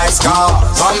close your eyes, cause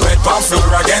one bed, one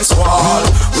floor against wall.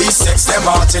 We sex them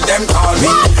all till them call me.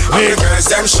 And the girls,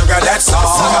 them sugar, that's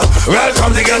all.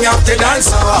 Welcome the gang of the dance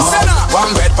hall.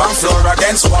 One bed, one floor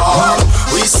against wall.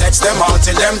 We sex them all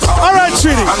till them call me. Alright,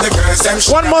 Trini. And the girls, them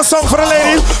sugar. One more song for the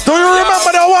ladies. Do you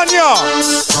remember that one, y'all?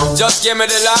 Just give me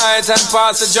the light and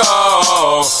pass the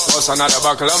joe. What's another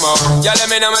buckle of more? Yeah, let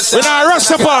me know my we're not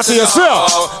rush the party, you see?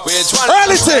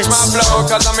 Early things. My flow,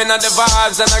 cause I'm in the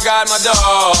vibes and I got my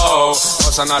dough.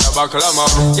 What's another buckle of more?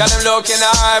 Yeah, them looking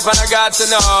hype and I got to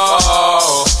know.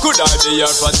 Could I be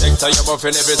your protector? You're buff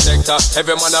in every sector.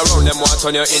 Every man around them want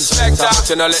on your inspector. But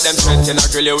you know let them threaten and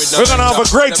grill you with no. We're gonna have a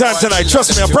great time tonight,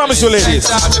 trust me, I promise you ladies.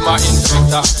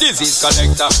 Disease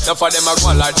collector. Now for them I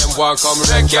go like them walk come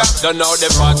wreck ya. Don't know the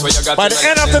part where you got. By the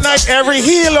end of the night, every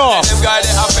heel off. Them guy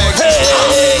they affect.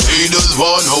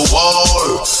 want no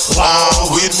war.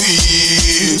 War with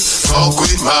me. Fuck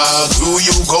with my crew,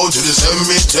 you go to the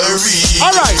cemetery.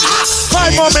 Alright,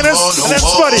 5 more minutes, and then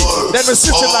Spuddy. Then we're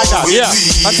switching like that. Yeah.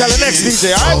 Until the next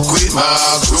DJ, alright?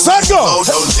 So go.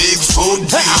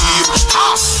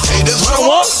 Hey, this one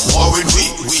war. War with we.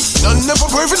 None never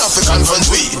brave enough to confront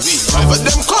we. Five of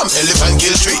them come, elephant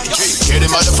kill tree. Hear the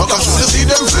motherfuckers should see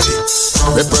them flee.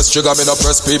 Me press trigger, me no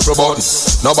press people button.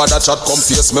 Nobody chat come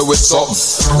face me with something.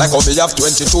 Like how me have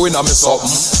 22 in a me something.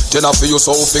 Then I feel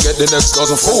so forget the next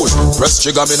dozen food. Press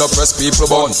trigger, me no press people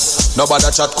button. Nobody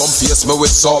chat come face me with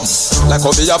something. Like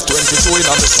how me have 22 in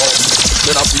a me something.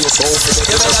 Then I feel so forget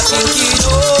the next dozen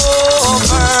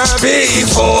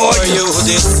before you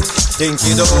this.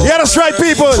 Yeah, that's right,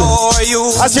 people.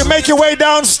 As you make your way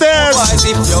downstairs,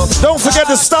 don't forget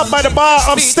to stop by the bar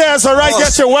upstairs, all right?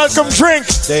 Get your welcome drink.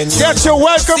 Get your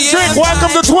welcome drink.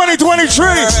 Welcome to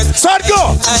 2023. Start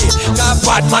go.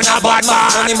 Bad man, a bad man.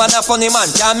 Funny man, a funny man.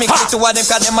 Can't mix it to one, them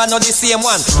cause them are not the same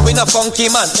one. We not funky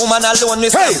man. Woman alone, we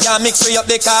say. Can't mix we up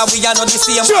because we are not the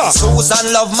same one.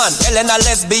 Susan love man. Elena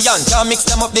lesbian. Can't mix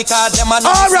them up because them are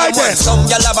not the same one. Some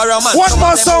gyal have a romance. One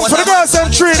more song for the girls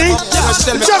and Trini.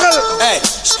 Juggle. Hey,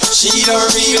 she don't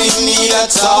really need a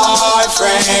toy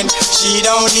friend. She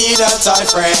don't need a toy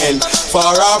friend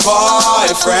for a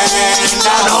boyfriend.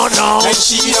 No. And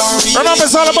she don't really. Remember,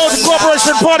 it's all about the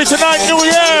corporation party tonight, New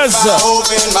Year's.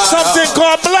 Something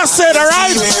called Blessed, all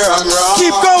right?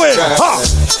 Keep going.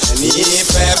 And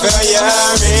if ever you're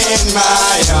in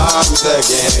my arms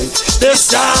again,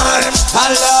 this time I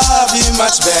love you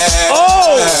much better.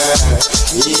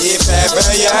 If ever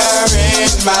you're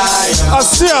in my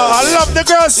arms, I love the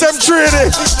girls, them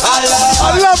Trinity.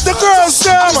 I love the girls,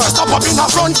 them. Step up in the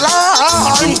front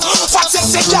line. Fat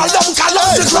sexy girl, them can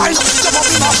love the grind. Step up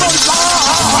in the front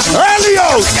line.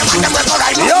 Elio.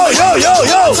 Yo.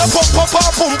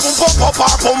 Pum.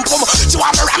 She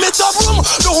want me ram it up, boom.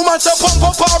 The woman say pum.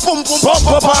 Shot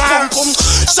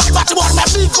back to one, my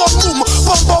big gun, boom. Pum.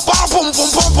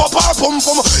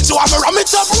 She want me ram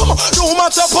it up, boom. The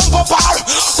woman say pum.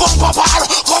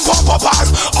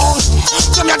 Oh,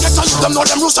 them ya get to you, them know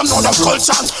them rules, them know them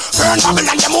culture. Burn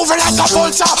Babylon, they moving like a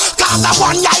vulture. Cause that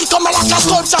one guy coming like a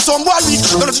sculpture. Some boy weak,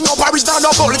 don't you know Paris down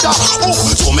no vulgar. Oh,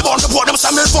 so me born the board, them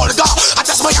say me vulgar. I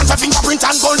test my hand for fingerprint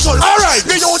and control. Alright.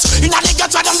 The youth, in a they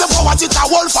get to them before what it a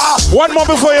wolf. One more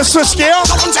before you switch gear.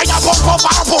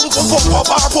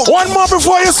 One more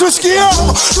before you switch gear.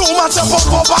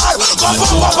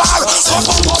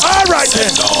 Alright then.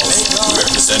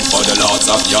 Represent for the lords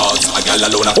of yards.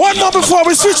 One more before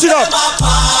we switch it up.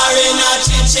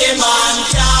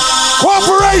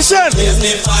 Corporation.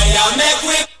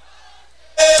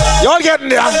 Y'all getting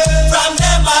there.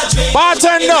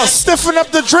 Bartender, stiffen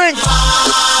up the drink.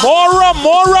 More rum,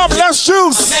 less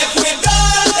juice.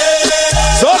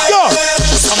 So go.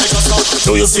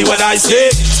 Do you see what I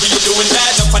say?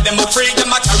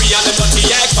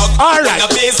 Alright.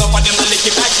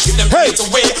 Hey.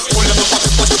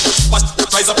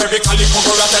 Rise up every cali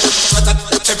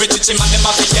every chichi man them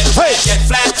have to get flat.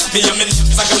 Me and me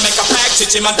I can make a pack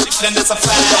chichi man then that's a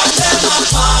flat.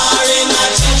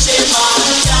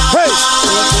 Hey,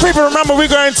 people remember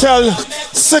we're going till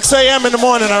 6 a.m. in the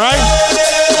morning, alright?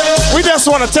 We just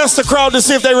want to test the crowd to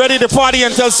see if they're ready to party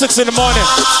until 6 in the morning.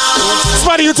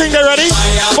 Spuddy, you think they're ready?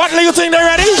 Butler, you think they're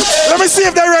ready? Let me see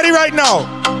if they're ready right now.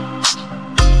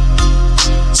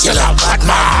 Chill out,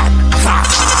 Batman.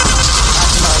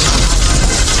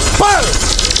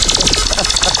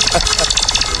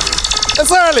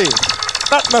 It's early.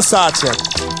 Not massage yet.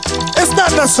 It's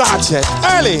not massage yet.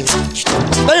 Early.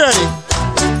 They ready.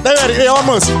 Hey,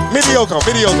 almost. Mediocre.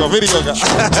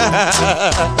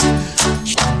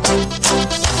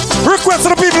 Request to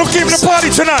the people who came to the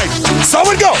party tonight. So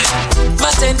we go.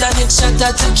 My tender neck shot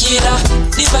at tequila.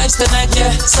 The vibes tonight, yeah,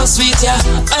 so sweet, yeah.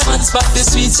 My man's back the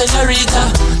sweet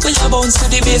senorita. When you bounce to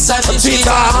the bass and the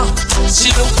cheetah. She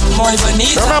look more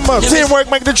bonita. Remember, teamwork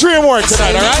make the dream work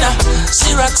tonight, alright?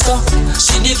 She rocks up,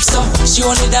 she dips up. She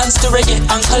only dance to reggae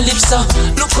and calypso.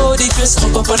 Look how the dress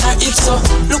hook up on her hips up.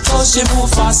 Look how she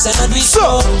move fast and do it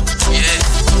slow.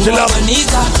 Yeah, more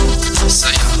bonita.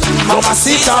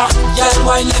 Mamacita. Girl,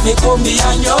 why let me come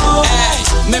behind you? Hey,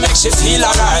 me make she feel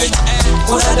alright.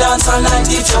 Coulda dance all night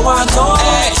if you want to.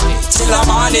 Hey, till I'm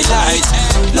on the light.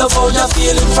 Love how you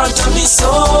feel in front of me,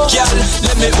 so girl,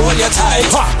 let me hold you tight.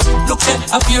 Look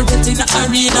up here, get in the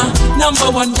arena. Number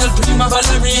one girl, prima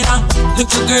ballerina.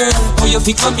 Look a girl, how you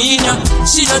pick a mina.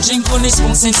 She don't drink on this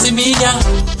spoon since the media.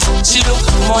 She look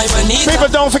more bonita. People,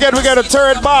 don't forget we got a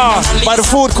third bar by the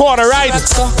food court, right?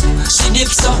 She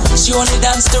dips up, she only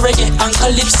dance to reggae and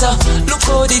calypso. Look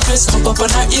how the dress hook up on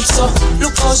her hips up.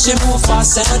 Look how she move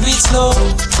fast and do it slow.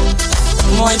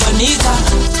 Muy bonita.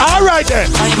 Alright then.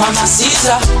 I'm Mama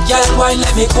Caesar. Girl, why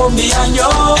let me come behind you?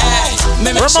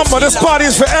 Remember, this party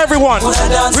is for everyone.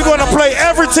 We're gonna play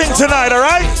everything tonight,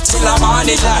 alright? Till I'm on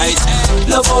the light.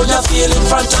 Love how you feel in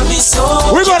front of me so.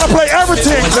 We're gonna play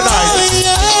everything tonight.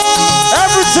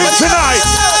 Everything tonight.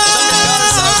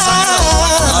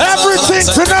 Everything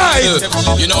tonight.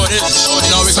 You know it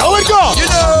is. How it go?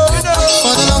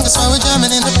 For the longest while we're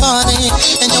jamming in the party,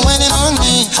 and you're waiting on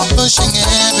me, pushing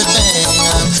everything.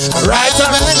 Right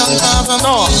up.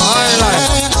 No, I ain't lying.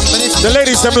 The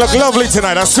ladies them look lovely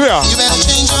tonight, I swear. You better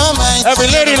change your mind. Every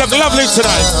lady look lovely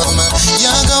tonight.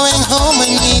 You're going home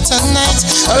with me tonight.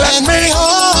 Let me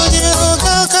hold you,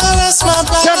 go caress my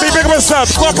body. Can't be big of yourself.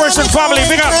 Corporation family,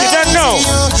 big up. You don't know.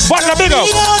 But no big up.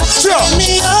 Sure.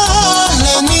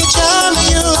 Let me charm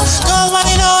you, go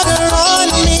wine order on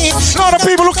me. All the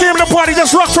people who came to the party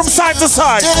just rock from side to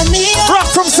side. Rock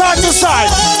from side to side.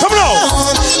 Come on.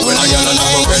 When I get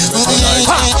another breath for tonight,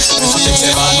 if you think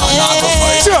say man not go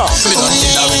fight, sure. We don't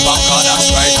need that with back on, that's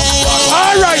right.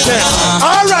 Alright then.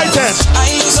 Alright then. I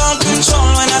lose all control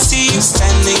when I see you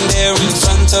standing there in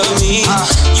front of me.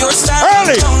 Your style,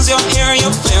 tones, your hair,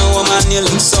 your fair woman, you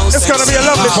look so It's sexy. gonna be a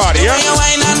lovely party, yeah? The way you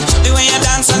whine and the way you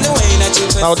dance and the way that you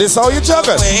twist. Now this how you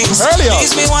juggle. Earlier.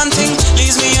 Leaves me wanting,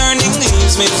 leaves me yearning,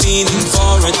 leaves me feeling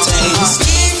for a taste.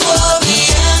 Before the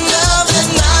end of the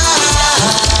night, I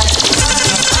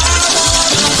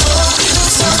wanna hold you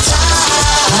so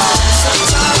tight.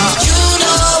 You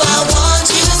know I want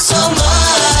you so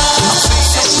much,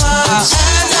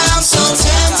 and I'm so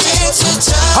tempted to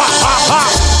touch.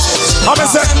 I'm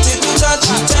tempted to touch,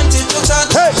 tempted to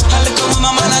touch. Hey.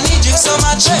 Mama, I need you so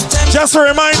much. Just a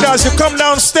reminder, as you come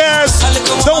downstairs,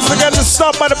 don't forget to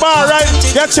stop by the bar, right?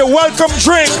 Get your welcome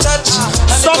drink.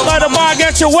 Stop by the bar,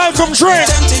 get your welcome drink.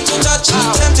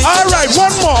 All right,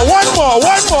 one more.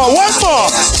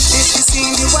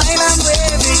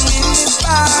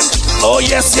 Oh,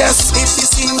 yes.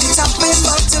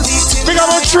 Big up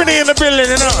on Trini in the building,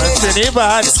 you know. Trini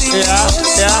bad. Yeah.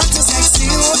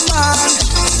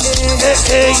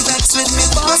 Hey.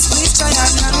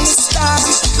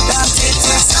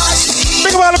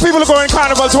 Think about the people who go in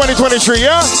Carnival 2023,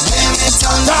 yeah?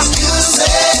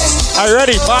 Are you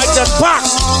ready? Fight that back.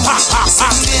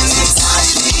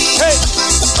 Hey.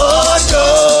 Oh,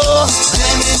 no. Go.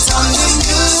 Bring it on the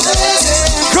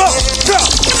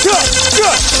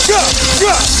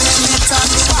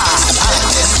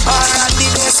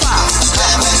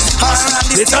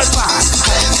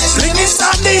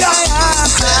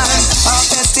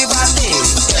festival day.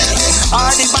 All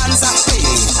the bands are free.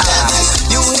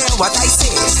 You hear what I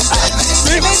say?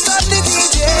 Bring it on the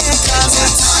DJ.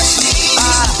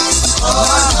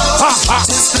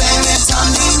 Just blame it on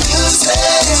the music.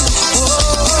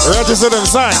 Register them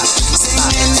sign.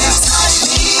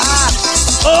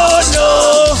 Oh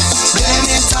no!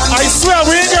 I swear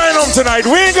we ain't going home tonight.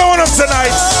 We ain't going home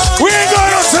tonight.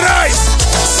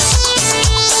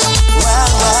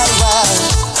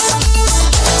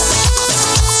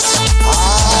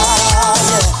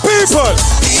 People,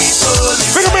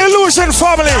 big up my Illusion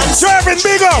family. Driving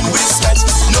big up.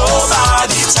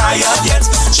 Nobody tired yet.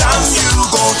 Jam you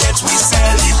go get we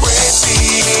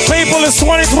celebrating. People, it's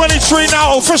 2023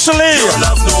 now officially.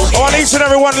 I want each and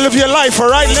every one to live your life,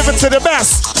 alright? Live it to the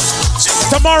best.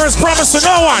 Tomorrow's promised to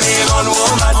no one.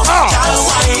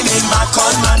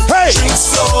 Hey!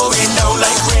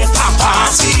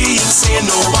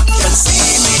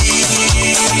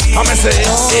 I'm gonna say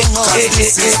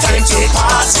it's time to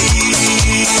party.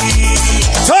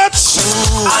 Touch!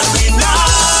 And we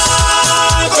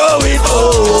not going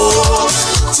home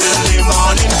till the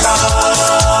morning comes.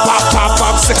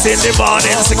 Pop, 6 in the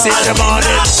morning.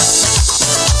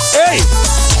 Hey!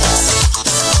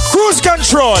 Cruise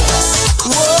control.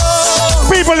 Whoa.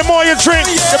 People, the more you drink,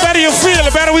 the better you feel,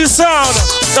 the better we sound,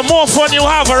 the more fun you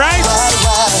have, alright?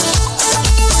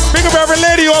 Big up every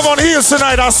lady you have on heels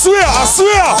tonight, I swear.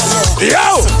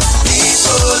 Yo!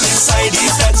 People inside the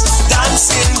fence,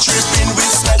 dancing, tripping with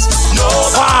sweat.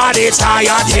 Nobody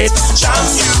tired yet. Jam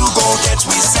you go get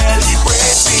we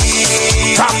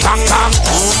celebrating. Come.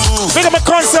 Big up my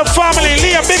concept family,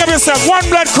 Liam, big up yourself, One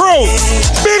Blood Crew.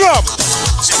 Big up!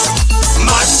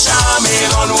 Man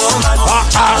jamming on woman,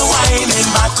 whining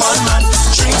back on man.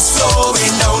 Drinks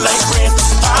flowing down like rain.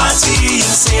 Party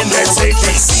insane, no one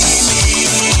can see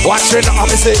me. Watching, I'm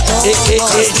gonna say,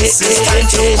 this is time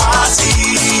to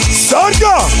party. Son,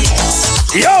 go!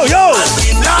 Yo! And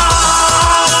we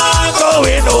not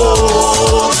going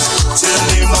home till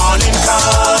the morning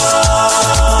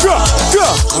comes.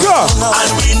 sure.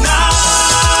 And we now.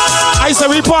 I said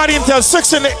we party until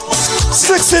 6 in the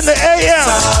a.m.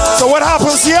 So what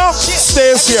happens here?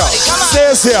 Stays here.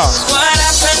 Stays here. What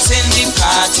happens in the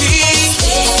party?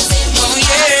 Oh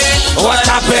yeah. What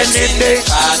happened in the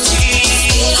party?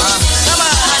 Come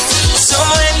on. So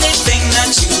anything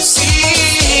that you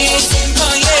see,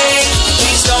 oh yeah,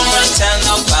 please don't run tell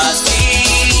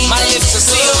nobody. My lips are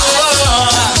sealed.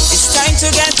 It's time to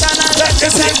get on and let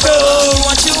this go.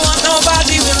 What you want,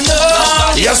 nobody will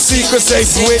know. Your secret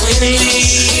stays with me.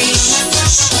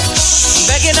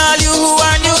 Begging all you who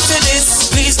are new to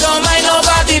this, please don't mind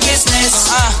nobody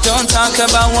business. Don't talk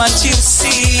about what you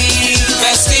see.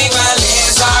 Festival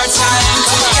is our time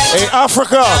to get Hey,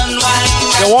 Africa,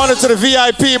 they wanted to the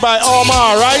VIP by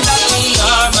Omar, right?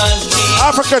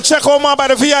 Africa, check Omar by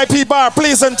the VIP bar,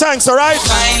 please and thanks, all right?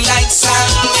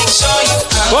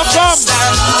 Welcome.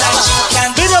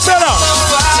 Big up, better.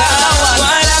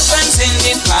 What happens in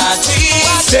the party?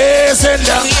 Stays in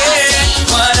the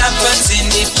What happens in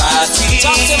the party?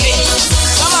 Talk to me.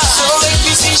 Come on. So if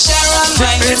you see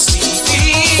Sharon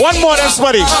Stevie. One more, that's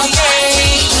buddy.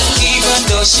 Even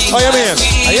though she Oh, you mean?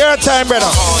 A year time,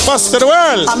 brother. Bust to the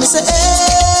world. I'm say,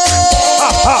 Ha,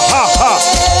 ha, ha, ha.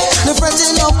 the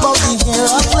fretting up of the hair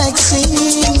are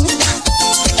flexing.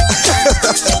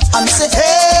 I'm say,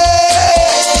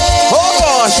 oh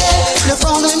gosh. the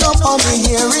frowning up of the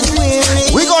hair is weary.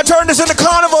 We gonna turn this into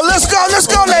carnival. Let's go,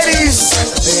 ladies.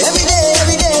 Every day,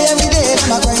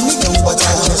 my brain me down, but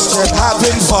I just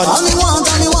having fun. All me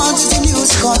want is the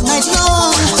music all night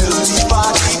long.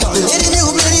 Play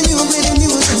the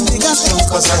music, big and strong,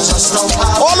 'cause I just know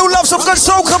how. All who love some good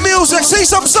soca music, see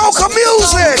some soca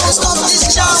music.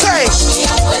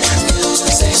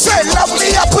 Say, love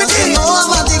me up with it. No,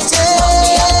 I'm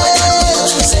addicted.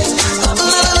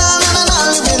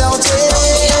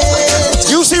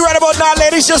 You see right about now,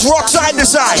 ladies, just rock side to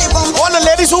side. All the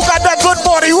ladies who got that good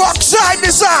body, rock side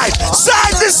to side.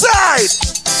 Side to side.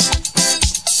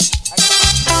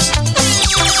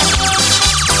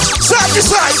 Side to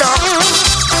side now.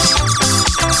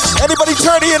 Anybody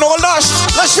 30 and older?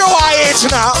 Let's show our age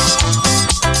now.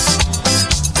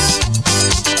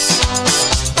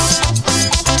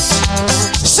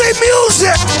 Say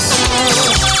music.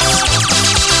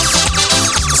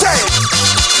 Say it.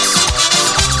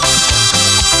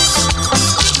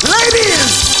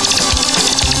 Ladies.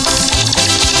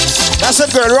 That's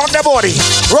it, girl. Rock that body.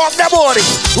 Rock that body.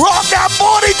 Rock that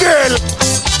body, girl.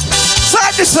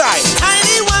 Side to side.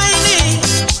 Tiny whiny,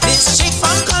 this chick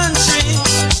from country,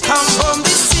 come home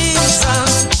this season,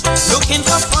 looking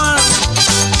for fun.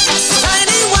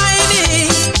 Tiny whiny,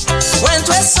 went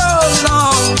away so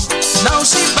long, now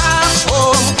she back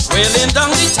home, wailing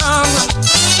down the tongue.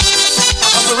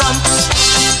 I got to rump,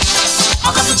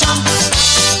 I got to jump,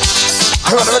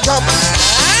 I got to jump.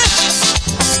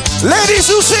 Ladies,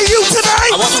 who see you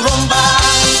tonight? I want to rumba,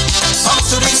 up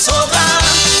to the soca.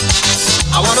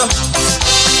 I wanna.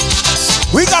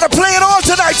 We gotta play it all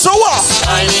tonight, so what?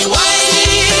 Tiny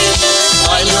whiny,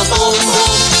 whine your boom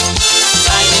boom.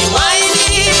 Tiny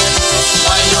whiny,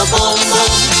 whine your boom boom.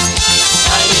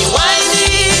 Tiny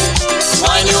whiny,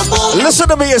 whine your boom. Listen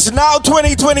to me, it's now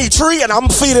 2023 and I'm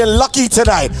feeling lucky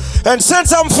tonight. And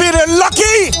since I'm feeling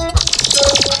lucky,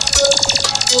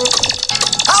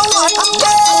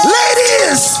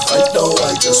 ladies! I know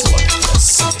I just want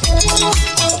this.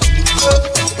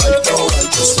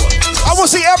 I want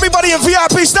to see everybody in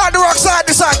VIP start to rock side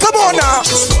to side. Come on now.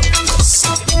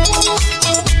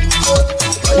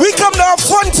 We come to have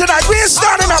fun tonight. We ain't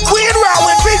starting up. We ain't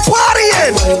rowing. We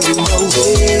partying.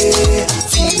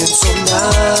 Feeling so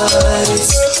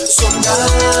nice, so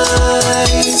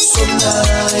nice, so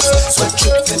nice. Sweat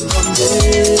dripping on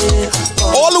me.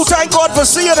 All who thank God for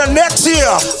seeing the next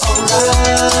year.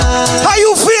 How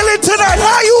you feeling tonight?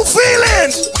 How you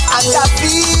feeling? And I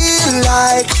feel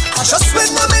like I just win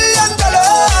 $1 million.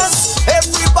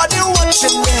 Everybody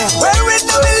watching me, wearing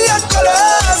 $1 million.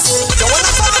 You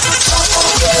wanna talk about it?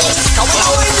 Come on,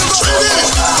 when you go,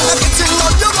 everything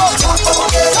on you go.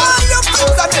 All your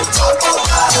friends are there.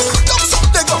 Don't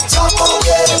something go.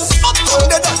 Up on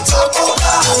the top.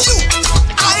 You,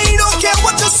 I don't care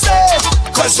what you say,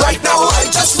 'cause right now I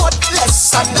just want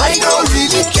less, and I don't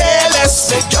really care less.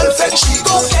 The girlfriend she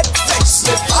go get vexed,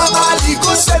 the family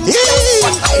go send me,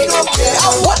 but I don't care. I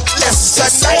want less,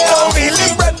 and I don't really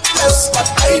bread less, but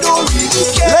I don't really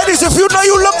care. Ladies, if you know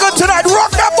you look good tonight,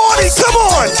 rock that body. Come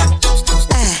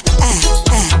on.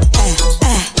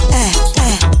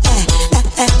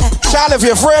 Child, if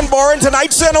your friend boring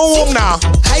tonight, send her home now.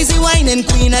 Heisy whining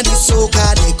queen of the soca,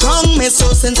 they crown me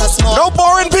so since I small. No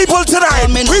boring people tonight.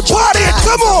 We partying.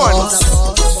 Come on.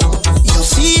 You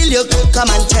feel you could come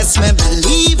and test me.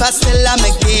 Believe I still am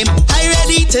a game. I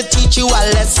ready to teach you a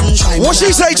lesson. What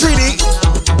she say, Trini?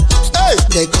 Hey.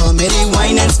 They call me the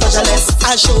wine and specialist.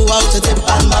 I show how to dip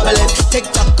and bubble it. Tick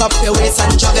tock up your waist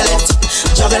and juggle it.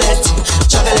 Juggle it,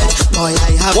 juggle it. Boy,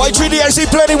 I have. Why, Trini, I see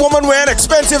plenty women wearing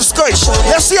expensive skirts.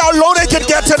 Let's see how low they can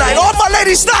get tonight. All my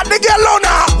ladies starting to get low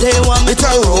now. They want me to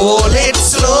roll it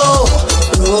slow.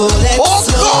 Roll it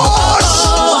slow. Gosh.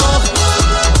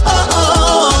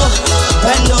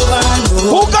 Bend over and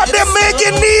roll. Who got them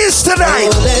making knees tonight?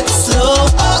 Roll it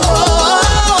slow.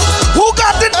 Who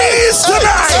got the knees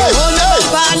tonight? Hold your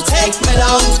bumper and take me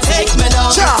down, take me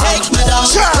down, take me down.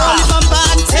 Hold your bumper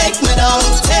and take me down,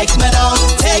 take me down,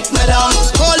 take me down.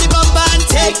 Hold your bumper and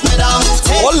take me down.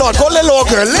 Oh Lord, go a little lower,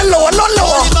 girl, little lower, little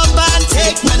lower. Hold your bumper and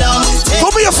take me down. Do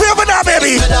me a favor now,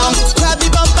 baby. Grab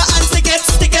your bumper and stick it,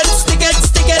 stick it, stick it,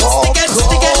 stick it, stick it,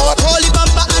 stick it. Hold your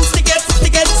bumper and stick it,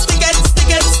 stick it, stick it, stick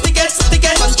it, stick it, stick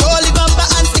it. Control your bumper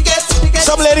and stick it, stick it.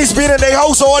 Some ladies been in their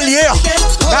house all year.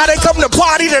 Now they come to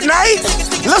party tonight.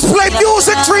 Let's play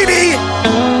music, 3D.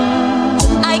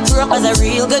 I grew up as a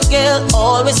real good girl,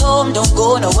 always home, don't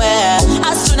go nowhere.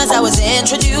 As soon as I was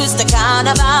introduced to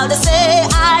Carnival, they say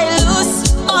I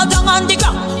lose all down on the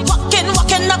ground. Walking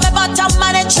up my bottom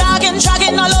and then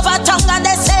dragging all over tongue, and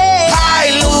they say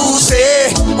I lose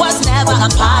it. Was never a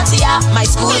party at my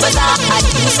school bazaar I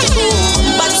used to go,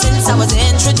 but since I was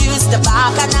introduced to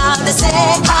Bacchanal, they say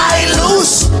I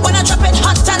lose. When I drop it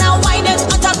hot and I wind it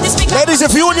on top the speaker. Ladies,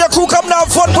 if you and your crew come down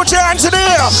fun, put your hands in the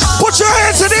air. Put your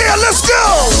hands in the air, let's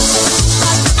go.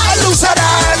 I lose it,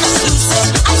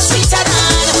 I sweet it,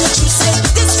 you say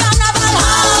this carnival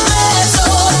harvest, so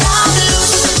I'm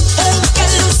loose. Get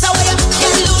loose away,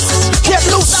 get loose. Get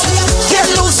loose, get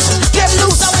loose, get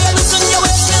loose. Loosen your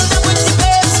waist, fill them with the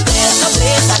bass. There's no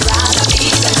place I'd rather be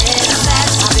than in a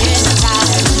flat, having a time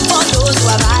for those who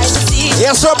have eyes to see.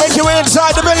 Yes, sir, make your way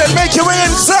inside the building, make your way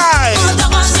inside.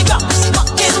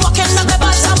 Walking up the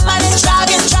bottom and then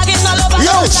dragging all over.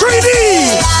 Yo, 3D.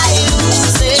 I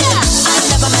lose it. I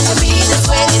never meant to be this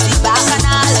way. This is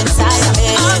Bacchanal inside of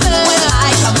me. When I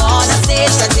come on a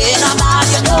stage, the dinner bar,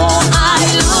 you know I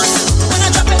lose. When I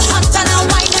drop it hot and I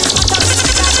wind it on top of the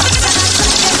speaker,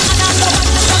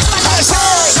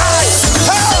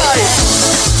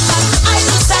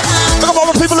 Look up all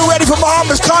the people who are ready for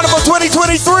Bahamas Carnival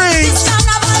 2023.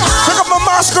 Look up my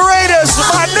masqueraders,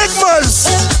 my enigmas.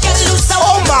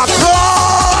 Oh my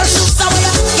gosh!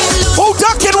 Who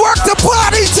ducking work the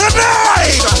party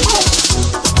tonight?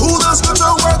 Who does go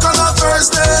to work on a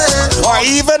Thursday? Or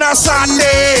even a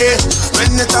Sunday?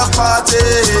 When it a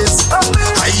parties,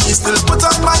 I still put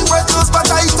on my wet clothes, but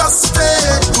I just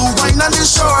stay to wine and the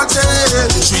shorty.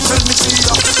 She tell me she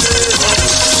up to date.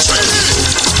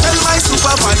 Tell my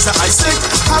supervisor I sick,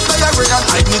 have diarrhea and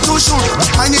I need to shoot.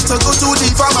 I need to go to the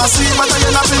pharmacy, but I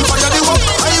ain't having fire the work.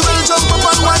 I will jump up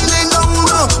and winding down,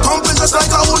 pumping just like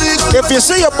a hooligan. If you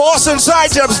see a boss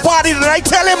inside your party tonight,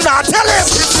 tell him now, tell him.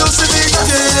 If you see me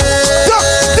again,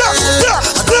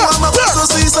 I'm a boss to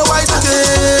see so white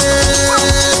again.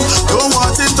 Don't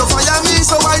want him to fire me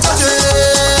so white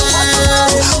again.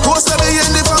 Post me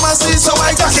in the pharmacy so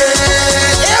white again.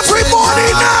 Everybody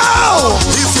now.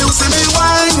 If you see me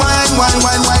wine, and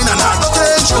I go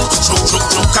again, choke,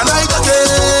 and I go again.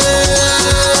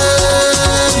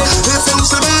 If you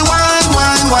see me wine,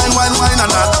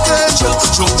 and I go again,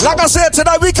 choke. Like I said,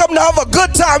 tonight we come to have a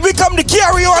good time. We come to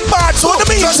carry on bad. So in the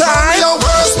meantime, show me your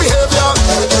worst behavior.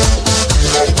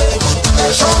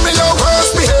 Show me your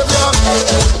worst behavior.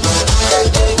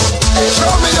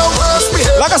 Show me your worst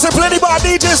behavior. Like I said, plenty more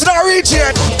DJs in our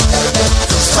region.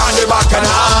 Stand the back and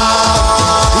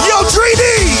yo, 3D.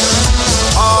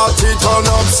 Party turn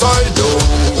upside down.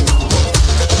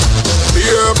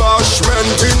 Beer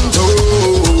bashment in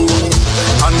tow.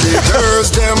 And the girls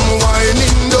them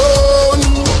whining down.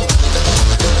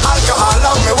 Alcohol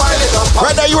on me whining up.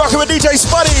 Right now you rocking with DJ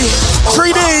Spuddy.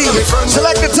 3D.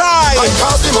 Select the time. I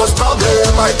cause the most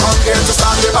problem. I come here to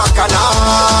stand the back and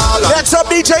all. Next up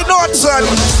DJ Norton.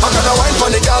 I gotta wine for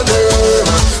the girl them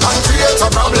and create a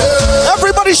problem.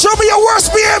 Everybody show me your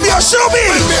worst behavior. Show me.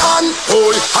 Bring me on.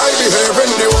 Oh, I behave in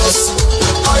the worst.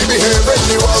 I behave in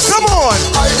the worst. Come on.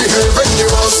 I behave in the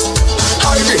worst.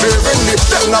 I behave in the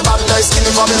them not bad like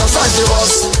skinny for me no size the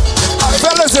worst.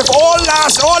 Fellas, if all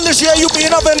this year you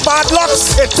been up in bad luck,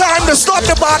 it's time to stop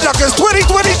the bad luck. It's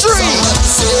 2023.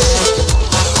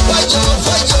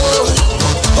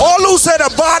 All who said the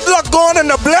bad luck gone and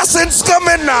the blessings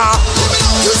coming now.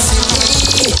 You see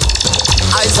me,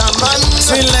 I's a man.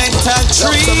 Select a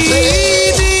tree.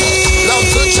 Love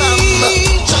to jam.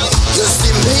 You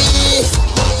see me,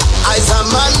 I's a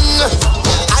man.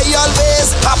 I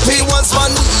always Happy ones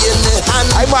man and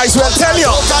I might as well tell you.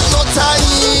 I don't got no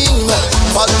time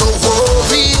for no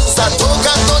worries. I don't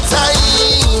got no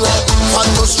time for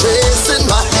no stress in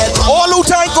my head. All who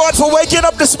thank God for waking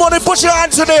up this morning, put your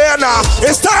hands in the air now.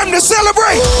 It's time to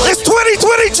celebrate. It's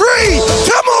 2023.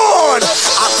 Come on.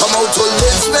 I come out to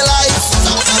live my life.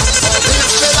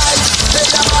 Live my life.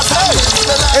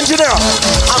 Engineer.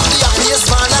 I'm the happiest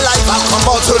man alive. I come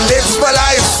out to live my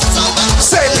life.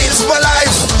 Say live my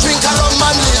life. Drink a rum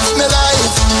and live my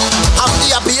life. I'm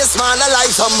the happiest man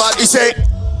alive. Somebody say,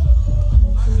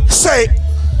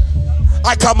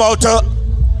 I come out to.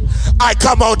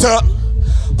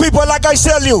 People, like I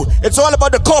tell you, it's all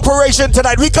about the corporation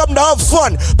tonight. We come to have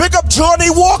fun. Big up Johnny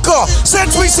Walker.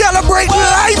 Since we celebrate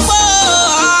life.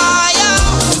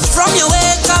 From your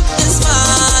wake up this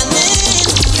morning.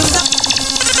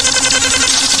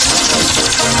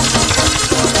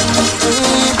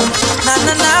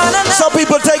 Some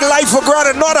people take life for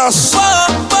granted, not us.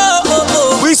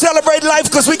 We celebrate life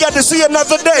because we get to see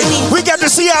another day. We get to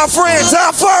see our friends,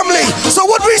 our family. So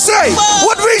what we say?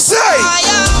 What we say?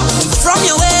 From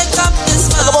your wake up this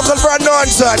morning. Come on, Uncle Brandon,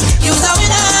 son. Yo.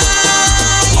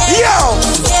 Yeah.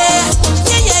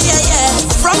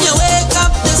 From your wake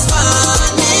up this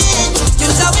morning.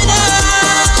 You's a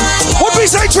winner. What we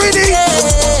say, Trini?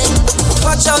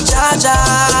 Watch out, Jaja.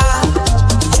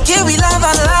 Here we love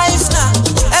and life now.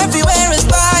 Everywhere is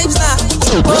vibes now.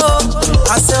 Oh,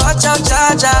 I say watch out,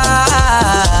 Jaja.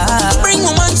 Bring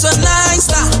woman so nice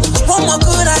now. What more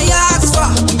could I ask for?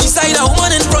 Beside a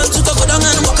woman in front to go down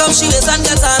and walk up, she is and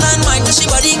get on and mind. She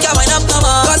body can wind up no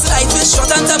more. Cause life is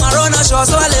short and tomorrow not sure.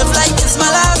 So I live like it's my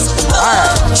last.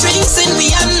 Drinks in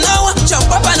me and now.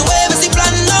 Jump up and wave is the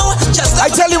plan now. Just I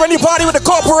tell you, when you party with the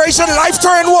corporation, life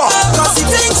turn what? Cause it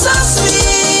things so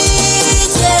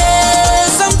sweet, yeah.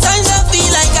 Sometimes I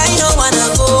feel like I don't wanna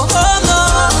go home, no.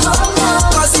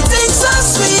 Cause it things so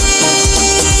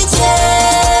sweet,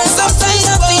 yeah. Sometimes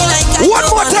I feel like I one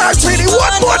more time, Trini,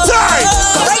 one more time.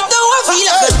 Right now I feel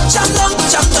like a jump down.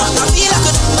 I feel like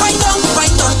a wind down.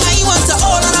 I want to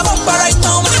hold on a bumper right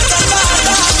now.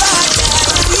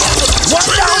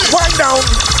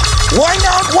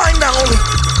 Wind down.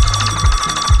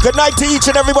 Good night to each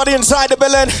and everybody inside the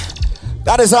building.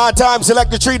 That is our time. Select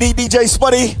the 3D DJ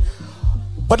Spuddy.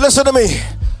 But listen to me.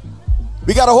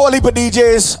 We got a whole heap of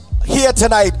DJs here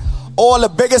tonight. All the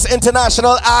biggest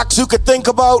international acts you could think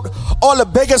about. All the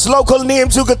biggest local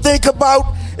names you could think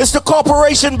about. It's the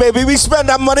corporation, baby. We spend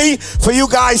that money for you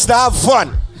guys to have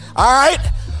fun. All right?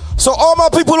 So all my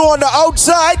people who are on the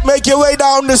outside, make your way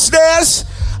down the stairs.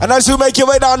 And as you make your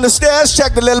way down the stairs,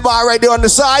 check the little bar right there on the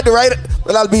side. Right?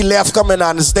 Well, I'll be left coming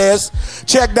down the stairs.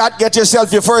 Check that. Get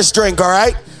yourself your first drink, all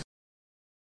right?